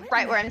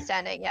 Right where I'm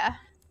standing. Yeah.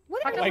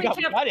 What How are Oh come my we god,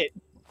 we can't- got it.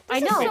 I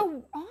this know. is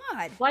so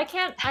odd. Why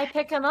can't I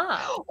pick him up?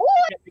 Oh,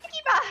 a tiki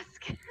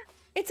mask.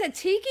 It's a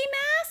tiki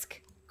mask?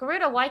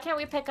 Garuda, why can't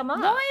we pick him up?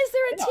 Why is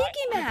there a No,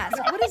 tiki mask?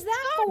 What is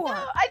that Oh for?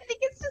 no, I think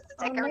it's just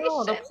a Oh decoration.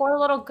 no, the poor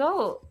little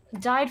goat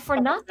died for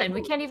nothing.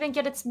 We can't even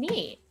get its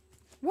meat.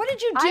 What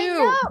did you do? I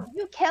know.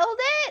 You killed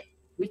it.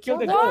 We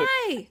killed the goat.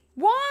 Why?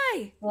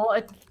 Why?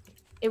 Well,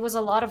 it was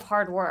a lot of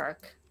hard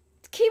work.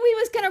 Kiwi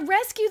was gonna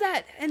rescue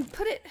that and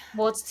put it.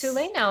 Well, it's too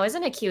late now,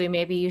 isn't it, Kiwi?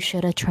 Maybe you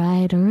should have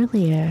tried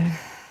earlier.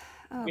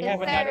 Oh, We Is have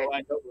boy. another there-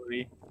 one. Don't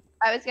worry.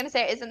 I was gonna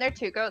say, isn't there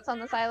 2 goats on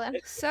this island?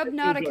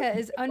 Subnautica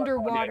is It's on the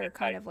underwater, other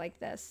kind side. of like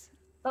this.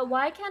 But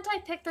why can't I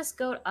pick this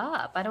goat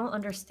up? I don't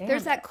understand.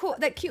 There's that cute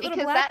little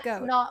Because black that's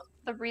goat. not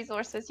the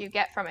resources you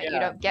get from it. You Yeah.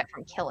 don't get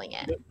from killing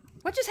it.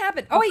 What just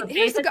happened? Oh wait, So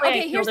here's the goat. basically,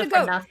 I Okay, here's killed the it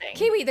for goat. nothing.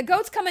 Kiwi, the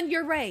goat's coming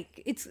your way.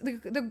 It's the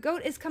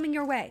goat is coming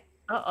your way.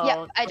 Uh-oh.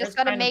 Yeah, I just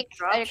gotta Trying to make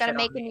drop shit a on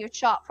me. new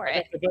shot for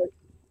it. The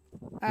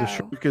Oh,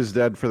 shark is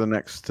dead for the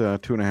next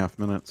 2.5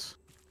 minutes.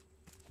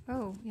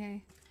 oh,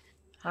 yay.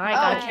 All right, Oh,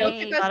 gotta we kill.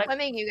 should go Gotta,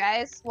 swimming, you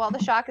guys. While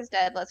the shark is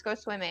dead, let's go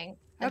swimming.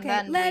 And Okay,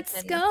 then we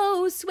let's can-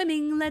 go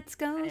swimming. Let's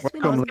go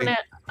swimming. Welcome,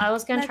 I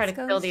was gonna try to Let's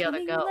go kill the other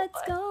swimming, goat. Let's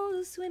but-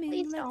 go swimming.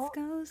 Please Let's don't.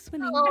 go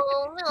swimming.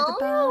 Oh At the no,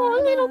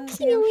 bottom little of the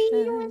Kiwi,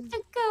 ocean. you want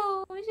to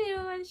go. You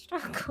want to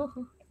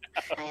struggle.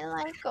 I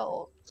like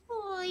goats.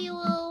 Oh, you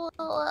will.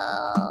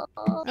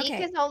 Zeke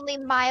Okay. is only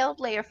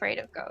mildly afraid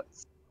of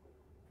goats.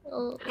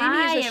 Oh, Amy is a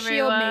Hi,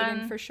 shield maiden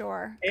everyone. for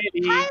sure. Hey,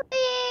 Lee. Hi,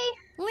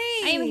 Lee!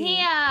 Lee, I'm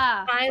here.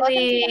 Welcome to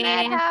the Kylie.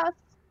 madhouse.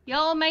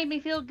 Y'all made me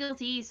feel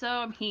guilty, so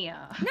I'm here.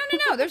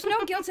 No. There's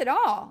no guilt at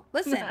all.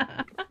 Listen,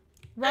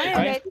 Ryan,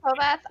 Okay,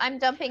 Kovath, I'm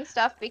dumping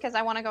stuff because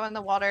I want to go in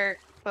the water.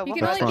 But you we'll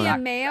can go only be back.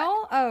 a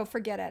male. Oh,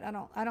 forget it. I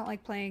don't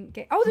like playing.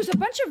 Oh, there's a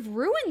bunch of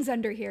ruins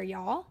under here,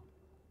 y'all.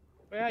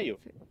 Where are you?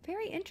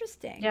 Very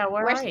interesting. Yeah,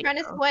 where We're are you? trying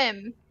to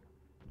swim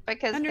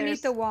because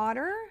Underneath the there's...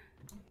 water.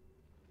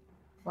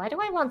 Why do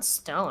I want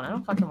stone? I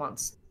don't fucking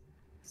want.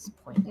 It's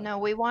pointless. No,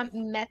 we want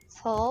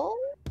metal.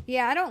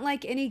 Yeah, I don't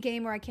like any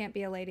game where I can't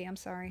be a lady. I'm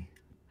sorry.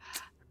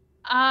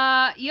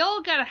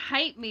 Y'all gonna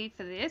hate me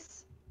for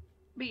this,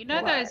 but you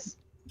know What? those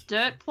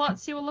dirt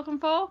plots you were looking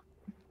for?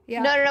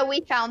 Yeah. No,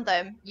 we found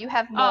them. You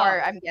have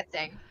more, I'm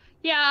guessing.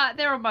 Yeah,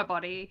 they're on my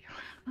body.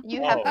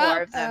 You have Oh.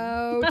 more of them.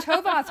 Oh,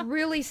 Tovoth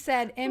really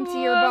said empty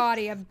your Whoops.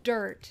 body of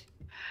dirt.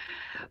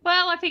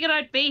 Well, I figured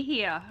I'd be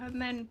here,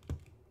 and then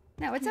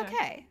No, it's Yeah.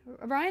 okay.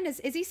 Ryan,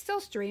 is he still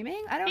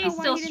streaming? I don't know he's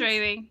why still he didn't.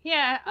 streaming.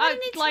 Yeah, Why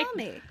didn't he like tell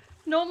me?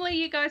 normally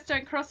you guys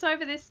don't cross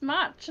over this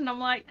much, and I'm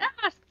like,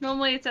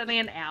 normally it's only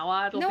an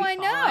hour. It'll No, be I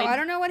know. fine. I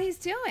don't know what he's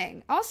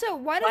doing. Also,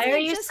 why doesn't are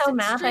he you just so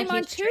mad that stream on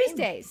he's streaming?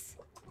 Tuesdays?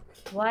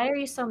 Why are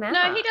you so mad?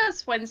 No, he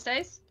does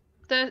Wednesdays.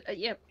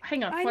 Yeah,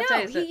 hang on. I What know.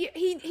 day is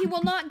it? He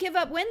will not give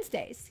up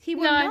Wednesdays. He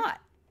will No. not.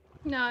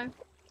 No.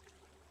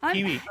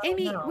 Kiwi.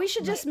 Amy, no. we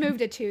should just move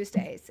to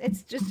Tuesdays.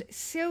 It's just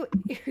so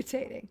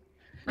irritating.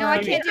 No, Oh, I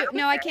yeah. can't do.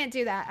 No, I can't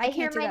do that. I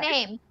hear can't do my that.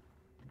 name. Who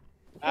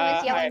I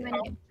is yelling my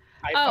found- name?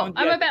 I Oh, found the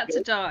I'm other about to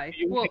goat. die.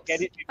 You wanna Whoops.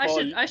 get it I before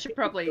should you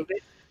probably build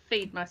it?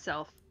 feed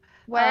myself.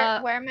 Where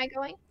Uh, where am I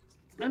going?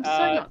 I'm so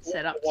not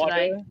set up water.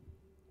 today.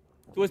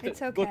 Towards the- It's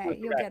go okay. towards the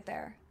You'll right. get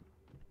there.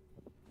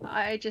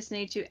 I just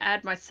need to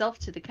add myself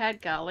to the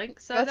Khadgar link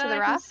so Go to that the I can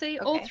Raft? see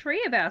all Okay.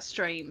 3 of our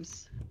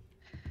streams.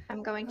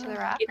 I'm going to the Oh,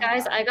 raft. You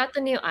guys, I got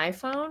the new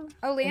iPhone.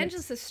 Oh, and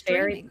Leandra's it's is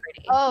very streaming.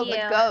 pretty. Oh,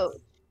 Yeah. the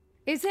goat.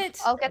 Is it?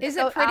 I'll get the Is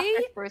goat it pretty?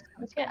 after Bruce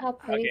comes Look at back. how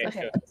pretty Okay, this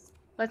sure. is.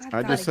 Let's I've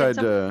I gotta get decided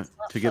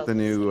some- to get the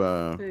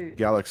new Food.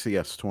 Galaxy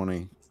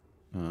S20.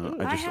 Ooh.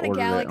 I I just had a ordered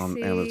it Galaxy.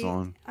 on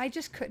Amazon. I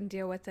just couldn't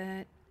deal with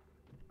it.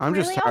 I'm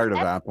just Really? On tired of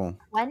S- Apple.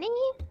 20?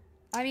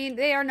 I mean,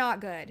 they are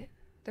not good.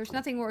 There's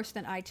nothing worse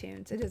than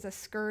iTunes. It is a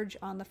scourge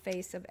on the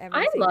face of I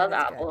everything. love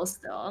that is good. Apple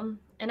still,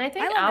 and I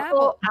think I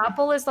love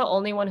Apple is the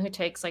only one who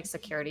takes like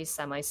security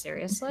semi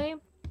seriously.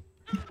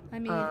 I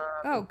mean, Um,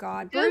 oh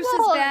god, Bruce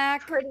Google is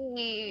back.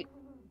 Pretty.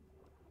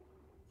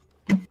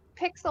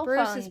 Pixel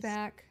Bruce phones. is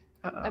back.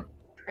 Uh-oh.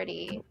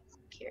 Pretty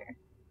secure.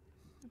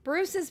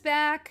 Bruce is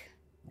back.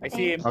 I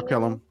see him. I'll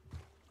kill him.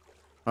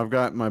 I've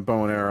got my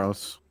bow and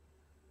arrows.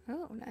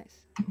 Oh,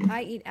 nice.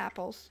 I eat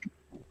apples.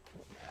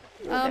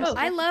 Oh,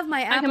 I love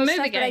my can apple move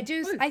stuff, but I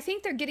again. do. Ooh. I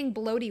think they're getting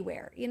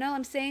bloatyware. You know what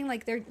I'm saying?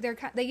 Like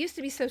they used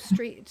to be so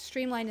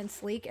streamlined and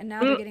sleek, and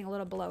now they're getting a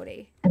little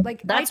bloaty.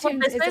 Like That's iTunes what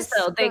this is a is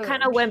though. They kind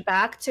of scourge. went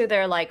back to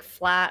their like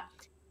flat,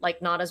 like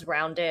not as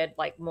rounded,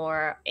 like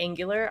more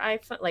angular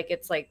iPhone. Like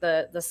it's like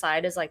the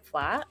side is like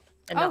flat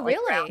and Oh, not like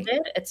really?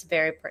 rounded. It's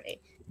very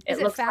pretty. Is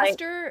it looks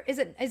faster?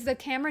 Is the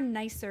camera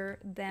nicer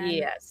than? Like,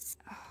 yes.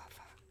 Oh,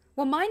 fuck.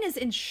 Well, mine is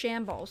in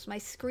shambles. My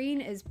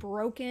screen is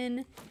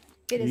broken.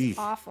 It is Yeesh.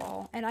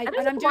 awful, and don't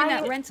I'm know doing why-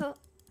 that rental.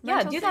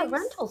 Yeah, do that things.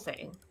 rental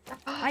thing.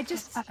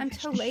 I'm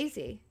too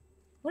lazy.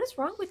 What is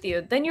wrong with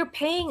you? Then you're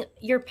paying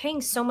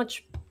so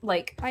much.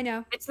 Like I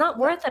know. it's not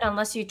worth it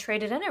unless you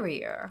trade it in every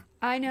year.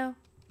 I know.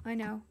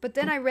 But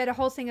then I read a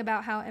whole thing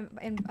about how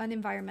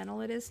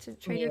unenvironmental it is to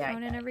trade your Yeah,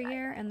 phone in every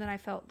year, and then I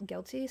felt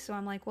guilty. So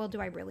I'm like, well,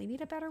 do I really need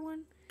a better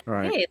one? All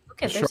right. Hey, look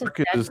The at there's shark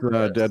a is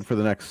dead dead for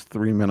the next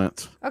 3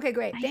 minutes. Okay,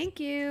 great.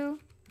 Thank you.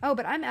 Oh,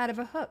 but I'm out of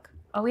a hook.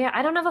 Oh yeah,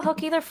 I don't have a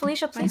hook either.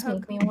 Felicia, please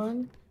hook. make me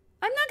one.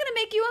 I'm not gonna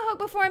make you a hook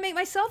before I make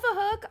myself a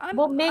hook. I'm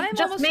Well, I'm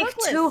just almost make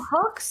hookless. 2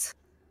 hooks.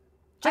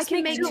 I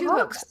can make 2 hooks.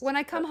 hooks. When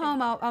I come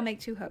home, I'll make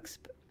 2 hooks.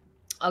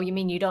 Oh, you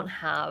mean you don't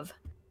have?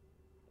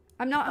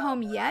 I'm not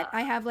home yet.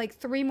 I have like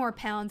 3 more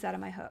pounds out of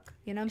my hook.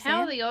 You know what I'm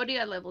How are saying? the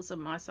audio levels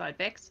on my side,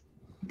 Bex?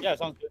 Yeah,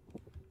 sounds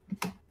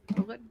good.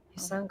 Oh, good.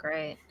 You sound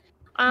great.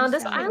 You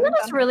This sound island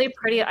good. is really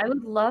pretty. I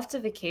would love to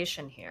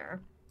vacation here.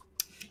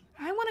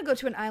 I want to go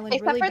to an island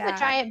Except really for bad. the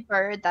giant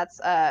bird that's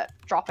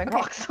dropping Okay.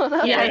 rocks on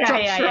us. Yeah, it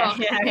drops rocks.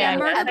 Yeah,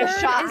 murder And the bird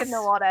shark is in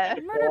the water.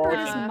 murder bird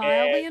is Uh,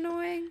 mildly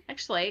annoying.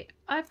 Actually,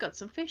 I've got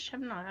some fish,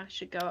 haven't I? I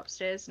should go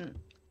upstairs and.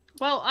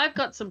 Well, I've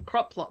got some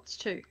crop plots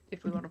too,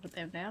 if we want to put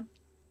them down.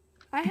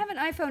 I have an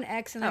iPhone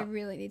X and I Oh.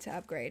 really need to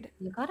upgrade.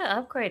 You gotta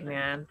upgrade,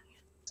 man.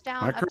 It's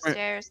down My current-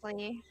 upstairs,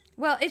 Lee.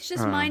 Well, it's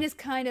just Huh. mine is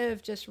kind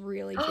of just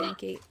really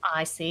janky.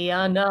 I see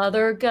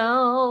another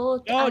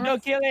goat. No, I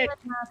don't kill see it.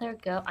 Another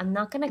goat. I'm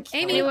not gonna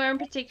kill Amy, it. Anywhere in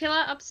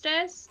particular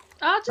upstairs?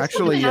 Oh, just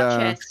Actually, put them in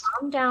the yeah. chest.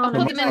 Calm down. I'll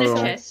put them in the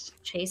Tomorrow-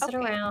 chest. Chase it Okay.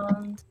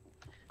 around.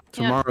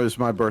 Tomorrow is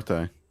my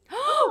birthday.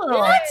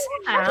 What?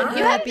 Yeah.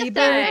 You Happy have to say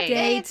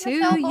birthday it's to a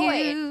little boy.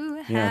 you.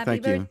 Yeah, Happy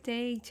thank you.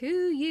 birthday to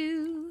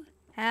you.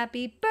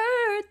 Happy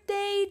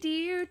birthday,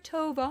 dear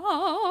Tova.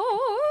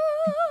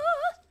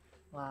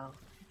 Wow.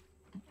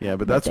 Yeah,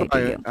 but that's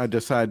Birthday why I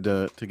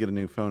decided to get a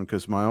new phone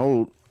because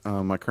my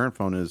current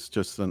phone is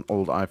just an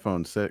old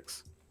iPhone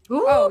 6.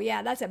 Oh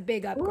yeah, that's a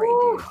big upgrade,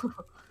 dude.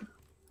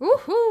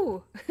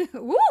 Woohoo!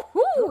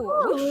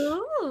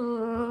 Woohoo!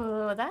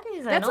 Ooh, that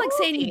is. That's like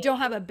saying you oldie. don't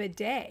have a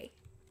bidet.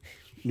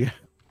 Yeah.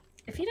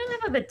 If you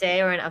don't have a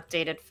bidet or an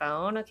updated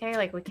phone, okay,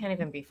 like we can't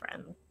even be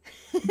friends.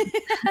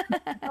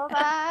 Oh,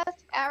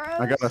 that's arrows.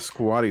 I got a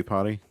squatty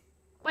potty.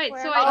 Wait,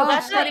 Where- so Oh, wait,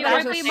 that's that's not not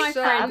even going to be my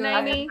so friend, good.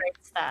 Amy? Great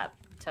step,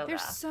 Toga. They're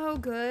so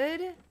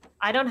good.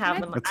 I don't have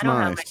Can I- them. That's I don't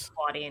have my nice.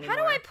 squatty anymore.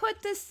 How do I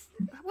put this?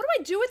 What do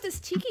I do with this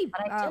tiki?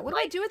 But I did What do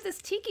I do with this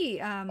tiki?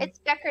 It's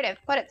decorative.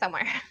 Put it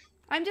somewhere.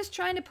 I'm just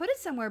trying to put it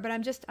somewhere, but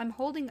I'm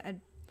holding a.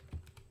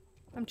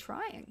 I'm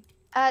trying.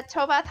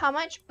 Tobath, how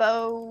much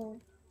bow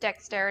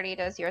dexterity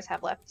does yours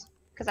have left?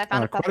 Because I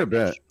found a Quite a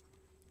bit. pufferfish.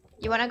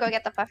 You want to go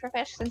get the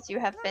pufferfish since you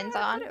have fins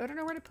on? I don't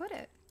know where to put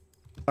it.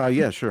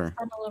 Yeah, sure.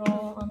 I'm a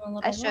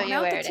little I'll show you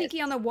Mount where the it is.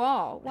 tiki on the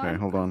wall. Okay, Why-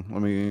 hold on.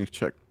 Let me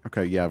check.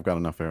 Okay, yeah, I've got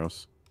enough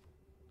arrows.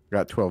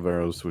 Got 12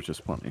 arrows, which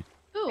is plenty.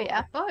 Ooh, Yeah.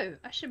 a bow.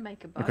 I should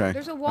make a bow. Okay.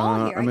 There's a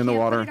wall here. I'm I in the can't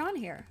water. put it on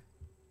here.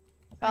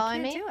 I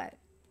Following can't me? do it.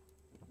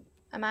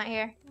 I'm out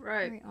here.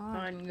 Right. Very odd.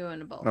 Fine, you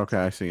in a bowl. Okay,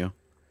 I see you.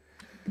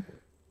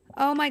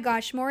 Oh my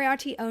gosh,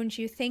 Moriarty owns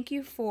you. Thank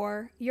you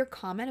for your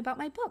comment about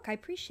my book. I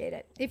appreciate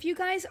it. If you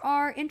guys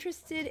are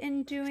interested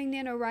in doing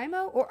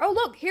NaNoWriMo, or oh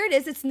look, here it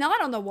is. It's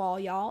not on the wall,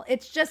 y'all.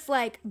 It's just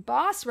like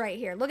boss right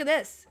here. Look at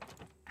this.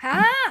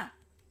 Ha!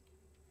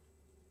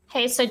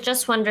 Hey, so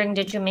just wondering,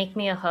 did you make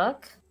me a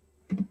hook?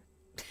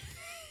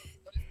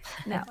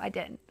 No, I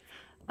didn't.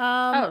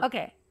 Oh.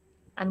 Okay.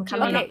 I'm Do you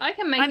coming. Okay. wanna- I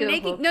can make I'm you a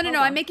making hook. no. Hold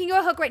I'm on. making you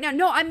a hook right now.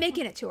 No, I'm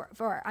making it to her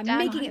for her. I'm Down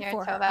making it here,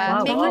 for her. Tova. I'm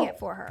Wow. making Whoa. it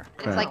for her.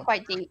 It's Okay. like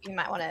quite deep. You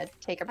might want to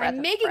take a breath.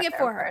 I'm making it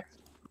for her.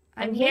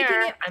 I'm making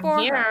here. it for I'm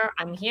here. her.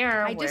 I'm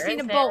here. I just Where need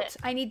a is bolt. it?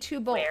 I need 2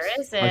 bolts.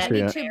 Where is I it? see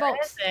need it. 2 Where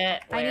bolts. is it?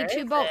 I need Where 2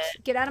 is bolts.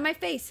 it? Get out of my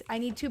face. I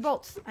need 2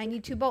 bolts. I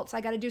need 2 bolts.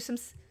 I gotta do some.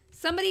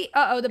 Somebody.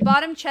 Uh-oh, the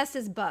bottom chest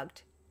is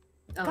bugged.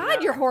 Oh, God,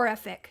 no. you're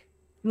horrific.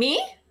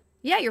 Me?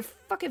 Yeah, your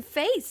fucking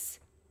face.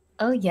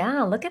 Oh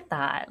yeah, look at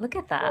that. Look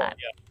at that.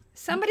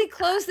 Somebody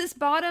close this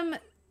bottom.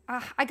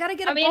 I gotta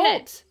get a I'm in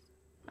bolt. it.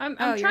 I'm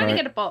Oh, you're trying to right.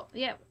 get a bolt.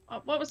 Yeah.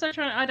 What was I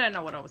trying? I don't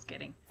know what I was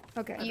getting.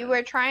 Okay. You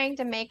were trying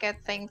to make a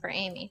thing for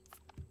Amy.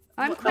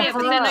 I'm Yeah, but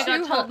crafting then I 2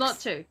 got told not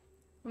hooks. to.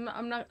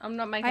 I'm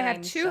not making. I have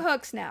any 2 stuff.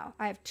 hooks now.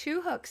 I have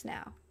 2 hooks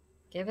now.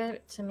 Give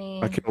it to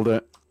me. I killed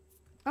it.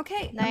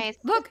 Okay. Nice.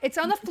 Look, it's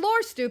on the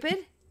floor,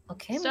 stupid.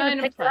 Okay, I'm Stone gonna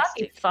and pick it up,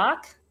 you plastic.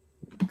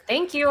 fuck.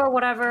 Thank you or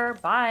whatever.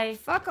 Bye.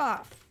 Fuck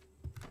off.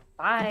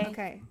 Bye.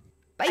 Okay.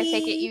 Bye. I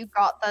take it you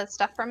got the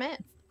stuff from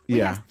it. We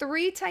Yeah, have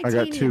 3 I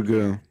titanium. got 2 goo,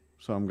 here.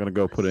 so I'm gonna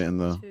go put it in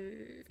the.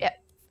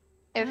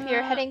 If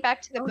you're heading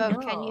back to the oh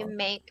boat, can you no.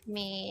 make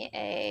me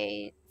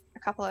a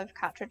couple of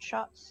cartridge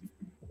shots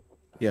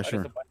Yeah, That is sure.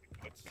 a bunch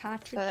of goods.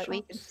 Cartridge so that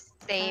we can shots.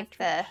 save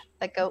Cartridge.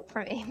 the goat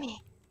from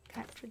Amy?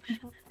 Cartridge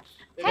shots.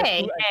 There's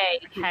Hey, two- hey,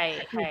 two-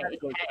 hey, two hey,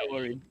 categories, hey. Don't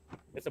worry.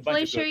 There's a bunch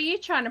Felicia, are of goods. you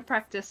trying to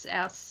practice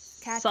our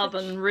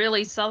Cartridge.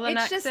 really southern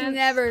It's accents? just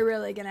never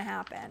really gonna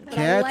happen. But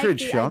I like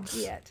Cartridge the shots?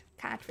 idea.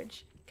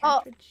 Cartridge. Oh.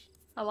 Cartridge.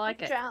 I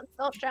like it. Drown!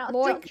 Don't drown!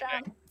 Lloyd. Don't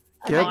drown!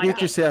 Go like get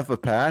it. yourself a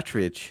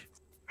partridge.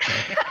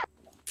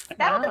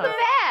 That wasn't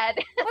bad.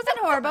 Wasn't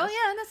horrible.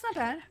 Yeah, that's not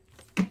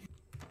bad.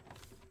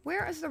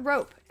 Where is the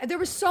rope? There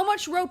was so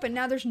much rope, and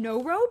now there's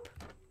no rope.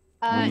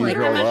 When you Like,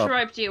 grow how much up.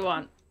 rope do you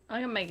want? I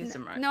can make you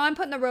some rope. No, I'm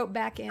putting the rope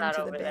back Not into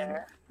the over bin.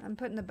 there. I'm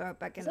putting the boat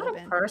back Is into that the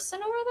a bin. person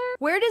over there?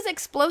 Where does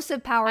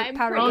explosive powder I'm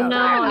powder pretty go? Oh, no,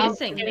 I'm I'm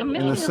missing. getting I'm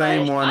in missing the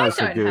same hook. one I as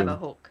the don't have goo. a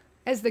hook.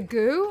 As the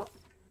goo?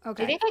 Do you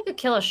Okay. think I could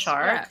kill a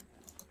shark?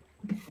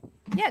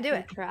 Yeah, do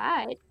it.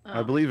 Tried.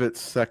 I believe it's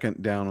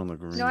second down on the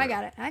green. No, I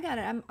got it. I got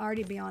it. I'm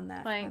already beyond that.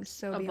 I'm Thanks.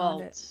 so a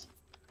beyond it. bolt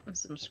and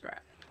some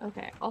scrap.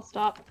 Okay, I'll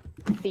stop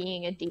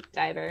being a deep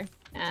diver,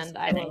 and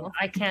I will.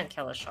 I can't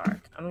kill a shark.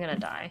 I'm gonna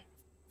die.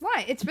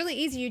 Why? It's really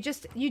easy. You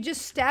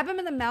just stab them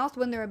in the mouth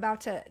when they're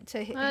about to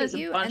hit, There's hit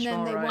a you, bunch and then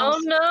more they right. Oh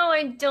won't. no,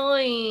 I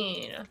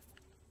died.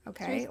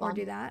 Okay, or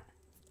do that.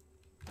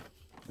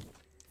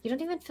 You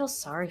don't even feel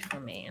sorry for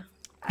me.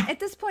 At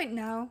this point,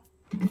 no.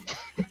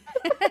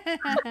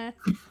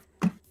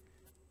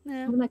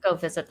 Yeah. I'm gonna go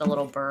visit the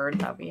little bird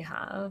that we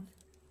have.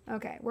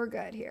 Okay, we're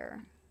good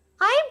here.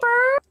 Hi,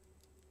 bird.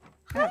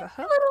 I have a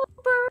hook. Little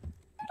bird.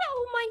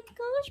 Oh my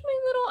gosh, my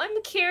little.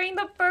 I'm carrying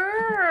the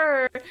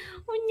bird.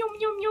 Oh, yum,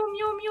 yum, yum,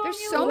 yum, yum,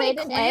 There's yum. so many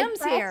made an egg clams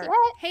for us here. yet?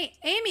 Hey,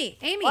 Amy,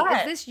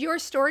 What? is this your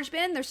storage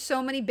bin? There's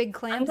so many big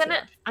clams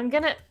here.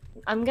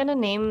 I'm gonna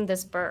name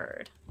this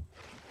bird.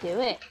 Do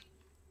it.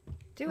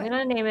 Do I'm it.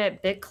 gonna name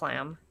it Big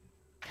Clam.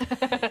 How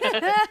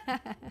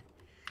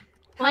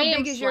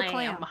big is your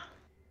Slam. clam?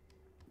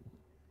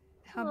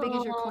 How big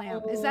is your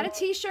clam? Is that a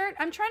t-shirt?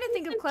 I'm trying to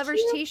think of It's clever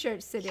cute.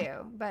 t-shirts to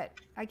do, but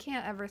I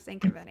can't ever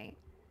think of any.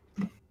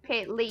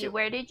 Okay, Lee,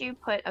 where did you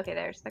put? Okay,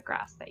 there's the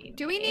grass that you.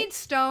 Do we made. need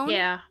stone?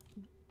 Yeah,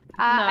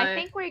 I No.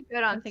 think we're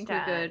good on. I think stone.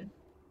 we're good.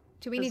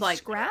 Do we There's need like-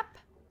 scrap?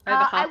 Over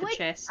I half a would-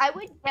 chest. I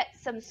would get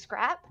some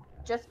scrap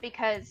just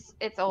because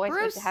it's always good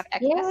Bruce. to have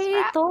extra Yay,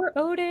 scrap. Thor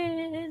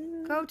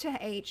Odin. Go to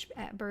H,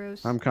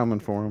 Bruce. I'm coming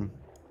for him.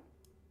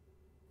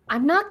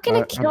 I'm not gonna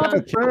I'm kill about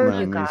the to kill bird, him,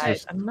 you he's guys.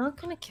 just- I'm not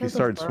gonna kill He the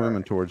started bird.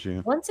 swimming towards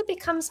you. Once it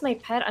becomes my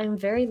pet, I'm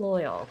very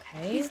loyal,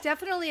 okay? He's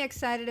definitely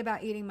excited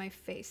about eating my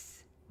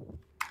face.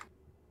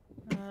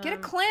 Get a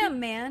Um, clam,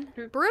 man.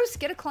 Bruce,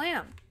 get a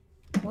clam.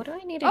 What do I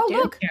need to Oh, do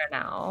look. here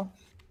now?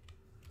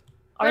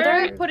 Where Are are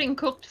there you putting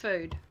cooked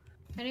food?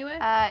 Anyway.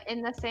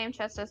 In the same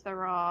chest as the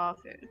raw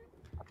food.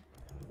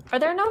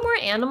 no more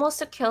animals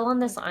to kill on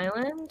this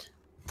island?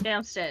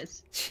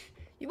 Downstairs.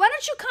 Why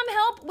don't you come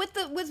help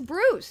with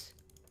Bruce?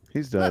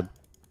 He's dead.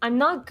 I'm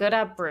not good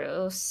at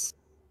Bruce.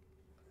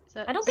 Is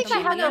that I don't think I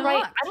Somebody have the right.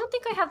 unlocked. I don't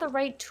think I have the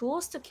right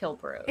tools to kill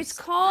Bruce. It's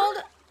called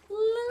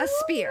a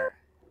spear.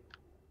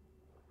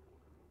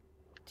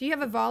 Do you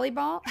have a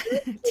volleyball?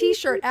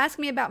 T-shirt. Ask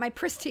me about my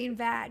pristine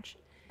vag.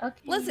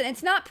 Okay. Listen,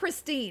 it's not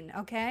pristine,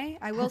 okay?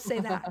 I will say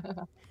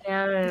that.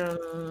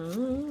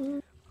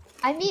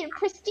 I mean,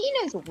 pristine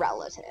is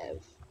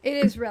relative. It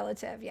is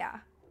relative, yeah.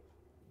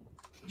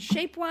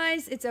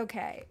 Shape-wise, it's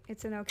okay.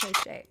 It's an okay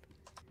shape.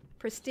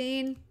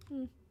 Pristine.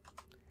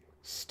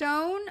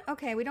 Stone.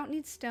 Okay, we don't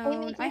need stone.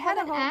 Amy, do I you had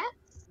have a an whole.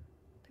 axe?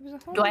 There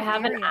was a whole Do I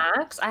have an area.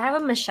 axe? I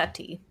have a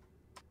machete.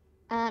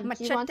 Do you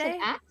want an Machete?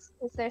 axe?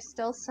 Because there's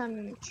still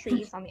some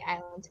trees on the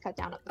island to cut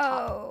down at the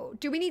top. Oh,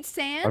 do we need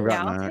sand? I've got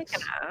Yeah, an I'll axe.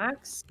 take an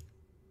axe.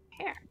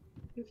 Here,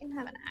 you can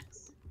have an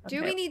axe. Do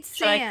Okay. we need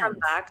Should I come sand?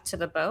 back to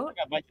the boat?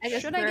 I got my- I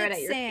just Should threw I it get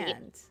at your feet.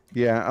 sand?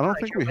 Yeah, I don't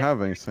think you're we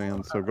have any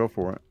sand, so go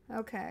for it.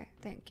 Okay,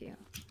 thank you.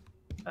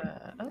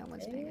 No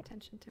one's paying Okay.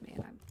 attention to me,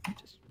 and I'm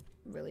just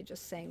really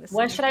just saying this.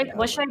 What should I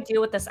do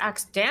with this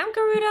axe? Damn,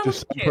 Garuda!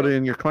 Just look at put you. it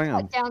in your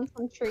clam. Cut down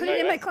some trees. Put it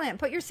in my clam.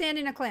 Put your sand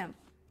in a clam.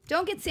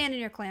 Don't get sand in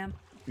your clam.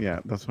 Yeah,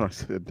 that's what I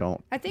said.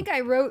 Don't. I think I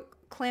wrote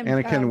clam.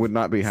 Anakin would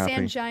not be happy.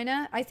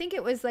 Sangina. I think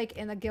it was like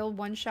in the guild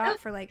one shot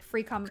for like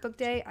free comic book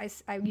day.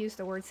 I used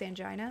the word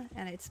Sangina,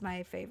 and it's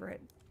my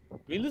favorite.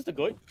 We lose the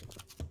goat.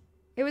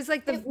 It was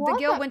like the It was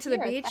guild up went to the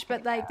here a beach,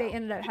 but second like ago. they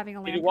ended up having a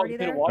Did land you walk party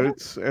into the there.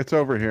 water? It's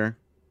over here.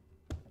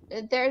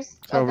 There's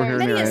over here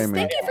near Lydius, Amy.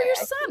 thank you for your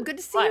I sub. Good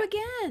to see What? you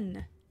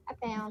again.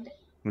 found it.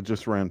 We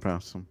just ran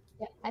past them.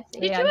 Yep, I see.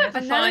 Did Yeah, you I ever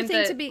Another find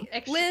thing the to be,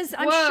 extra- Liz.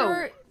 I'm Whoa.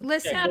 sure.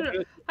 Listen, Yeah, How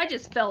did- I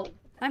just fell.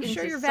 I'm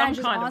sure into your some vag is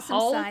kind of awesome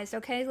hole? sized.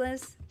 Okay,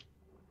 Liz.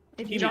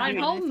 If you Giant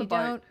don't, hole if in the you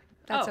boat. don't,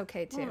 that's Oh,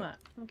 okay too. alright,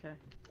 okay.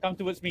 Come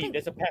towards me.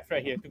 There's a path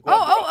right here. To go Oh,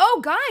 up. oh,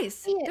 oh,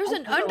 guys! Yeah, There's I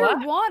an see it.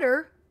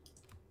 underwater.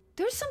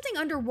 There's something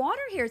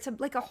underwater here. It's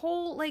like a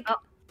whole like. Oh.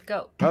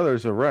 Go. Oh,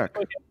 there's a wreck.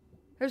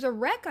 There's a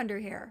wreck under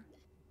here.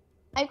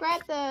 I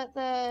grabbed the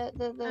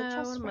What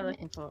chest am I from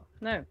looking for?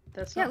 No,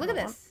 that's Yeah, not look at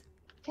what I want. this.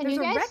 Can There's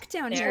you a guys wreck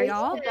down here, There's,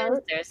 y'all.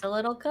 there's a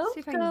little goat. See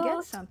if I can get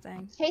goat.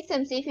 something. chase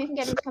him? See if you can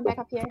get him to come back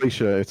up here.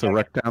 Felicia, it's a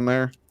wreck down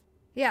there.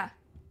 Yeah.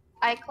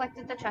 I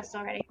collected the chest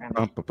already from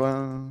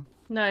Ba-ba-ba.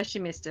 No, she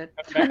missed it.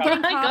 Come back I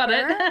up. got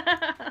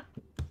it.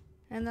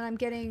 And then I'm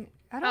getting.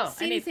 I Oh, don't I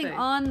see need anything food.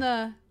 on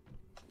the.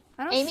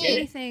 I don't Amy. see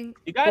anything.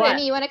 You got What? it.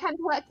 Amy, you want to come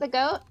collect the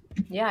goat?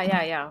 Yeah.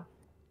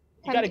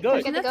 You got it good.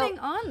 There's Get the nothing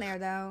goat. on there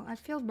though. I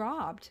feel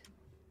robbed.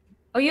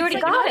 Oh, you It's already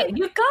like got not- it.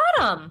 You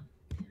got him.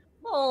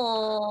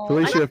 Oh.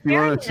 Felicia, if you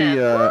want to see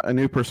a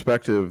new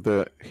perspective,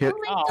 hit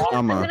Aw.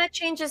 I'm comma. gonna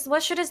change his.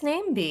 What should his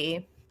name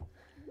be?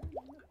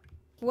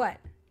 What?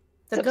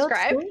 The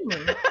Subscribe. goat's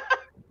name.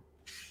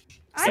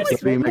 I was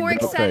Subscribe. more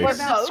excited Goat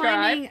about face.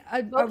 finding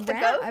a Vote the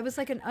rat. goat? I was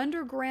like an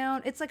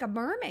underground. It's like a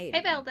mermaid.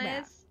 Hey, rat.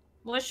 Valdez.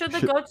 What should the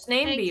Should- goat's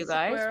name be, Thanks, you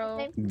guys?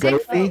 squirrel.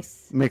 Goat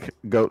face.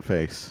 Goat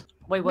face.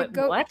 Wait, what?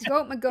 Goat, What?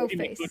 Goat McGoat Give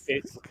me a good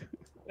face. face.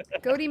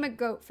 Goaty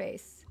McGoat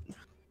face.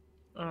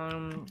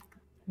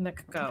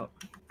 McGoat.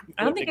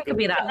 I don't think it could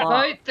be that long.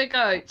 Vote the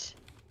goat.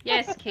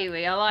 Yes,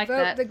 Kiwi, I like Vote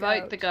that. the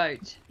Vote goat. the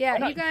goat. Yeah,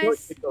 Why you not goat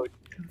guys. the goat?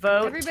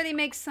 Vote Everybody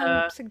make some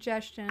uh,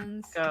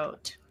 suggestions.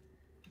 goat.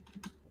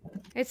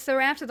 It's the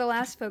raft of the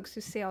last folks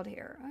who sailed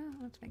here. Oh,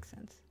 that makes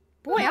sense.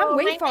 Boy, Oh, I'm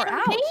way my far little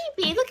out.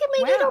 Baby, look at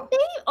my Wow. little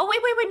baby. Oh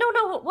wait,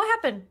 no. What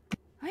happened?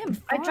 I am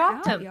I far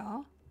dropped out, him.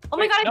 y'all. Oh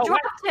my Wait, god, I no,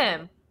 dropped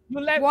him You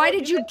let Why go,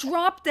 did you let-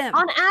 drop them?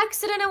 on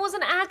accident. It was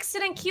an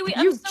accident, Kiwi.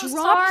 I'm You so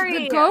dropped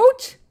sorry. the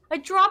goat? I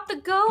dropped the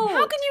goat.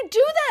 How can you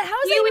do that?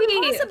 How is that even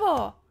Kiwi.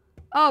 possible?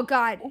 Oh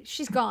God,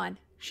 she's gone.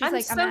 She's I'm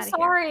like, so I'm out of here.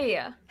 sorry.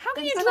 How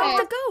can you It's drop okay.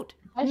 the goat?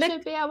 I Mick-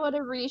 should be able to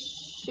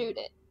reshoot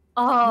it.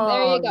 Oh,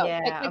 There you go.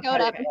 Yeah. Pick the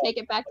goat up and take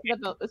it back to the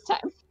boat this time.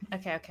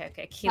 Okay.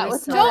 That Kiwi's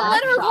was so my Don't mad.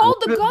 let her shot. hold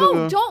the The-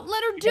 goat. Don't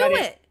let her do got it.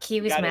 it.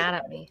 Kiwi's Got it. mad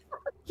at me.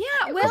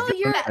 Yeah, well,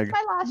 you're That's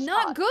my last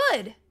not shot.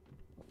 good.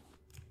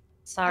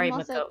 Sorry, I'm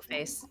also- McGoat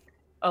face.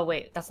 Oh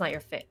wait, that's not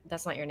your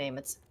That's not your name.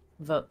 It's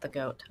Vote the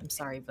Goat. I'm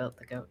sorry, Vote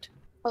the Goat.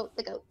 Vote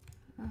the goat.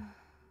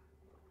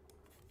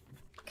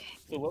 Okay.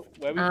 So where are we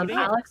putting it?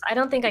 Alex, I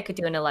don't think I could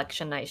do an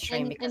election night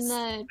stream In because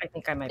the I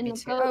think I might in be the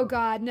too. boat. Oh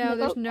God, no, The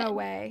there's goat no pen.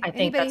 way. I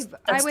think Anybody,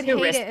 that's I would too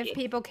hate it if risky.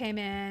 people came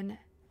in.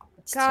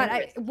 It's God, too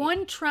risky.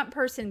 one Trump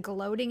person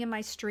gloating in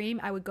my stream,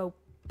 I would go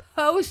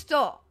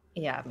postal.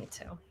 Yeah, me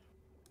too.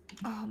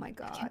 Oh my I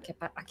God.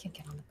 can't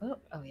get on the boat.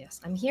 Oh yes,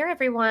 I'm here,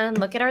 everyone.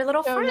 Look at our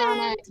little So friend.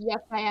 Nana, yes,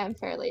 I am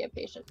fairly a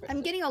patient person.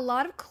 I'm getting a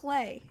lot of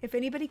clay. If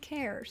anybody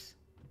cares.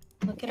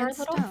 Look at and our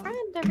little stone.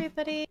 friend,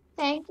 everybody.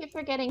 Thank you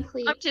for getting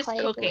I'm just clay,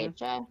 cooking.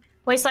 Felicia.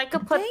 Wait, so I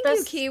could put Thank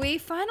this. you, Kiwi.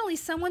 Finally,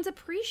 someone's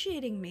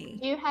appreciating me.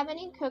 Do you have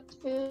any cooked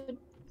food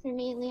for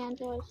me,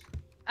 Leandros?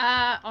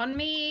 On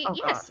me, Oh,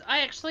 yes,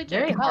 I actually do.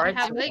 Very hard I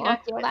have, to there you I'll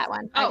go. steal that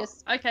one. Oh,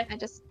 okay. I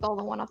just stole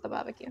the one off the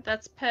barbecue.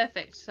 That's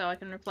perfect. So I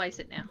can replace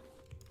it now.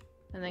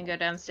 And then go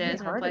downstairs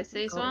and replace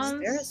these ones.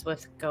 Upstairs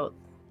with goat.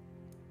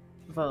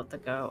 Vote the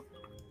goat.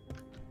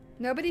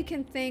 Nobody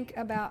can think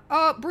about.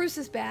 Oh, Bruce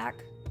is back.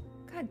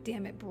 God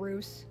damn it,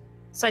 Bruce.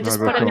 So I No, just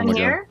go put him kill him in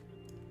again. here.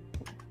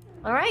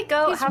 All right,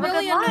 goat. He's Have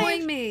really a good annoying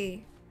life.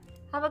 me.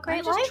 Have a great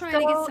I'm just life, trying to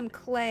get goat. some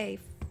clay.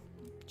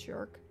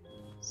 Jerk.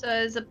 So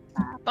there's a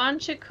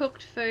bunch of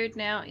cooked food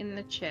now in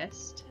the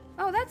chest.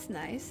 Oh, that's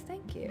nice.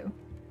 Thank you.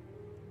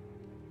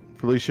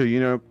 Felicia, you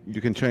know you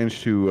can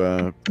change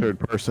to third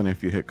person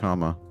if you hit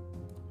comma.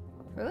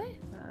 Really?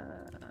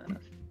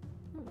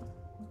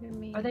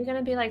 Are they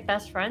gonna be like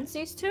best friends,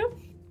 these two?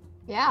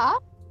 Yeah.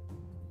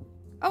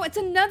 Oh, it's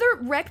another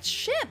wrecked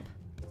ship.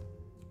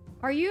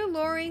 Are you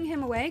luring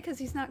him away? Because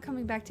he's not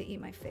coming back to eat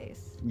my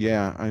face.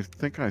 Yeah, I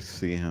think I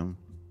see him.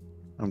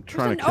 I'm There's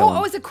trying an- to kill him.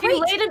 oh, it's a He crate.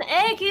 laid an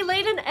egg. He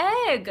laid an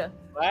egg.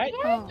 Right?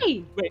 Oh,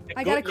 Hey! Wait, the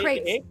I got a goat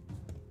laid crate. the egg?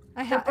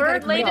 I, The I got a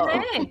bird laid crate.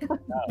 an egg.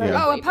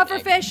 Yeah. Oh, a puffer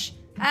fish.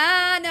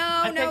 Ah,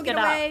 no, no, picked get it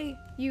up. away,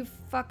 you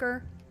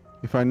fucker.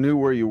 If I knew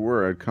where you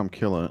were, I'd come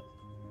kill it.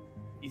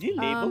 Is it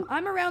labeled?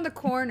 I'm around the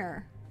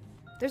corner.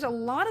 There's a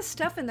lot of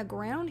stuff in the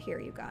ground here,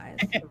 you guys.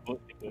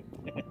 Vote the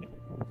goat.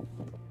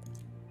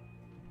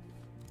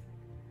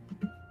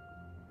 Do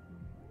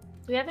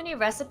we have any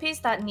recipes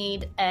that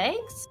need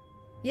eggs?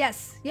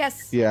 Yes,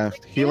 yes. Yeah,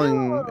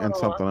 healing and Ew.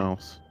 something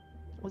else.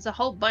 There's a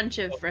whole bunch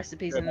of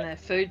recipes in the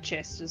food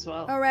chest as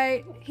well. All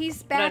right,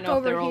 he's back know if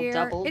over they're all here.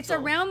 doubles It's or-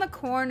 around the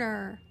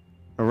corner.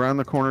 Around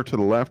the corner to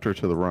the left or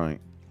to the right?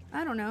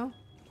 I don't know.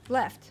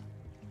 Left.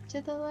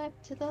 To the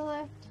left, to the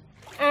left.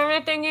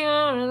 Everything you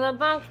own in the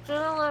box to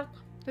the left.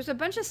 There's a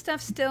bunch of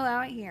stuff still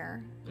out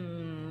here.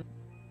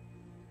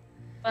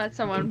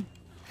 Someone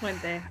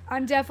went there.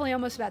 I'm definitely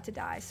almost about to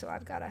die, so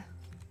I've gotta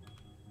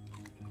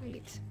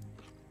wait.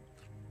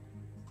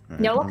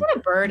 Yeah, what kind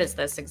of bird is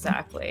this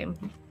exactly?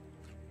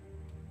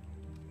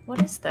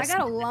 What is I this?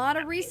 got a lot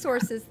of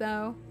resources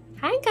though.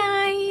 Hi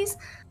guys.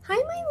 Hi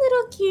my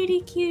little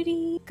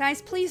cutie.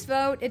 Guys, please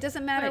vote. It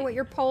doesn't matter Right. what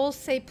your polls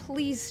say.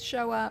 Please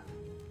show up.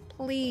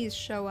 Please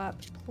show up.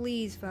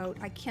 Please vote.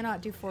 I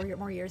cannot do 4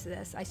 more years of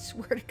this. I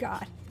swear to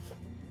God.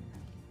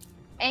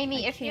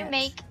 Amy, I if you can't.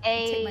 make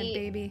Take my a,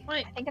 baby.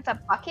 Wait. I think it's a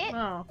bucket,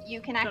 Oh. you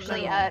can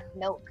actually know.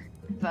 milk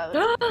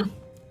vote.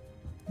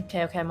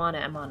 Okay, I'm on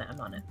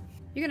it.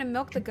 You're gonna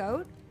milk the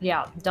goat?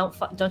 Yeah,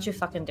 don't you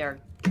fucking dare.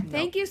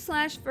 Thank you,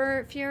 Slash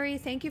for Fury.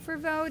 Thank you for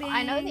voting.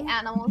 I know the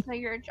animals are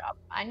your job.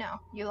 I know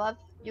you love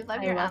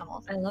your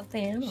animals. I love the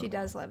animal. She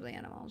does love the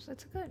animals.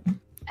 It's good.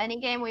 Any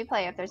game we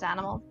play, if there's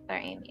animals, they're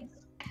Amy's.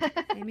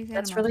 Amy's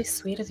That's animals. really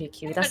sweet of you,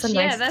 Q. That's But the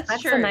yeah, nice. that's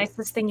That's the true.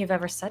 nicest thing you've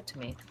ever said to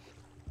me.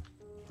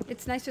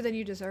 It's nicer than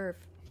you deserve.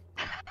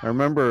 I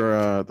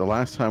remember the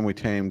last time we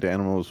tamed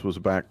animals was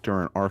back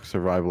during Ark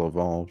Survival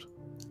Evolved.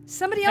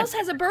 Somebody else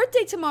has a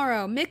birthday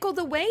tomorrow. Mickle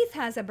the Waith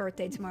has a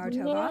birthday tomorrow,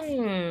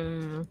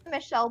 Togoth.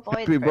 Michelle Boyd's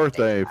Happy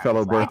birthday,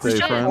 fellow tomorrow. birthday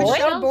Michelle- friends. Michelle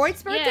Michelle's-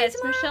 Boyd's birthday Yeah, it's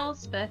tomorrow?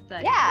 Michelle's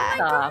birthday. Yeah, Oh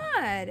my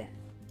God.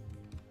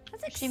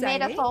 That's she exciting.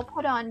 made us all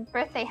put on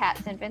birthday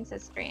hats in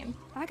Vince's stream.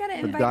 I gotta The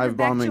invite her dive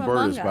back bombing to bird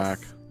Among is Us. back.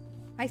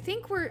 I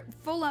think we're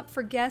full up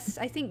for guests.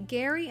 I think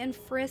Gary and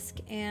Frisk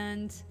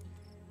and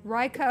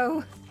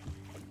Ryko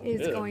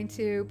is Ew. going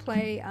to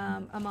play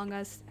Among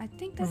Us. I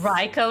think that's...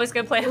 Ryko is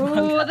gonna play Among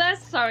Ooh, Us.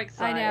 that's so I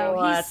exciting. know.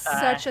 What He's the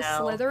such a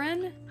hell?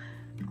 Slytherin.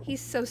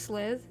 He's so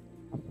slith.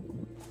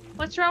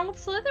 What's wrong with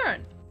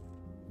Slytherin?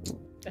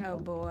 Oh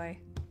boy.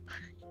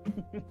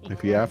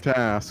 If you have to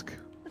ask,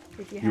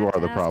 If You have are to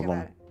the ask problem.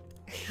 about it.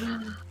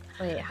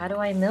 Wait, how do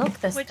I milk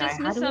this We're guy?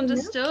 just How do we milk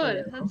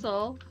misunderstood. you? That's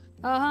all.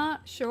 Uh-huh,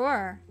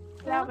 sure.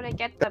 You're able to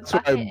get the that's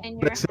bucket why in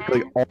your basically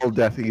hand, all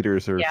Death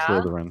Eaters are Yeah.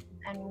 Slytherin.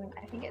 and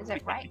I think is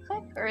it right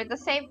click or the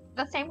same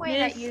way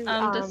that you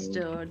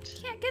Misunderstood.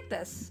 Can't get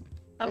this.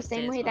 the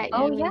same way Upstairs that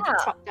one. you Oh, yeah.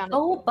 chop down.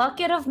 Oh,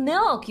 bucket of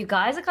milk, you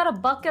guys! I got a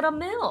bucket of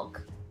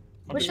milk.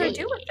 What should I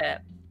do with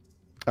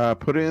it?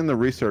 Put it in the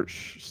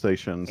research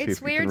station. See It's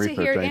if you can weird to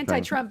research hear anything.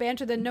 anti-Trump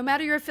banter. Then no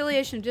matter your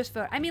affiliation, just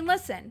vote. I mean,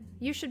 listen,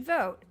 you should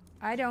vote.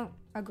 I don't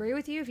agree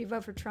with you if you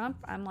vote for Trump.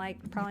 I'm like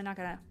probably not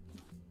gonna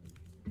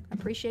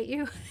appreciate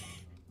you.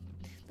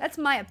 That's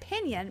my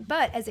opinion.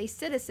 But as a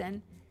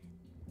citizen,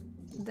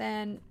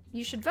 then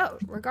you should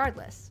vote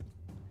regardless.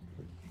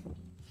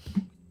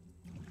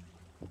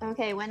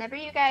 Okay, whenever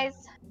you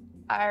guys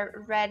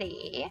are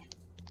ready,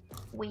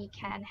 we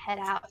can head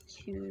out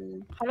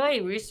to. How do I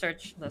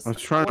research this? I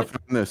was trying to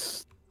find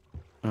this.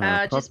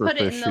 Just put it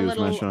pufferfish in she the was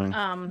little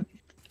mentioning.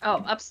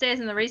 upstairs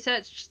in the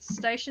research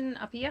station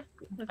up here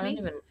with I don't me.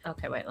 even.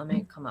 Okay, wait. Let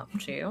me come up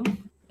to you.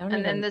 I don't And then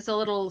even. there's a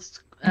little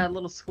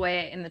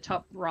square in the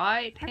top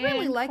right. I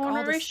really like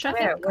all the stuff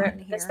I've Where?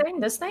 gotten This here. thing?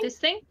 This thing? This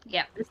thing?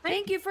 Yeah. This thing?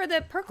 Thank you for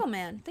the Purple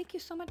Man. Thank you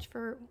so much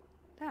for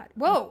that.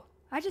 Whoa!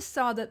 I just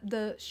saw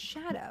the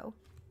shadow.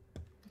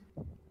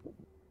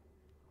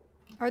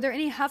 Are there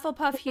any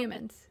Hufflepuff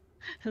humans?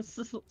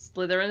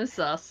 Slytherin is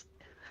sus.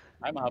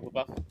 I'm a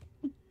Hufflepuff.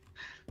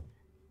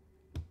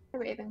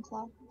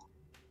 Ravenclaw.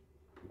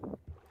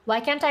 Why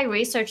can't I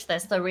research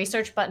this? The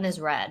research button is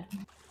red.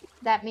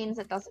 That means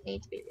it doesn't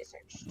need to be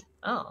researched.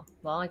 Oh,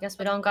 well, I guess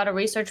we don't got a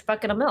research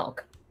bucket of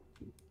milk.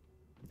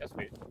 That's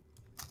weird.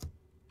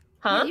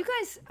 Huh? Yeah, you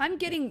guys, I'm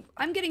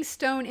getting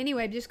stoned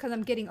anyway, just because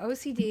I'm getting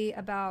OCD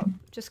about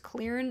just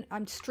clearing.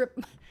 I'm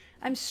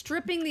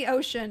stripping the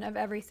ocean of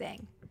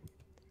everything.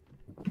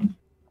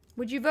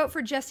 Would you vote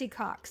for Jesse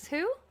Cox?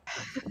 Who?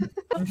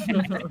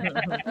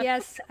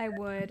 Yes, I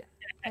would.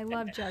 I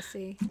love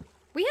Jesse.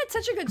 We had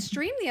such a good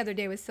stream the other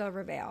day with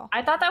Silvervale.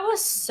 I thought that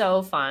was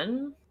so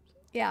fun.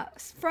 Yeah,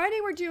 Friday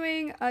we're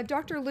doing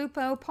Dr.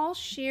 Lupo. Paul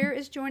Scheer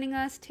is joining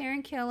us.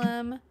 Taryn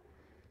Killam,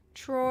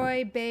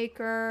 Troy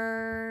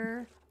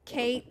Baker,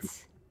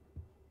 Kate,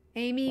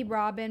 Amy,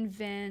 Robin,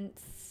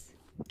 Vince.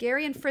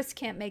 Gary and Frisk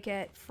can't make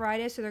it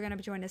Friday, so they're going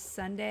to join us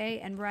Sunday.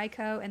 And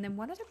Ryko, and then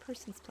one other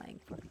person's playing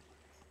for.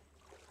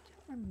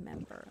 I don't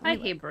remember. I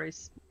hear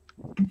Bruce.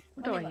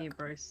 What do I hear,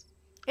 Bruce?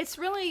 It's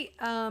really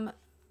a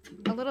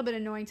little bit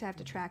annoying to have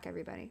to track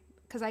everybody.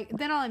 Because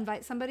then I'll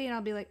invite somebody and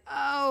I'll be like,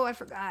 oh, I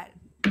forgot.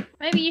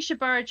 Maybe you should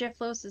borrow Jeff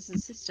Lewis's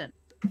assistant.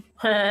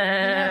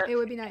 It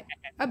would be nice.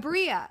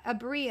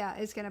 Abria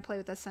is going to play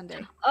with us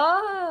Sunday.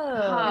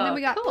 Oh. And then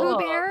we got cool. Pooh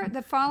Bear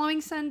the following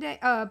Sunday.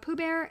 Pooh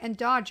Bear and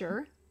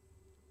Dodger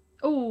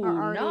Oh,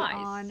 are already nice.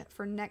 on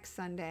for next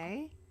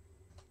Sunday.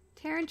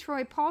 Taryn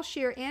Troy, Paul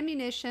Scheer,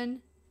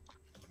 Ammunition.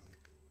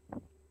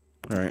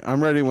 All right,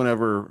 I'm ready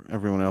whenever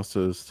everyone else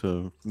is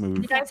to move.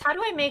 You guys, how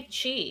do I make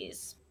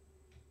cheese?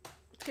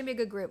 It's going to be a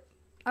good group.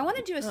 I want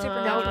to do a super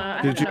I Delta.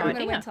 have Did you- I'm going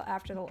to idea. wait until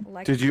after the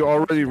election. Did you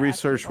already to ask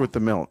research people. with the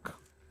milk?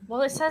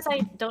 Well, it says I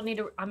don't need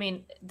to. I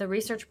mean, the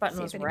research button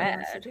See was if anybody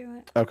wants to red. do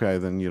it. Okay,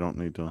 then you don't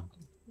need to.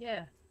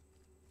 Yeah.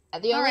 The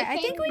only Alright, I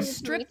think thing we to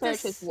stripped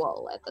research this- is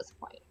wool at this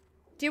point.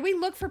 Did we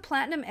look for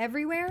platinum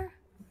everywhere?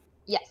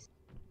 Yes,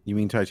 You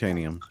mean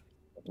titanium?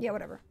 Yeah,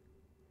 whatever.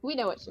 we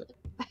know what you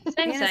mean.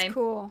 Same, Anna's same.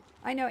 cool.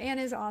 I know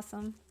Anna's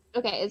awesome.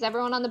 Okay, is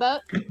everyone on the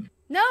boat?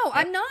 No,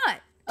 I'm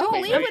not. Don't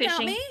Okay, leave I'm without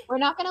fishing. me. We're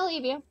not gonna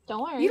leave you.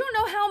 Don't worry. You don't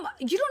know how.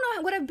 You don't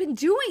know what I've been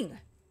doing.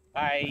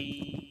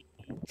 Bye.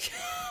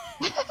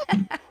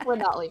 We're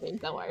not leaving.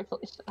 Don't worry,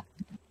 Felicia.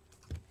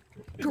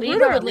 Leave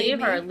Garuda her, would leave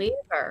leave her, me. leave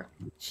her.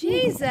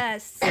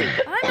 Jesus,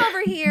 I'm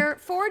over here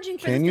foraging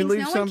for Can the you things leave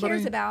no one somebody?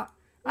 cares about.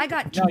 I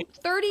got No,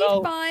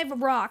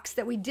 35 rocks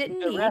that we didn't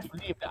The need. Raft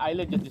leave, the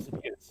island just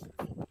disappears.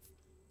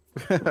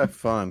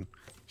 Fun.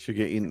 Should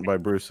get eaten by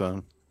Bruce.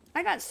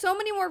 I got so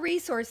many more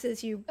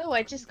resources, you Oh,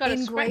 I just got a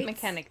scrap Ingrates.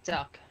 mechanic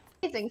duck.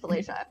 Amazing,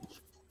 Felicia.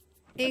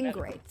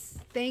 ingrates.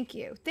 Thank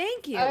you.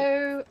 Thank you.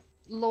 Oh,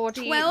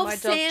 lordy, 12 my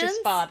dog just sands?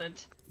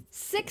 farted.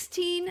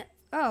 16.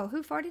 Oh,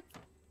 who farted?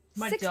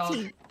 My 16.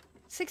 dog.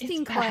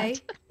 16 It's clay.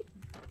 bad.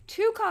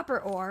 2 copper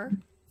ore.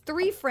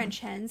 3 French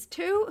hens.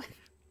 2.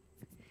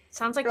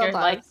 Sounds like Girl you're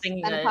like dogs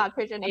singing and a it. pod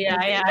pigeon. and Yeah,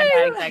 a yeah, pigeon.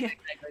 yeah,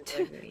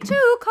 exactly.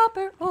 2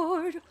 copper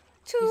ore.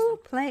 2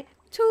 play.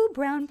 2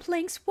 brown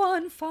planks.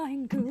 1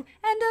 fine goo.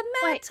 And a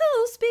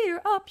metal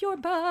spear up your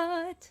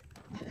butt.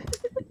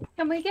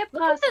 Can we get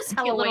Look at past this cute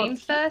little Halloween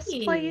first,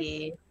 kitty.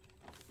 please?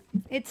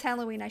 It's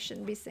Halloween. I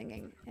shouldn't be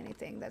singing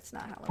anything that's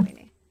not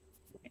Halloweeny.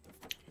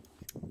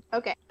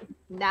 Okay,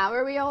 now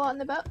are we all on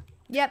the boat?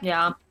 Yep.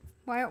 Yeah.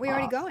 Why aren't we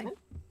already Awesome. going?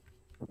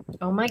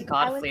 Oh my I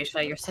god, was-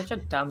 Felicia, you're such a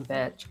dumb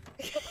bitch.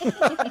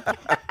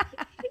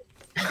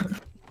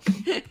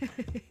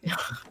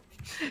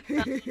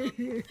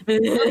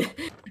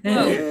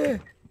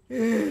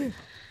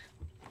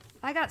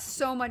 I got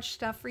so much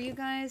stuff for you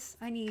guys.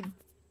 I need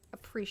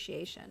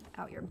appreciation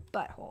out your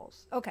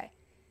buttholes. Okay.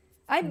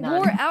 I None.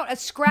 wore out a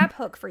scrap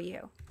hook for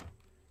you.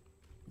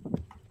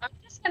 I'm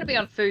just gonna be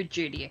on food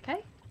duty,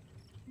 okay?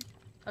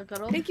 I've got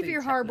all the Thank you for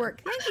your foods hard happening.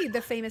 work. Thank you,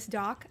 the famous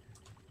Doc.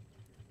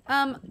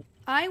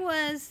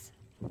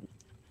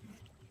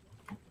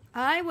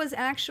 I was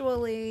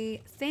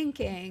actually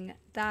thinking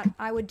that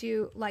I would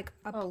do like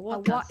Oh, a what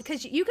watch, does-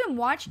 because you can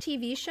watch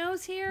TV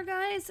shows here,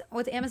 guys,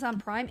 with Amazon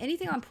Prime.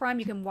 Anything on Prime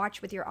you can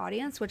watch with your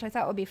audience, which I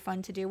thought would be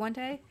fun to do one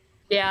day.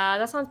 Yeah,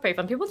 that sounds pretty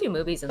fun. People do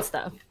movies and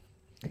stuff.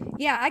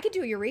 Yeah, I could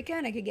do Eureka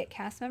and I could get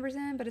cast members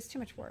in, but it's too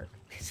much work.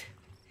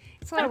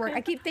 It's a lot of work.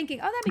 I keep thinking,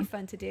 oh, that'd be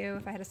fun to do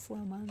if I had a slow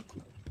month.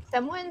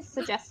 Someone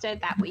suggested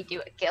that we do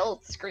a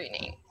guild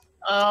screening.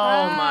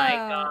 Oh my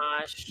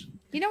gosh.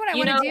 You know what I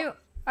You want to know, do?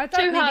 I thought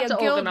too hard maybe a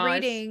to guild organize.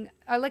 reading,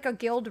 like a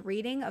guild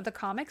reading of the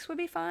comics would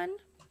be fun.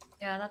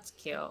 Yeah, that's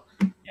cute.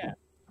 Yeah.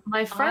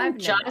 My friend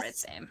I've never read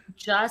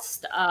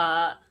just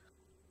them.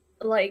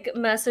 like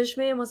messaged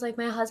me and was like,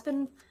 my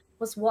husband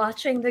was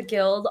watching The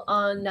Guild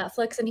on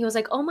Netflix and he was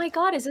like, oh my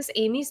god, is this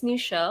Amy's new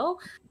show?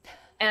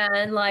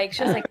 And like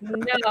she was like,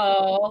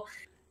 no.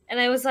 And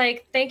I was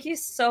like, thank you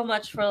so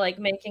much for like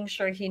making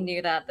sure he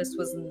knew that this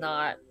was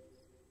not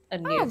a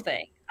new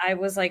thing. I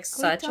was like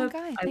such a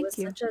guy. I was Thank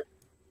you. such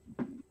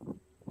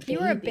a You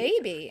were a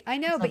baby. I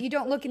know, but you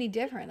don't look any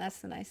different. That's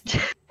the nice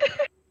thing.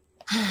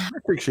 I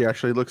think she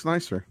actually looks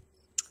nicer.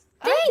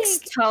 Thanks,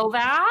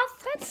 Tovath.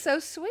 That's so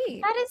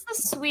sweet. That is the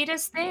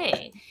sweetest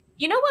thing.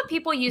 You know what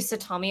people used to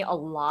tell me a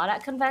lot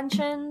at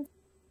conventions?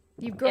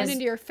 You've grown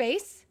into your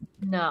face?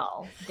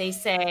 No. They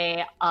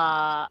say,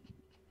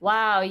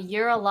 wow,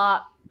 you're a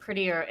lot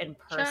prettier in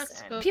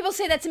person. People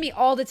say that to me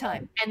all the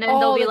time. And then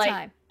they'll be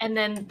like, and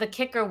then the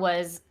kicker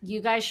was,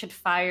 you guys should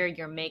fire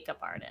your makeup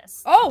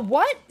artist. Oh,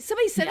 what?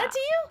 Somebody said that to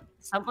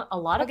you? A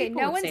lot of Okay,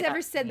 people no would one's say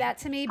ever said that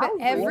to me, but How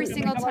every weird.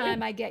 single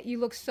time I get, you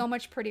look so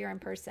much prettier in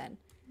person.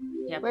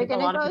 Yeah, We're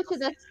gonna go to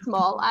the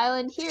small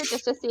island here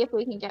just to see if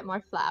we can get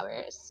more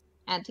flowers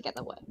and to get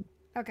the wood.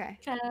 Okay.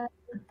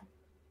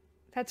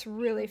 That's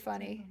really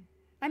funny.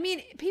 I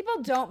mean,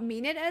 people don't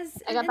mean it as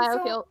I got an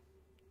insult.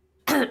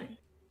 biofuel.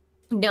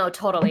 No,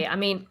 totally. I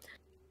mean,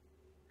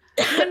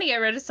 I'm gonna get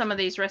rid of some of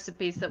these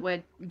recipes that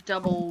we're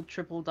double,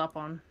 tripled up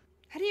on.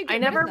 How do you get I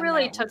rid never of them,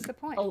 really though? took What's the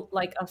point?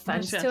 like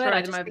offense just to gonna it. throw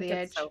I them just over think the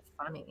it's edge. so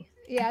funny.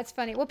 Yeah, it's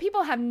funny. Well,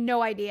 people have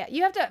no idea.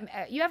 You have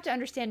to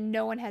understand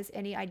no one has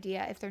any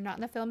idea if they're not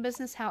in the film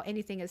business how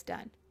anything is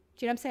done.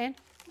 Do you know what I'm saying?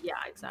 Yeah,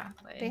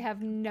 exactly. They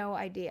have no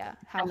idea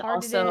how And hard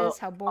also- it is,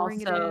 how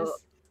boring it is.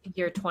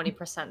 You're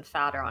 20%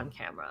 fatter on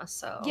camera,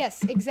 so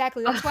Yes,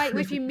 exactly. That's why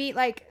if you meet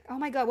like, oh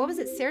my god, what was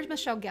it? Sarah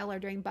Michelle Gellar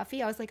during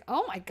Buffy. I was like,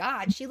 oh my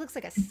god, she looks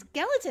like a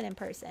skeleton in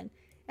person,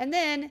 and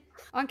then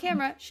on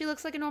camera, she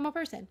looks like a normal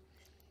person.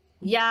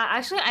 Yeah,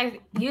 actually, I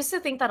used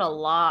to think that a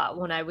lot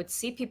when I would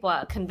see people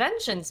at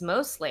conventions,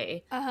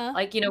 mostly.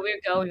 Like, you know, we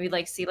would go and we'd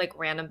like see like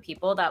random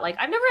people that like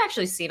I've never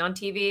actually seen on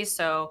TV,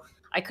 so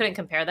I couldn't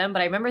compare them.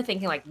 But I remember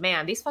thinking like,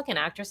 man, these fucking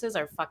actresses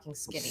are fucking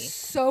skinny.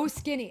 So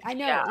skinny. I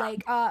know. Yeah.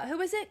 Like, who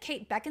was it?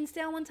 Kate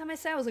Beckinsale. One time I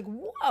saw, I was like,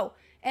 whoa.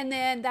 And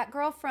then that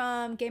girl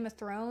from Game of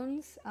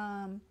Thrones.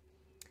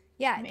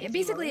 Yeah,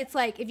 basically it's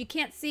like if you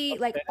can't see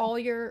like all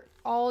your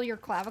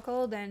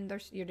clavicle, then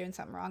you're doing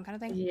something wrong, kind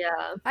of thing. Yeah.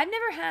 I've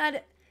never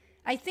had.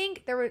 I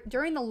think there were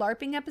during the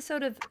LARPing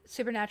episode of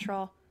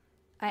Supernatural,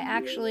 I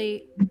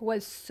actually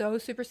was so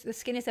the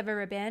skinniest I've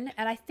ever been,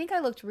 and I think I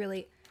looked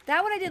really.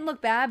 That one I didn't look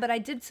bad, but I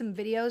did some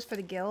videos for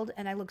the guild,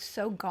 and I looked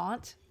so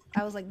gaunt.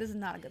 I was like, this is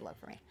not a good look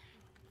for me.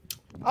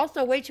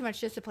 Also, way too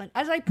much discipline.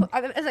 As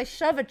I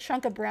shove a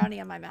chunk of brownie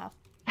in my mouth.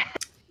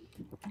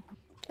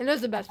 It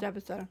was the best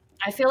episode.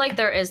 I feel like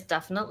there is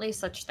definitely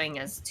such thing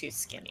as too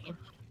skinny.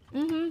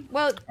 Mm-hmm.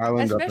 Well,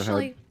 Island up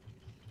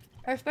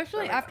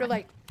especially after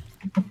like,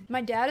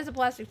 my dad is a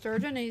plastic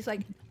surgeon, and he's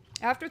like,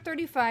 after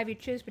 35, you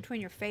choose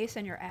between your face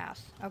and your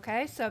ass.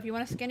 Okay, so if you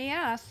want a skinny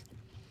ass,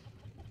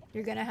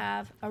 you're gonna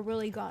have a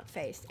really gaunt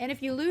face, and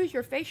if you lose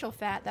your facial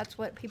fat, that's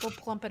what people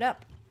plump it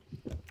up.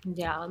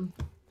 Yeah.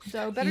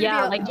 So better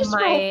Yeah, to be like Just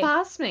roll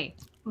past me.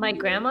 my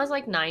grandma's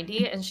like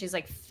 90 and she's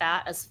like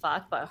fat as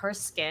fuck, but her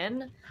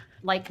skin,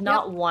 like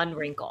not one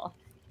wrinkle.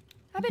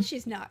 I bet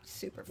she's not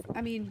super.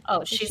 I mean,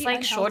 Oh, is she's she like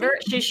unhealthy? shorter.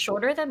 She's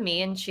shorter than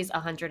me, and she's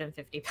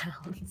 150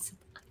 pounds.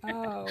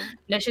 Oh,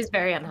 No, she's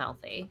very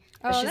unhealthy.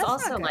 But Oh, she's that's not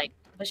also good. like,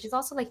 but she's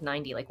also like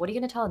 90. Like, what are you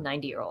gonna tell a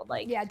 90-year-old?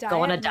 Like, yeah,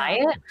 go on a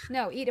diet? diet?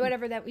 No, eat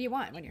whatever that you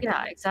want when you're.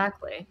 Yeah,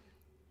 exactly.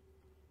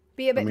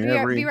 Be mean,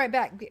 be right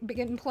back. Be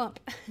getting plump.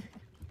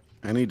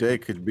 Any day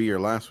could be your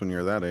last when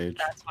you're that age.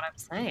 That's what I'm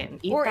saying.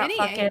 Eat Or that any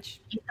fucking,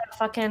 age. eat that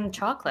fucking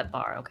chocolate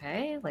bar,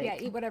 okay? Like, Yeah,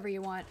 eat whatever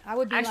you want. I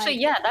would be actually,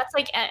 like, yeah, that's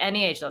like at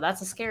any age though.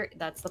 That's a scary.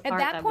 That's the at part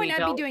that point, we I'd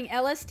don't. be doing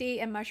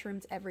LSD and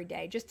mushrooms every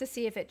day just to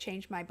see if it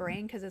changed my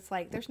brain, because it's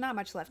like there's not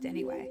much left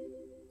anyway.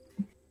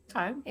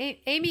 Okay.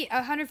 Amy,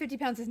 150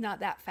 pounds is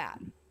not that fat.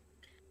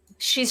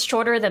 She's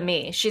shorter than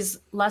me. She's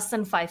less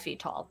than 5 feet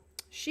tall.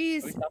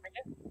 She's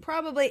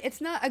probably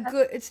it's not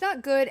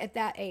good at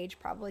that age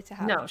probably to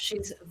have. No,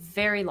 she's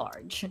very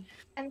large.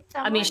 And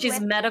I mean, someone she's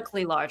with-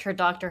 medically large. Her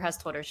doctor has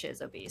told her she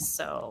is obese.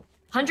 So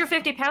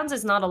 150 pounds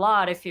is not a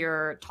lot if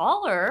you're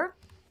taller.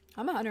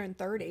 I'm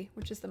 130,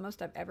 which is the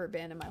most I've ever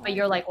been in my life. But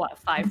you're like what,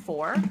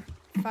 5'4"?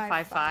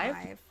 5'5".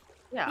 5'5"?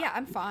 Yeah. Yeah,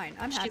 I'm fine.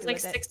 I'm happy She's like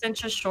with it. 6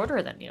 inches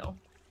shorter than you.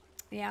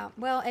 Yeah.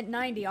 Well, at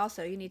 90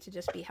 also you need to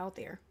just be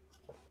healthier.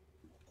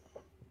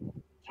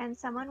 Can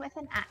someone with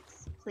an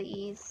axe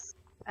please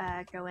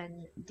go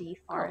and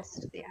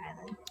deforest the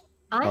island?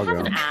 I I'll have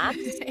go. an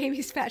axe.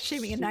 Amy's fat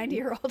shaming a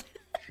 90-year-old.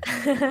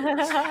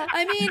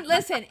 I mean,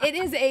 listen, it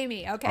is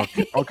Amy, okay?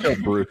 I'll kill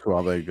Bruce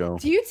while they go.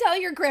 Do you tell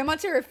your grandma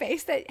to her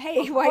face that, hey,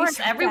 Of why course,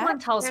 you everyone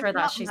fat? tells her There's that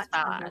not she's much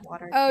fat.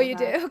 underwater Oh, for you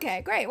do? that.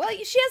 Okay, great. Well, she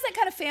has that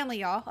kind of family,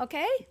 y'all,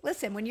 okay?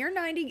 Listen, when you're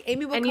 90,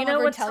 Amy will And come you know over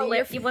and what's tell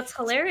you. what's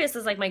hilarious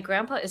is like my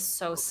grandpa is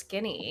so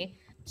skinny.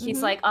 He's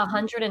Mhm. like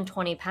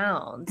 120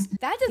 pounds.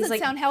 That He's doesn't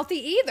like, sound healthy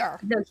either.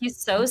 no, he's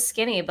so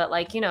skinny, but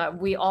like, you know,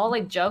 we all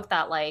like joke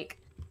that like,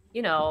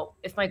 you know,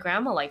 if my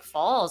grandma like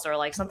falls or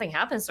like something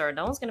happens to her,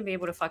 no one's gonna be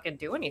able to fucking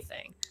do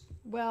anything.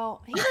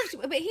 Well, he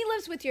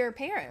lives with your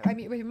parent. I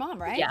mean, with your mom,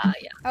 right? Yeah,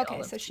 yeah. they all Okay,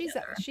 live so she's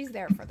together.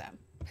 there for them.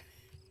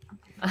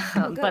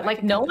 Oh, good, I But like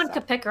can no cut one this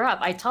could off. pick her up.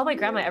 I tell my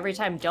grandma every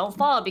time, don't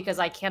fall because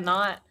I can't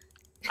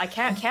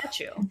catch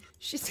you.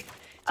 She's.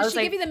 I Does was she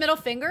give like- you the middle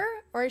finger,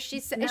 or is she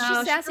No, she she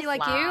sassy just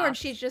like you, or laughs.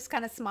 she just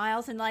kind of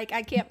smiles and like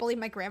I can't believe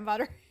my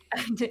grandmother?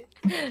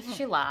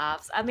 She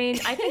laughs. I mean,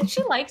 I think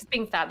she likes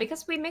being fat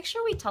because we make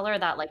sure we tell her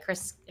that like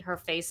her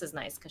face is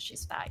nice because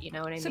she's fat. You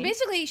know what I So mean?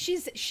 basically,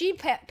 she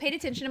paid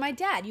attention to my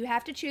dad. You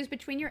have to choose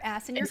between your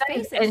ass and your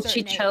Exactly. face. At a And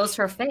she certain chose age.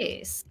 her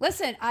face.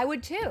 Listen, I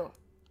would too.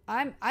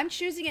 I'm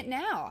choosing it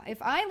now.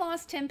 If I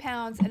lost 10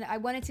 pounds and I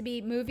wanted to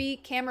be movie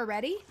camera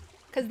ready,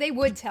 because they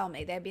would tell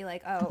me, they'd be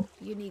like, "Oh,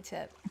 you need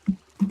to."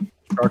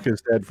 Shark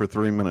is dead for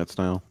 3 minutes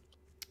now.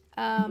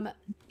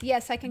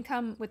 Yes, I can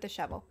come with the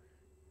shovel.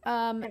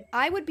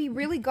 I would be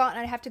really gaunt and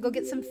I'd have to go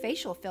get some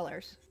facial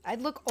fillers.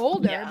 I'd look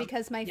older Yeah.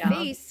 because my Yeah.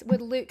 face would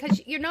lose,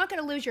 because you're not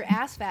going to lose your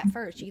ass fat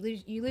first. You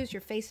lose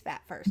your face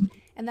fat first.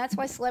 And that's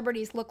why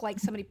celebrities look like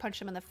somebody punched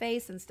them in the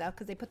face and stuff,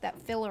 because they put that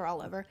filler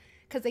all over,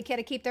 because they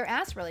gotta keep their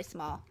ass really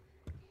small.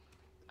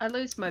 I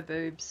lose my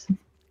boobs.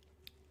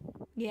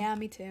 Yeah,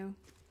 me too.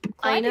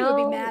 I Climbing would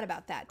be know- mad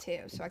about that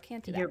too, so I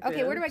can't do that. Your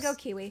Okay, where do I go, boobs.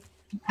 Kiwi?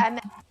 I'm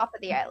at the top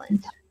of the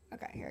island.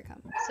 Okay, here I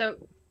come. So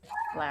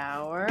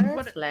Flower,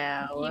 What-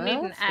 flower. you need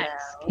an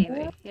axe, flower.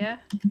 Kiwi. Yeah.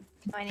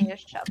 I need a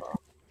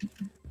shovel.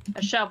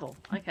 A shovel.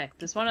 Okay.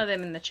 There's one of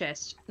them in the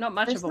chest. Not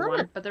much There's of a not one,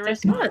 a- but the There's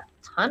rest not are. a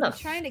ton I'm of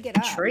trying to get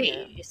up.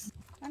 trees.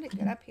 Trying to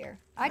get up here.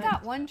 I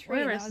got one tree,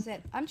 and Where that is- was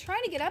it. I'm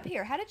trying to get up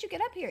here. How did you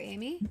get up here,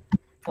 Amy?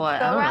 What?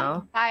 Go I don't around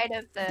know. the side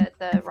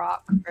of the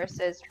rock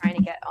versus trying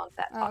to get onto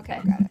that Oh, top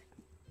okay, bit. got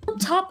it.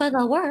 Top of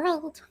the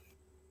world.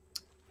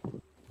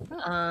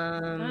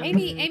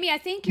 Amy, I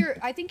think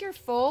you're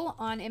full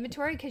on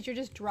inventory because you're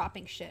just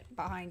dropping shit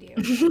behind you.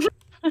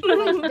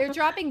 Like, they're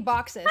dropping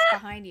boxes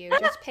behind you,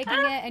 just picking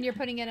it, and you're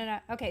putting it in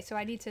a. Okay, so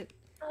I need to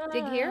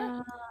dig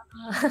here.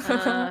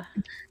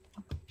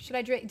 Should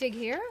I dig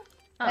here?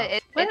 Oh,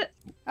 It- where,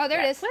 Oh,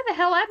 there it is. where the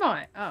hell am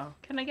I? Oh,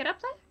 can I get up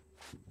there?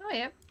 Oh,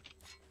 yeah.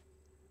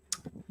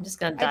 I'm just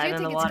gonna I dive do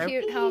in the think it's water.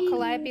 cute how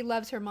Calliope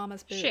loves her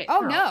mama's boob. Shit. Oh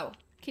Oh. no!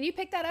 Can you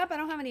pick that up? I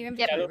don't have any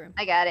inventory room.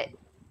 I got it.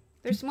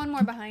 There's one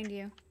more behind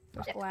you.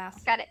 There's Yep.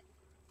 glass. Got it.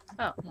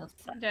 Oh,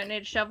 I don't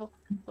need a shovel.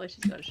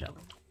 Felicia's got a shovel.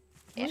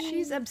 Yeah.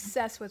 She's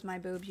obsessed with my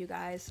boobs, you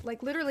guys.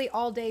 Like literally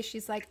all day,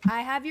 she's like,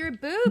 "I have your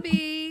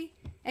boobie,"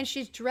 and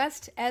she's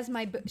dressed as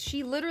my.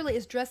 She literally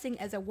is dressing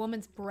as a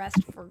woman's breast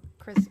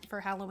for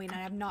Halloween. And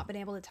I have not been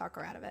able to talk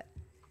her out of it.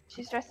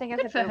 She's dressing as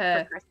Good a for boob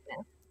her. for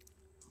Christmas.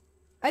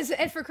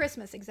 And for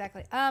Christmas,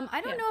 exactly. I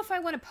don't Yeah. know if I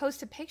want to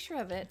post a picture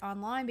of it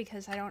online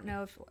because I don't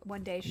know if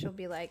one day she'll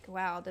be like,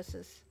 "Wow, this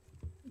is."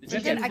 It's But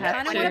just then gonna I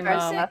kind of want to to,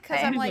 post it because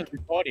I'm somebody's like,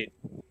 gonna report it.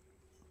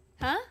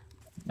 huh?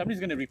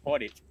 Somebody's gonna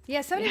report it. Yeah,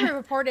 somebody Yeah.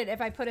 reported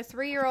if I put a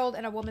 3-year-old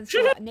in a woman's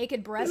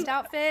naked breast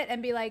outfit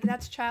and be like,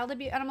 "That's child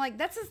abuse," and I'm like,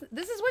 this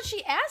is what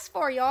she asked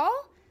for, y'all.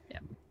 Yeah.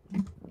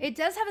 It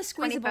does have a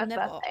squeezable 21st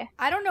nipple. birthday.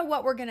 I don't know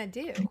what we're gonna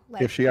do.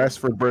 Like, If she asked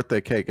for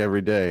birthday cake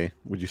every day,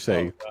 would you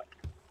say, Oh,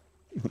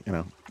 God. you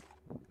know,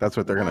 that's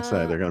what they're going to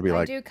say? They're going to be I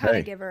like, do kind of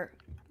hey, give her.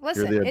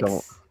 Listen, the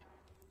adult.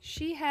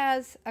 she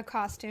has a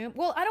costume.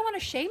 Well, I don't want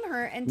to shame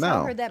her and tell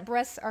No. her that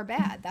breasts are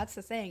bad. That's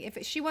the thing.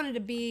 If she wanted to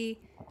be,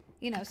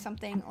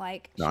 something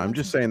like. no, she I'm wants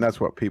just to- saying that's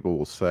what people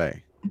will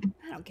say.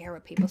 I don't care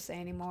what people say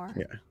anymore.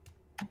 Yeah.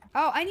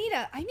 Oh, I need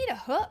a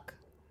hook.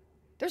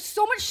 There's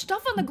so much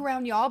stuff on the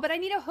ground, y'all, but I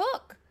need a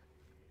hook.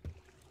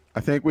 I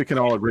think we can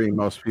all agree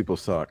most people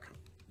suck.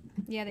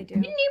 Yeah, they do.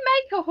 Didn't you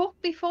make a hook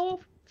before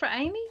for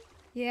Amy?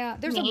 Yeah,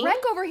 there's a Me? wreck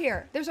over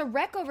here. There's a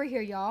wreck over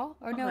here, y'all.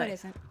 Or no, it Okay.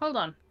 isn't. Hold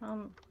on.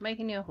 I'm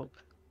making you a hook.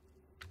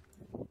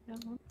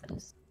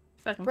 If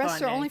I can Breasts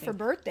find are only for anything.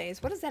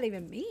 birthdays. What does that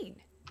even mean?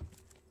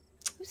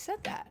 Who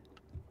said that?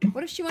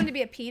 What if she wanted to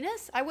be a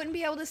penis? I wouldn't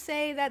be able to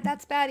say that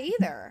that's bad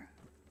either.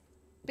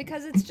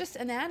 Because it's just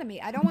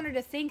anatomy. I don't want her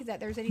to think that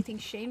there's anything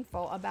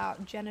shameful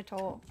about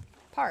genital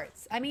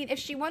parts. I mean, if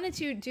she wanted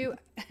to do...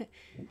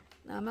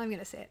 No, I'm not going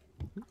to say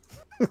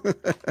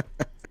it.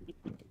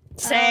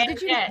 Say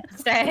did you- it.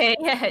 Say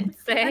it.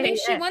 Say I mean, it.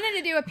 she wanted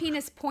to do a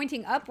penis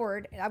pointing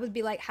upward. I would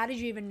be like, how did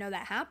you even know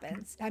that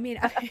happens? I mean,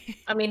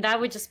 I mean, that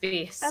would just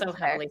be so That's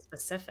fair. heavily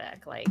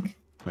specific. Like,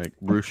 Like,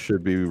 Bruce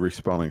should be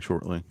responding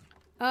shortly.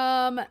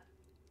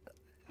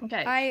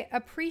 Okay. I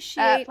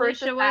appreciate...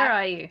 Felicia, where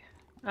are you?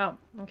 Oh,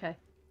 okay.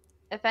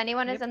 If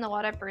anyone is Yep. in the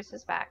water, Bruce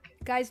is back.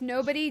 Guys,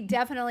 nobody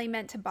definitely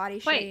meant to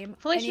body Wait, shame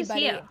Felicia's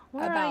anybody here.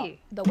 Where are about you?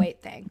 the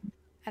weight thing.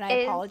 And I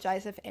Is-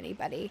 apologize if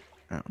anybody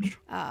Ouch.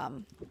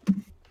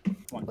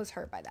 one. was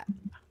hurt by that.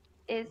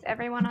 Is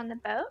everyone on the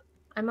boat?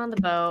 I'm on the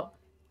boat.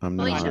 I'm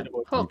Felicia, not.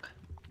 hook.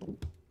 Oh,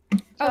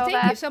 thank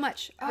you Beth, so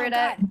much. Oh,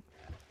 Britta, God.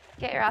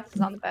 get your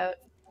asses on the boat.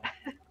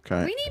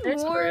 Okay. We need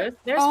There's more. Bruce.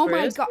 There's oh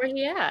Bruce. my God. Where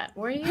he at?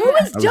 Where he Who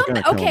at? is I was dumping?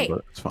 gonna kill Okay. him,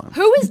 but it's fine.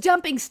 Who is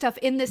dumping stuff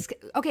in this?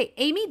 Okay,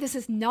 Amy, this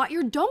is not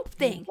your dump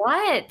thing.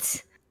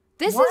 What?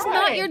 This is What?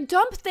 not your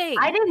dump thing.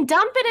 I didn't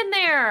dump it in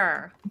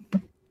there.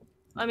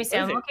 Let me see.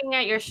 What I'm is it? looking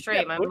at your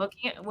stream. Yeah, I'm what-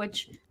 looking at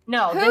which.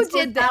 No, Who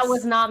did That this?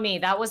 was not me.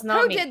 That was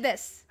not Who me. did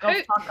this? Go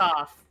Who- fuck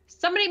off.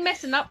 Somebody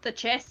messing up the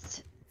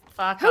chest.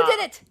 Fuck Who off. did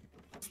it?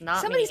 It's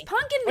not Somebody's me.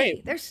 punking me.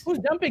 Wait, There's Who's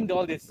dumping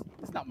all this?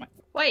 It's not mine.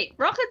 Wait,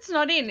 Rocket's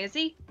not in, is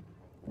he?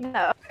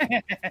 No.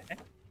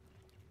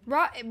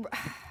 raw.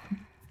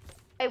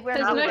 Hey, we're There's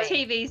not no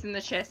waiting. TVs in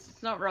the chest.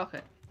 It's not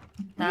Rocket.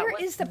 That Where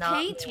was is the not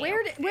paint? me,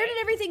 Where did okay?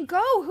 everything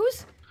go?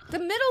 Who's the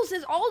middles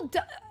is all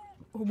done.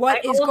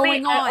 What I is only-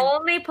 going I on?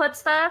 only put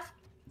stuff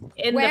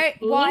in Where?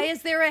 the Why paint.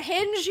 is there a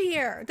hinge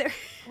here? There.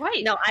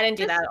 Wait, No, I didn't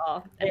do There's- that at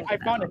all. I didn't I do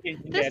that found at a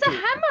hint in there's there a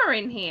too, hammer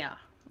in here.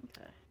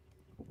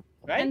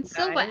 right? And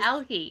silver Guys.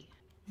 algae.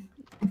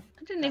 I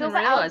didn't even Silver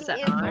realize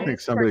algae that. is I used think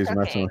for somebody's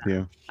messing cooking. with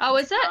you. Oh,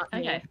 is it? Not me.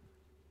 Okay.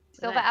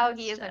 Silver Let's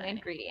algae is an see.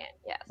 ingredient.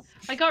 Yes.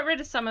 I got rid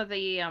of some of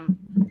the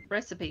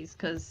recipes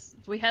because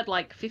we had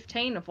like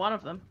 15 of one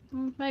of them.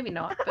 Maybe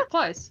not, but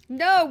close.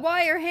 No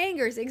wire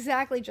hangers.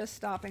 Exactly. Just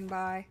stopping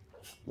by.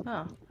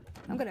 Oh,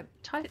 I'm gonna.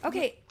 tidy.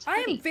 Okay, I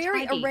am tidy,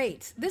 very tidy.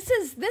 irate. This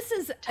is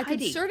a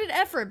Tidy. concerted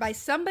effort by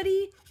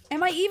somebody.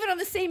 Am I even on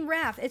the same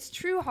raft? It's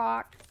true,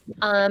 Hawk.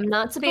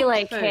 Not to be Cooked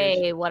like, food.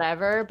 hey,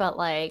 whatever, but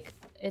like,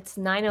 it's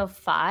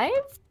 9:05.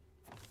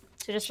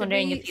 So just Should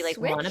wondering we if you like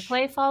want to switch?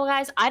 play Fall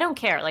Guys. I don't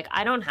care. Like,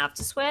 I don't have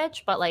to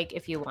switch, but like,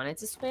 if you wanted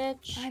to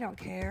switch, I don't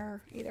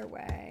care either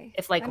way.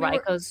 if like I mean, we're-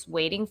 Raiko's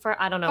waiting for,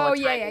 I don't know. Oh, what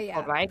yeah, time yeah, it's yeah.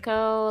 called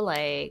Raiko,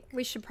 like,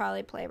 We should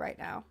probably play right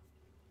now.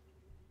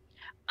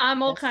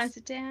 I'm all Yes. kinds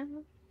of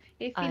down.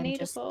 If you I'm need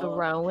just a ball.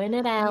 throwing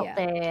it out Yeah.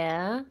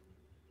 there.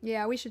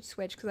 Yeah, we should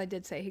switch because I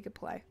did say he could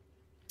play.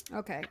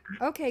 Okay.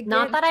 Okay.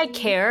 Not good. that I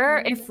care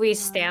if we Uh,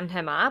 stand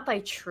him up. I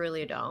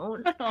truly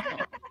don't.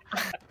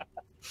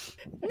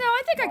 No,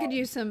 I think I could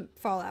use some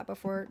Fallout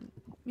before,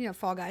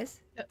 Fall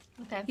Guys.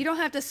 Okay. You don't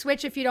have to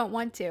switch if you don't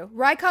want to.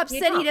 Rykop You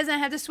said he don't. doesn't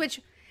have to switch.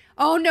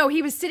 Oh no,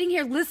 he was sitting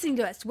here listening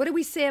to us. What did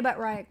we say about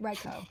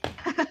Ryko?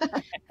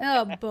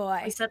 Oh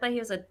boy. He said that he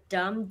was a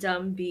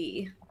dumb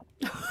bee.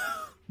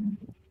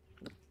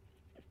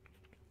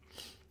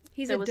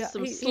 He's There a was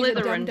some he's a dumb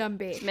Slytherin dumb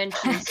bee.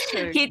 mentions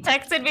too. He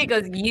texted me,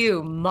 goes,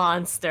 "You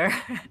monster."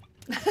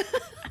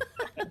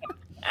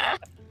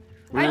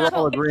 We I were all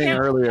told- agreeing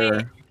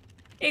earlier.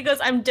 He goes,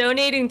 "I'm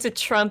donating to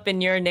Trump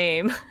in your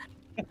name."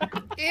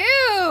 Ew!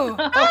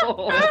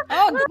 Oh,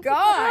 Oh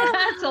god.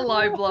 that's a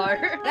low blow.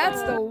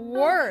 That's the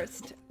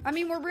worst. I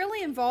mean, we're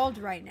really involved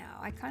right now.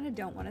 I kind of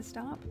don't want to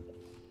stop.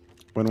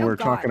 When we Oh, were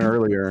talking God.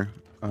 earlier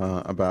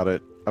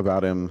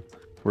about him,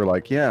 we're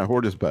like, yeah,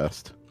 Horde is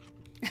best.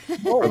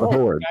 Oh, For the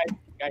Horde,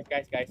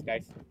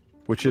 guys.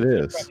 which it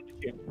is.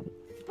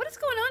 What is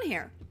going on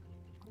here?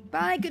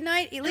 Bye. Good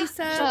night,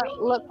 Elisa.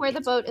 So, look where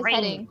the boat is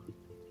raining.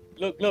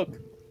 heading. Look.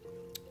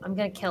 I'm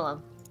gonna kill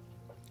him.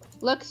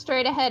 Look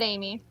straight ahead,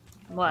 Amy.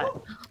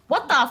 What?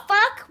 What the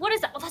fuck? What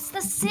is that? Oh, that's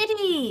the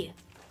city.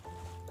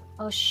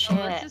 Oh shit.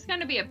 Oh, this is going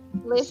to be a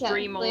Felicia,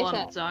 stream all on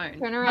Felicia, its own. turn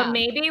But around.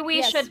 maybe we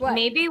Yes, should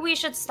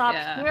what? stop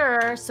Yeah.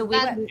 here so we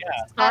That's- can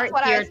Yeah. start That's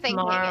what I here was thinking.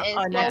 tomorrow Is or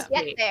we'll next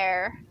get week.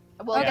 there.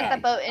 We'll Okay. get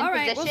the boat in All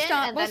right, we'll position,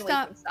 stop, and we'll then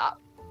stop. we can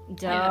stop.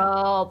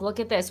 Dope. Look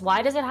at this.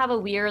 Why does it have a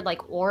weird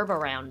like orb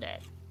around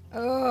it?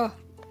 Ugh.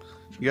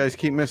 You guys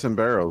keep missing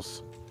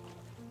barrels.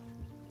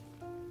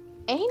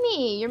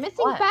 Amy, you're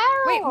missing What?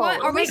 barrels. Wait,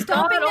 what? Are Oh we my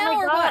stopping God, oh now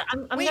my or God. what?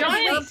 I'm Wait, gonna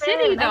wait, jump wait.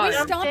 city, in. though. Are we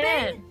Jump stopping?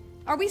 in.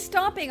 Are we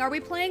stopping? Are we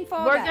playing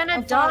Fall We're Guys? gonna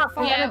Or dock.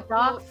 Fall- We're Yeah, gonna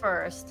dock well-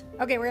 first.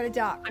 Okay, we're gonna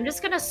dock. I'm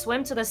just gonna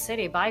swim to the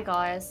city. Bye,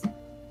 guys.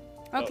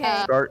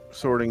 Okay. Start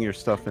sorting your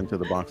stuff into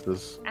the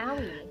boxes.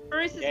 Owie.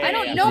 Bruce is Yeah, I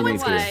don't. yeah. No You one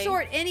need can to.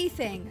 sort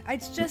anything.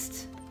 It's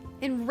just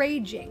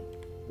enraging.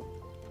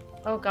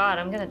 Oh God,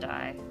 I'm gonna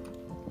die.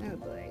 Oh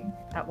boy.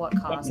 At what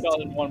Dump cost? it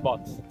all in one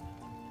box.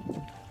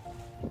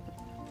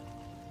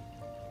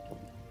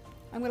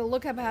 I'm gonna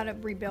look up how to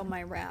rebuild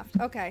my raft.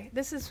 Okay,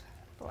 this is.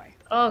 Boy.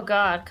 Oh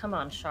God, come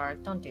on,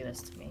 Shark. Don't do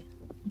this to me.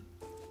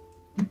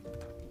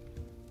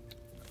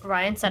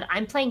 Ryan said,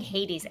 "I'm playing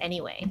Hades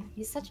anyway."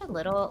 He's such a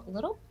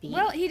little beast.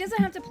 Well, he doesn't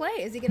have to play.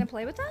 Is he gonna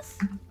play with us?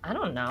 I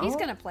don't know. He's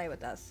gonna play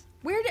with us.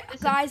 Where did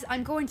guys?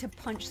 I'm going to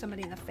punch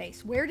somebody in the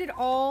face. Where did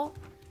all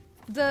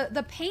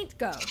the paint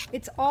go?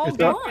 It's all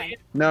It's up- gone.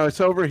 No, it's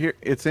over here.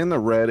 It's in the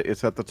red.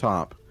 It's at the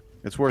top.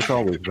 It's where it's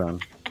always been.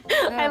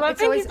 I love it's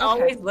that always- he's okay.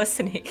 always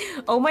listening.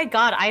 Oh my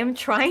God, I am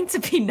trying to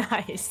be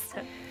nice.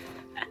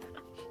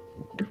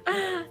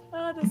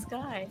 Oh, this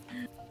guy.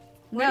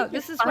 Where No, did you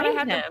this is what I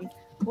find have to. him?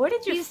 Where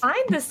did you He's-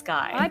 find this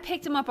guy? I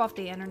picked him up off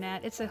the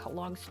internet. It's a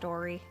long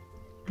story.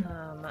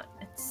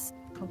 It's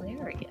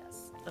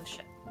hilarious. Oh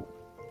shit.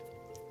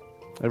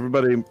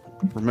 Everybody,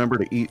 remember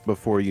to eat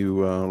before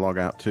you log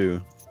out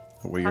too.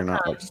 That way you're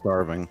not like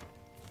starving.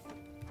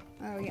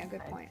 Oh yeah,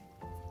 good point.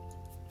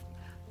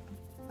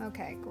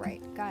 Okay,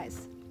 great.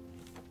 Guys.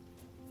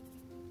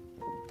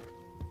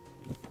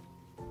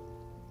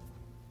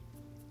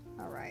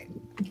 All right.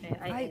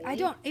 Okay, I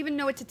don't even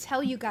know what to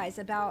tell you guys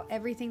about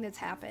everything that's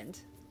happened.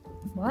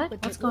 What?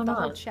 With What's the, going with the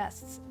on? whole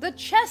chests. The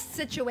chest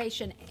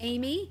situation,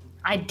 Amy.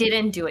 I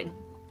didn't do it,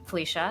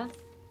 Felicia.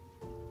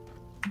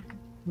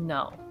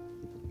 No.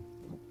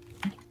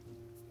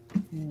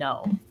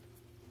 No.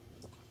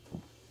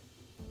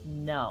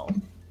 No.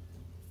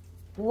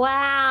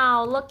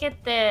 Wow, look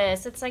at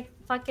this. It's like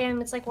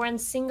fucking, it's like we're in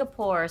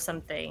Singapore or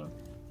something.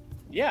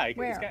 Yeah,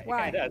 Where? it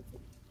Why? kind of does.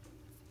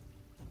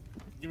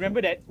 You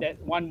remember that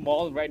one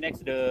mall right next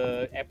to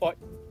the airport?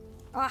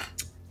 Ah.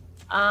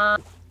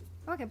 Um,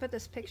 Oh, I can put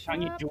this picture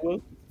Changi up.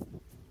 Jewel?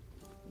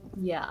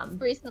 yeah.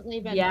 Recently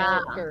been Yeah.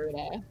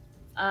 Garuda.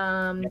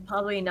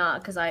 Probably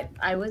not, because I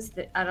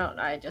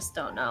just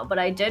don't know. But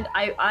I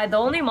the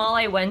only mall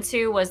I went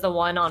to was the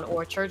one on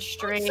Orchard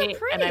Street. so and I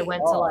pretty.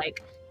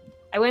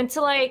 went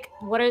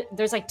to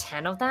there's like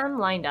 10 of them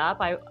lined up.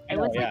 I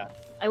went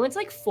to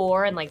like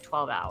 4 in like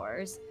 12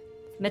 hours.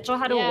 Mitchell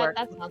had to work.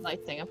 That sounds like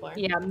Singapore.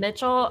 Yeah,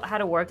 Mitchell had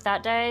to work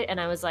that day, and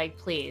I was like,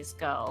 please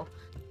go.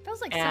 Feels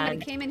like somebody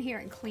came in here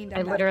and cleaned up. I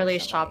after literally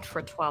somebody. shopped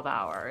for 12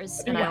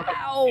 hours. And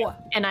Wow.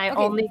 I Okay,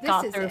 only this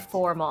got is through it.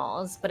 4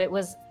 malls, but it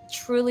was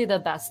truly the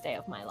best day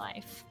of my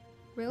life.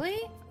 Really?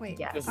 Wait.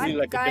 Yeah. This is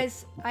like a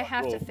guys, big I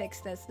have to roll.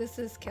 fix this. This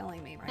is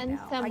killing me right Can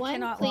now. I someone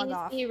cannot log please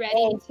off. be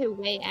ready to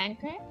weigh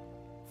anchor?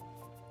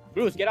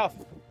 Bruce, get off.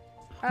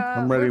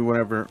 I'm ready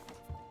whenever.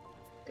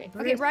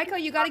 Okay, Raiko,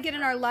 you got to get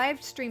in our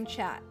live stream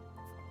chat.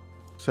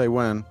 Say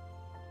when.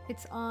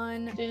 It's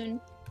on.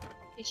 Soon.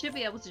 He should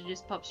be able to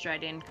just pop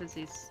straight in because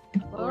he's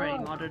already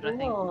modded, I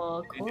think.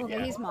 Cool.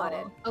 Yeah, he's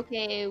modded.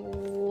 Okay,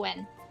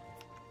 when?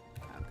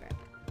 Okay.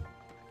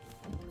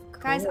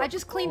 Guys, I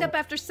just cleaned up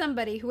after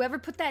somebody. Whoever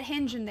put that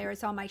hinge in there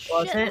is on my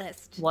shit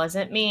list.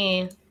 Wasn't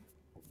me.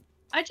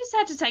 I just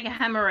had to take a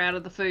hammer out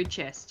of the food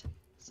chest,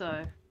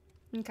 so.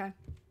 Okay.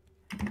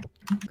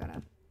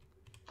 Gonna.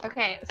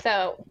 Okay,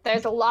 so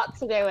there's a lot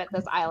to do with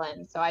this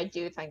island, so I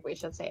do think we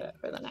should save it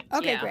for the next.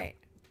 Okay, Yeah. great.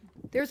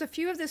 There's a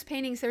few of these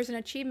paintings. There's an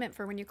achievement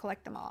for when you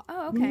collect them all.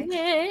 Oh, okay.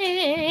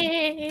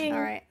 Yay.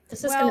 All right.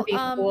 This is gonna be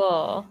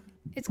cool.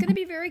 It's gonna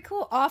be very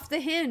cool. Off the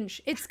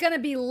hinge. It's gonna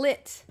be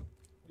lit.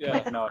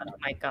 Yeah, no. Oh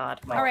my god.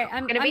 All right,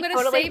 I'm gonna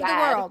totally save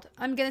rad. the world.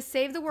 I'm gonna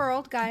save the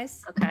world,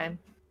 guys, Okay.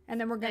 and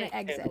then we're gonna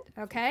exit.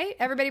 Okay,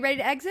 everybody ready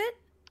to exit?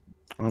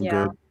 I'm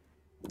Yeah.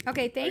 good.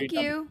 Okay, thank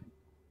done? you.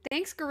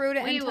 Thanks,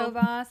 Garuda We and will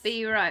Tovas.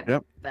 Be right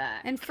Yep.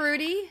 back. And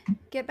Fruity,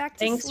 get back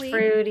to Thanks, sleep.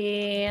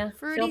 Fruity.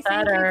 Fruity, Feel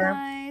thank you better.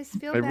 guys.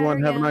 Feel Everyone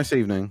better. have a yeah. nice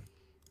evening.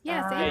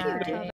 Yeah, thank you, Bye. Tovas.